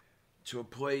to a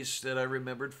place that I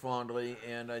remembered fondly,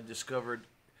 and I discovered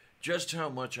just how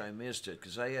much I missed it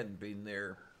because I hadn't been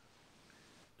there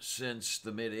since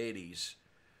the mid '80s.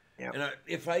 Yep. And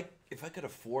if I could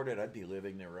afford it, I'd be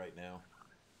living there right now.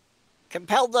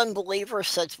 Compelled Unbeliever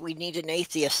says we need an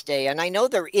Atheist Day, and I know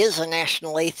there is a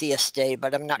National Atheist Day,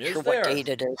 but I'm not Is sure there? what date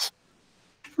it is.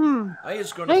 I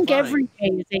was going I to think find every day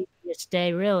is Atheist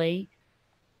Day, really.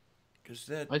 because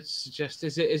that I'd suggest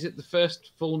is it the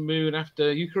first full moon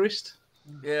after Eucharist?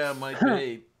 yeah might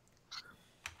be.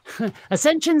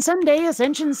 Ascension Sunday, the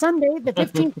 15th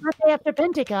Sunday after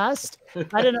Pentecost.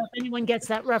 I don't know if anyone gets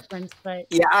that reference, but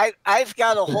Yeah, I've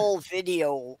got a whole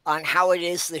video on how it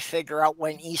is they figure out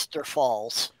when Easter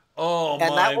falls. Oh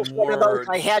And my that was one of those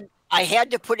word! I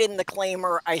had to put in the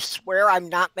claimer. I swear I'm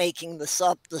not making this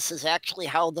up. This is actually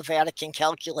how the Vatican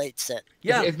calculates it.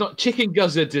 Yeah, It's not chicken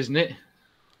gizzards, isn't it?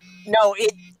 No,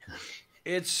 it's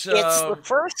it's the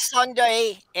first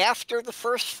Sunday after the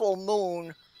first full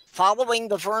moon following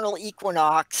the vernal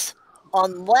equinox,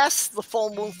 unless the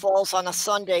full moon falls on a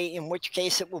Sunday, in which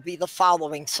case it will be the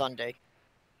following Sunday.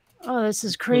 oh, this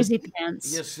is crazy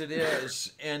pants. yes, it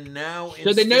is. And now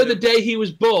So they know instead the of- day he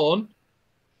was born,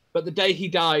 but the day he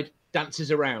died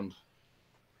dances around.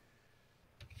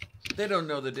 They don't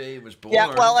know the day he was born.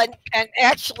 Yeah, well, and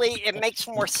actually, it makes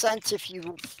more sense if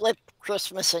you flip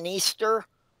Christmas and Easter,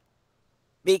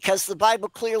 because the Bible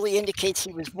clearly indicates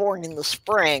he was born in the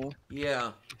spring.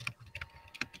 yeah.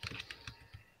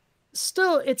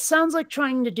 Still, it sounds like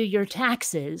trying to do your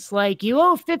taxes. Like you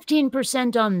owe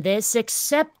 15% on this,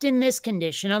 except in this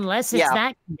condition, unless it's Yeah.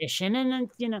 that condition. And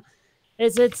you know,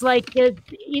 it's like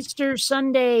Easter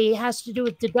Sunday has to do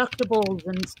with deductibles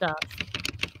and stuff.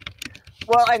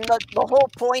 Well, and the whole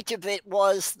point of it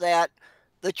was that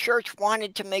the church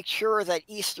wanted to make sure that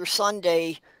Easter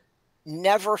Sunday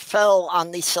never fell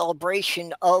on the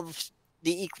celebration of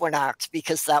the equinox,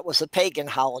 because that was a pagan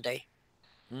holiday.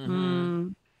 Mm-hmm.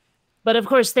 But of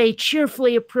course, they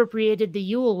cheerfully appropriated the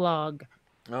Yule log.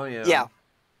 Oh yeah. Yeah.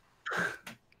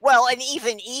 Well, and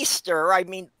even Easter, I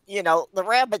mean, you know, the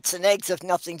rabbits and eggs have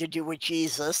nothing to do with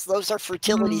Jesus. Those are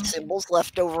fertility symbols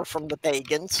left over from the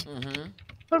pagans. Mm-hmm.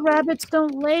 But rabbits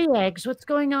don't lay eggs. What's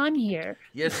going on here?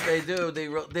 Yes, they do.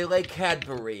 They lay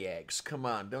Cadbury eggs. Come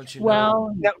on, don't you know?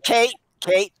 Well, No, Kate,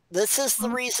 this is the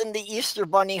reason the Easter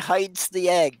Bunny hides the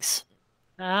eggs.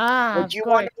 of Do you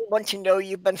course. want everyone to know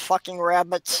you've been fucking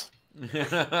rabbits? Playing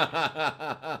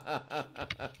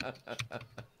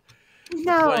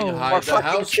No. hide Or the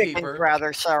fucking chickens, housekeeper.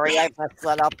 rather. Sorry, I messed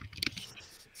that up.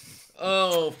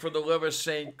 Oh, for the love of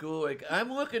Saint Gulig.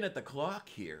 I'm looking at the clock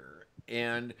here,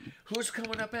 and who's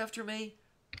coming up after me?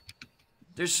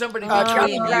 There's somebody Johnny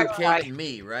between you, Dragonfly. Kate, and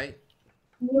me, right?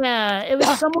 Yeah, it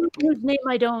was someone whose name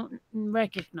I don't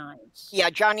recognize. Yeah,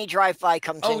 Johnny Drive-By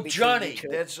comes in Oh, between Johnny. you two.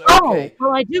 That's Oh, okay.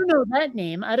 well, I do know that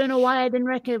name. I don't know why I didn't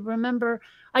remember.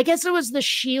 I guess it was the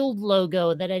Shield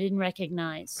logo that I didn't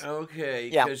recognize. Okay,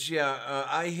 Yeah. because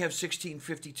I have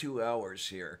 1652 hours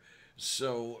here,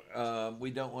 so we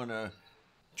don't want to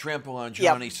trample on Yep.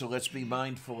 Johnny. So let's be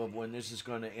mindful of when this is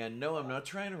going to end. No, I'm not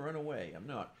trying to run away. I'm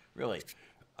not really.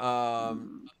 I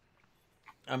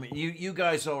mean, you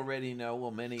guys already know.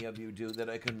 Well, many of you do that.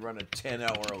 I can run a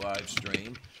 10-hour live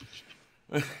stream.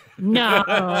 No,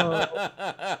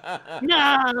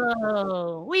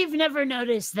 no, we've never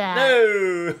noticed that.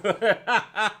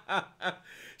 No.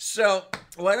 So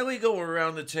why don't we go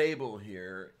around the table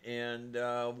here and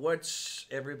what's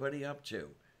everybody up to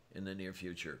in the near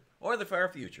future or the far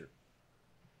future?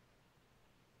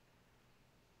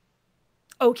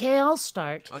 Okay, I'll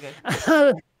start. Okay.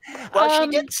 Well, she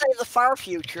did say the far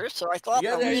future, so I thought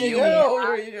Yeah, that there was you you. go.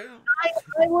 There you go.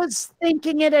 I was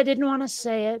thinking it. I didn't want to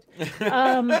say it.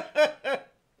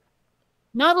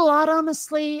 Not a lot,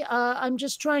 honestly. I'm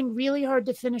just trying really hard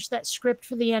to finish that script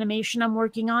for the animation I'm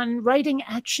working on. Writing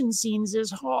action scenes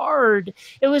is hard.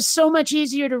 It was so much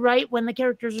easier to write when the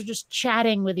characters are just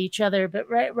chatting with each other, but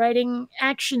writing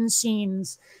action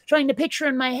scenes, trying to picture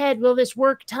in my head, will this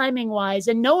work timing wise?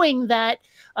 And knowing that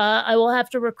I will have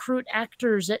to recruit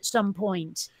actors at some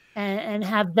point and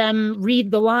have them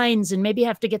read the lines and maybe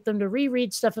have to get them to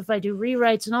reread stuff if I do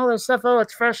rewrites and all this stuff. Oh,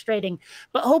 it's frustrating.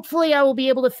 But hopefully I will be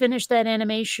able to finish that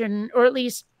animation, or at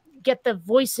least get the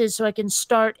voices so I can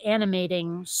start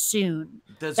animating soon.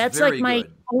 That's like very my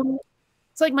good.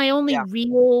 it's like my only Yeah.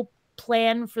 real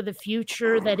plan for the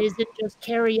future that isn't just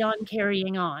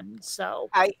carrying on. So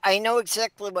I know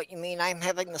exactly what you mean. I'm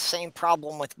having the same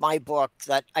problem with my book,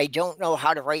 that I don't know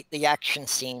how to write the action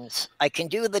scenes. I can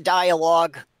do the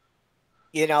dialogue.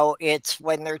 You know, it's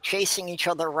when they're chasing each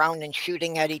other around and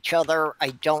shooting at each other. I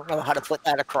don't know how to put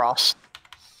that across.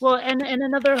 well, and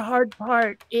another hard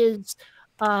part is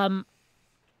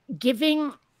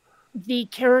giving the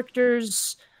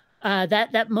characters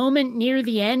that moment near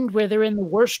the end where they're in the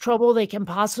worst trouble they can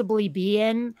possibly be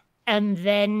in, and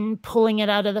then pulling it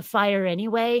out of the fire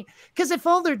anyway. Because if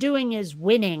all they're doing is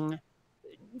winning,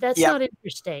 that's Yep. not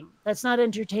interesting. That's not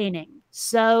entertaining.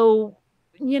 So,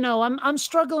 I'm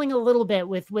struggling a little bit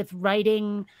with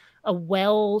writing a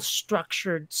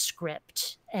well-structured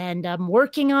script, and I'm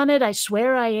working on it. I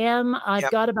swear I am. I've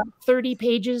Yep. got about 30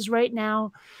 pages right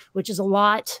now, which is a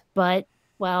lot, but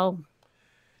well,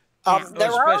 There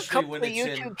are a Especially couple when of it's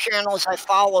YouTube in. channels I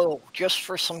follow just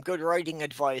for some good writing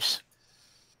advice.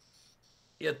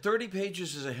 Yeah, 30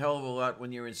 pages is a hell of a lot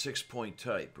when you're in 6-point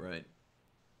type, right?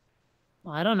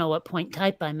 well, I don't know what point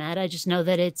type I'm at. I just know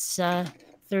that it's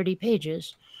 30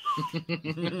 pages.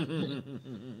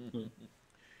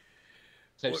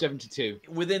 So 72.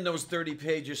 Within those 30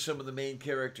 pages, some of the main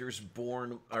characters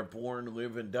are born,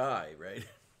 live, and die, right?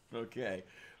 Okay.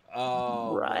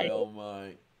 Oh, Right. my, oh,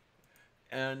 my.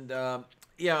 And,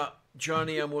 yeah,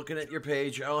 Johnny, I'm looking at your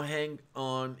page. I'll hang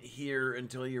on here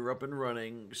until you're up and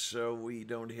running so we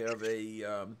don't have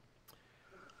a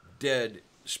dead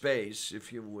space,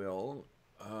 if you will.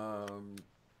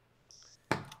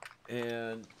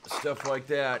 And stuff like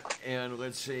that. And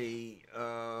let's see.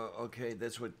 Okay,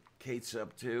 that's what Kate's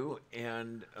up to.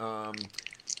 And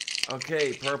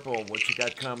okay, Purple, what you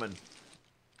got coming?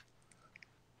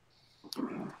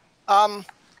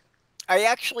 I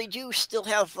actually do still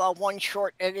have one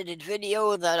short edited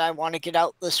video that I want to get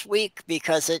out this week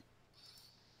because it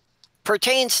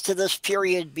pertains to this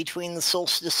period between the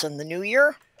solstice and the new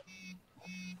year.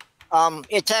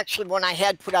 It's actually one I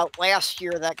had put out last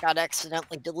year that got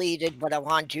accidentally deleted, but I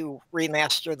wanted to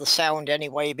remaster the sound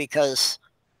anyway because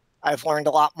I've learned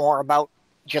a lot more about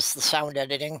just the sound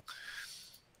editing.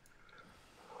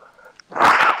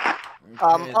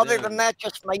 Other than that,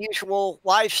 just my usual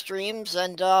live streams.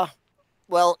 And,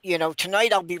 well,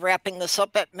 tonight I'll be wrapping this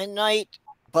up at midnight.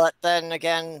 But then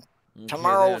again,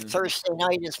 tomorrow, Thursday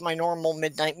night, is my normal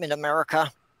midnight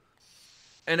mid-America.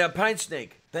 And Pine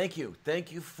Snake, thank you.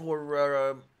 Thank you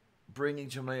for bringing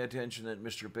to my attention that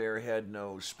Mr. Bear had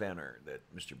no spanner, that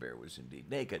Mr. Bear was indeed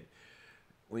naked.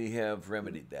 We have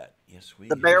remedied that. Yes, we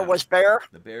The bear was bare?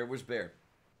 The bear was bare.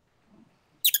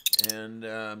 And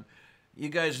you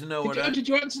guys know Did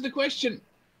you answer the question?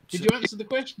 Did you answer the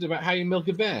question about how you milk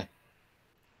a bear?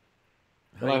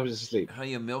 While I was asleep. How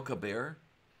you milk a bear?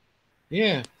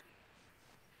 Yeah.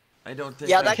 I don't think.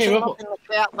 Yeah, that came up in the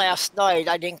chat last night.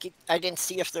 I didn't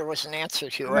see if there was an answer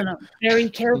to I don't know. Very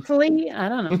carefully. I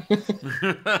don't know.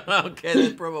 Okay,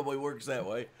 that probably works that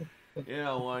way.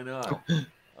 Yeah, why not?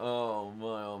 Oh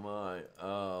my, oh my,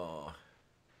 oh.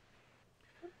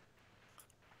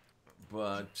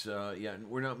 But yeah,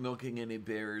 we're not milking any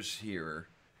bears here.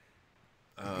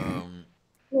 Well,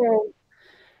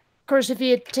 of course, if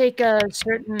you take a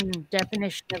certain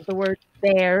definition of the word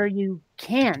bear, you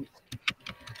can't.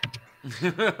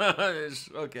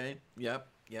 Okay. Yep.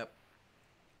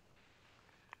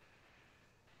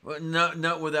 Well,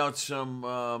 not without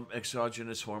some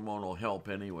exogenous hormonal help,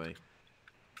 anyway.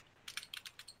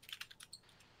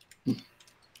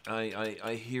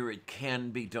 I hear it can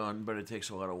be done, but it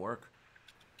takes a lot of work.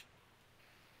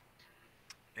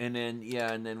 And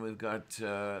then we've got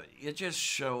you just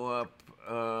show up,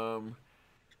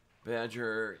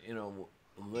 Badger,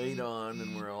 late on,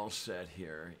 and we're all set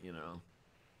here,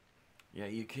 Yeah,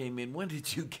 you came in. When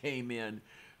did you came in?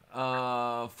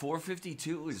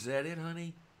 4:52. Is that it,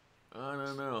 honey? I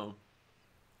don't know.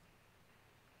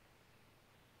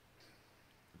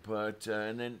 But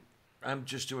and then I'm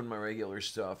just doing my regular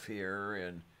stuff here,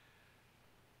 and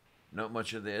not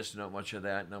much of this, not much of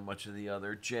that, not much of the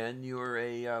other. Jen, you're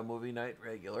a movie night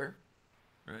regular,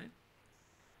 right?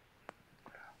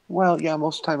 Well, yeah,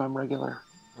 most of the time I'm regular.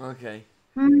 Okay.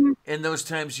 Hmm. In those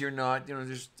times you're not,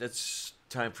 that's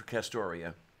time for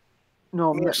Castoria.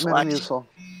 No, You're select. Metamucil.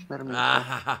 Metamucil. Ah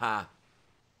ha ha ha.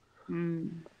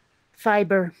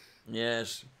 Fiber.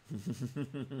 Yes.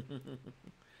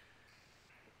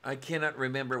 I cannot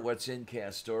remember what's in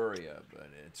Castoria, but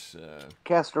it's.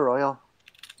 Castor oil.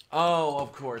 Oh,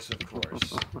 of course, of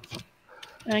course.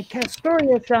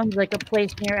 Castoria sounds like a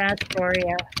place near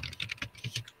Astoria.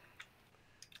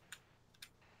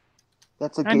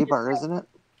 That's a I'm gay just- bar, isn't it?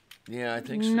 Yeah, I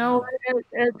think so. No,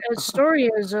 Astoria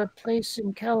is a place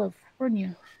in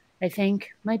California. I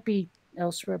think might be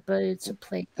elsewhere, but it's a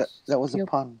place. That was a Yep.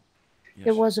 pun.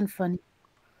 It wasn't funny.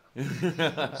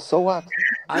 So what?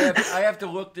 I have to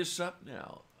look this up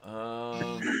now.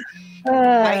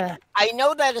 I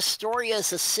know that Astoria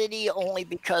is a city only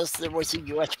because there was a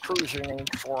U.S. cruiser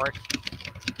named for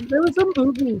it. There was a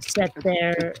movie set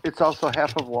there. It's also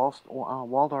half of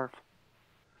Waldorf.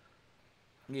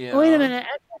 Yeah. Oh, wait a minute.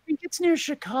 I think it's near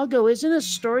Chicago. Isn't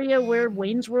Astoria where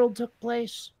Wayne's World took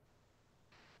place?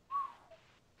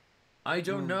 I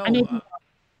don't know. I mean-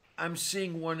 I'm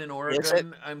seeing one in Is it?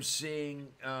 Oregon. I'm seeing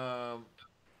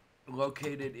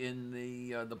located in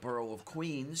the borough of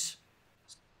Queens.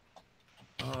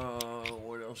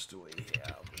 What else do we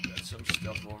have? We got some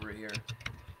stuff over here.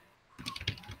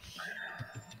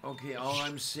 Okay, all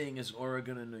I'm seeing is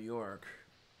Oregon and New York.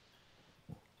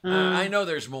 I know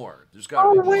there's more. There's got to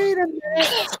Oh, be more. wait a minute.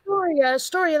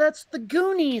 Astoria. That's the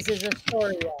Goonies is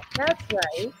Astoria. That's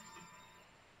right.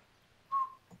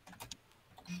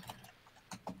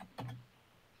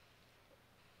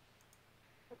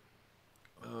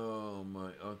 Oh my.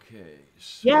 Okay.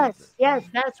 So Yes,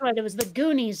 that's right. It was the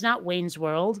Goonies, not Wayne's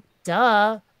World.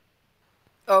 Duh.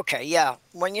 Okay, yeah.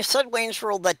 When you said Wayne's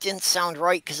World, that didn't sound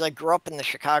right because I grew up in the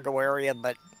Chicago area,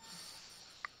 but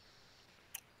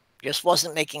just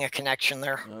wasn't making a connection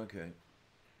there. Okay.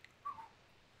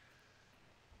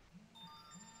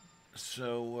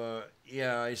 So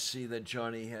yeah, I see that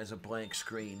Johnny has a blank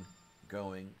screen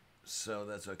going, so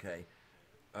that's okay.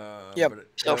 Yep, but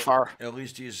so far. At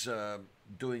least he's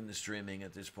doing the streaming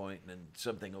at this point, and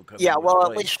something will come. Yeah, into his well, at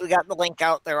place. least we got the link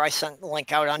out there. I sent the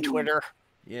link out on Twitter.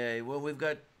 Yeah, well, we've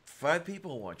got 5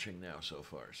 people watching now so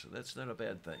far, so that's not a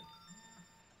bad thing.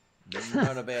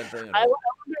 Not a bad thing at I all.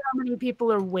 wonder how many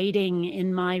people are waiting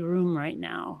in my room right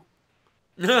now.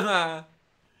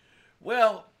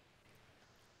 Well,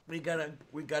 we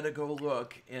gotta go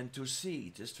look and to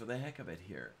see just for the heck of it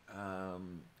here.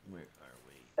 Where are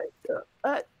we?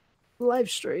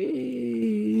 Live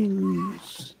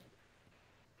streams.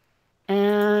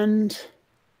 And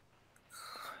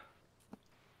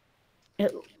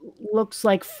it looks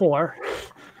like 4.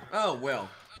 Oh well.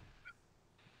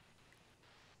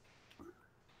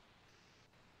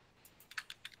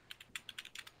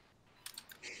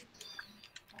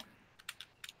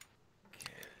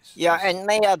 Yeah, and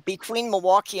they between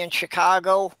Milwaukee and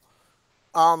Chicago,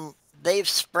 they've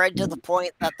spread to the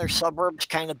point that their suburbs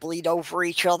kind of bleed over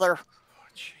each other. Oh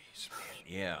jeez,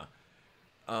 man.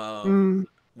 Yeah.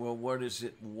 Well, what is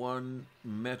it? One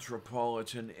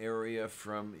metropolitan area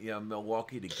from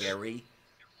Milwaukee to Gary.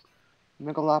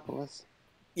 Megalopolis.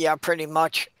 Yeah, pretty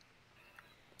much.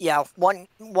 Yeah,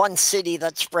 one city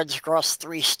that spreads across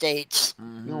 3 states.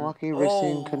 Milwaukee,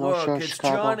 Racine, Kenosha, look, it's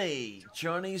Chicago. Johnny.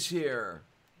 Johnny's here.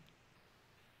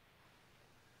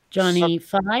 Johnny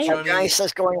 5? Johnny- Guy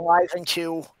says going live in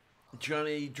 2.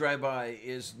 Johnny Drive-By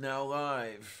is now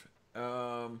live.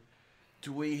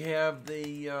 Do we have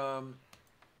the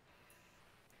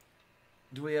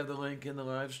link in the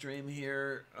live stream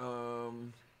here?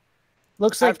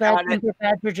 Looks like I've got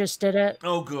Badger just did it.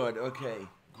 Oh, good. Okay,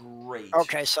 great.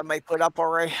 Okay, somebody put up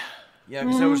already. Yeah,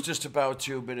 because I was just about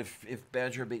to, but if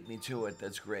Badger beat me to it,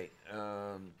 that's great.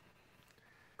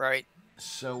 Right.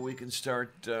 So we can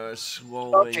start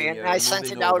slowly. Okay, and I sent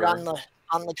it moving out over.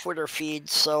 on the Twitter feed.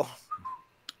 So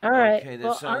All right. Okay, that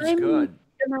well, sounds I'm good.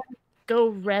 gonna go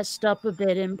rest up a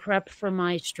bit and prep for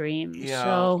my stream. Yeah.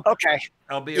 So okay,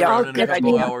 I'll be Yeah, around I'll in a get couple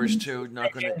you- hours too,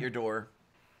 knocking at your door,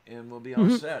 and we'll be all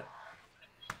set.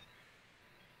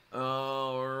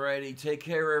 Alrighty, take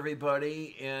care,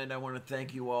 everybody, and I want to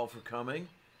thank you all for coming.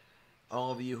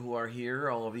 All of you who are here,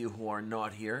 all of you who are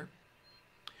not here,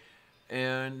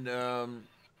 and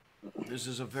this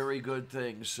is a very good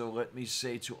thing. So let me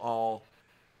say to all,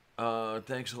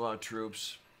 thanks a lot,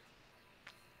 troops.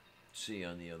 See you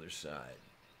on the other side.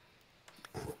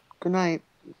 Good night.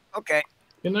 okay.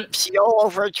 Good night. See you all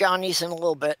over at Johnny's in a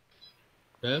little bit.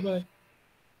 Bye-bye.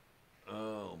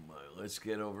 Oh my, let's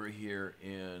get over here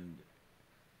and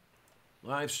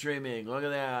live streaming. Look at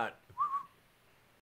that.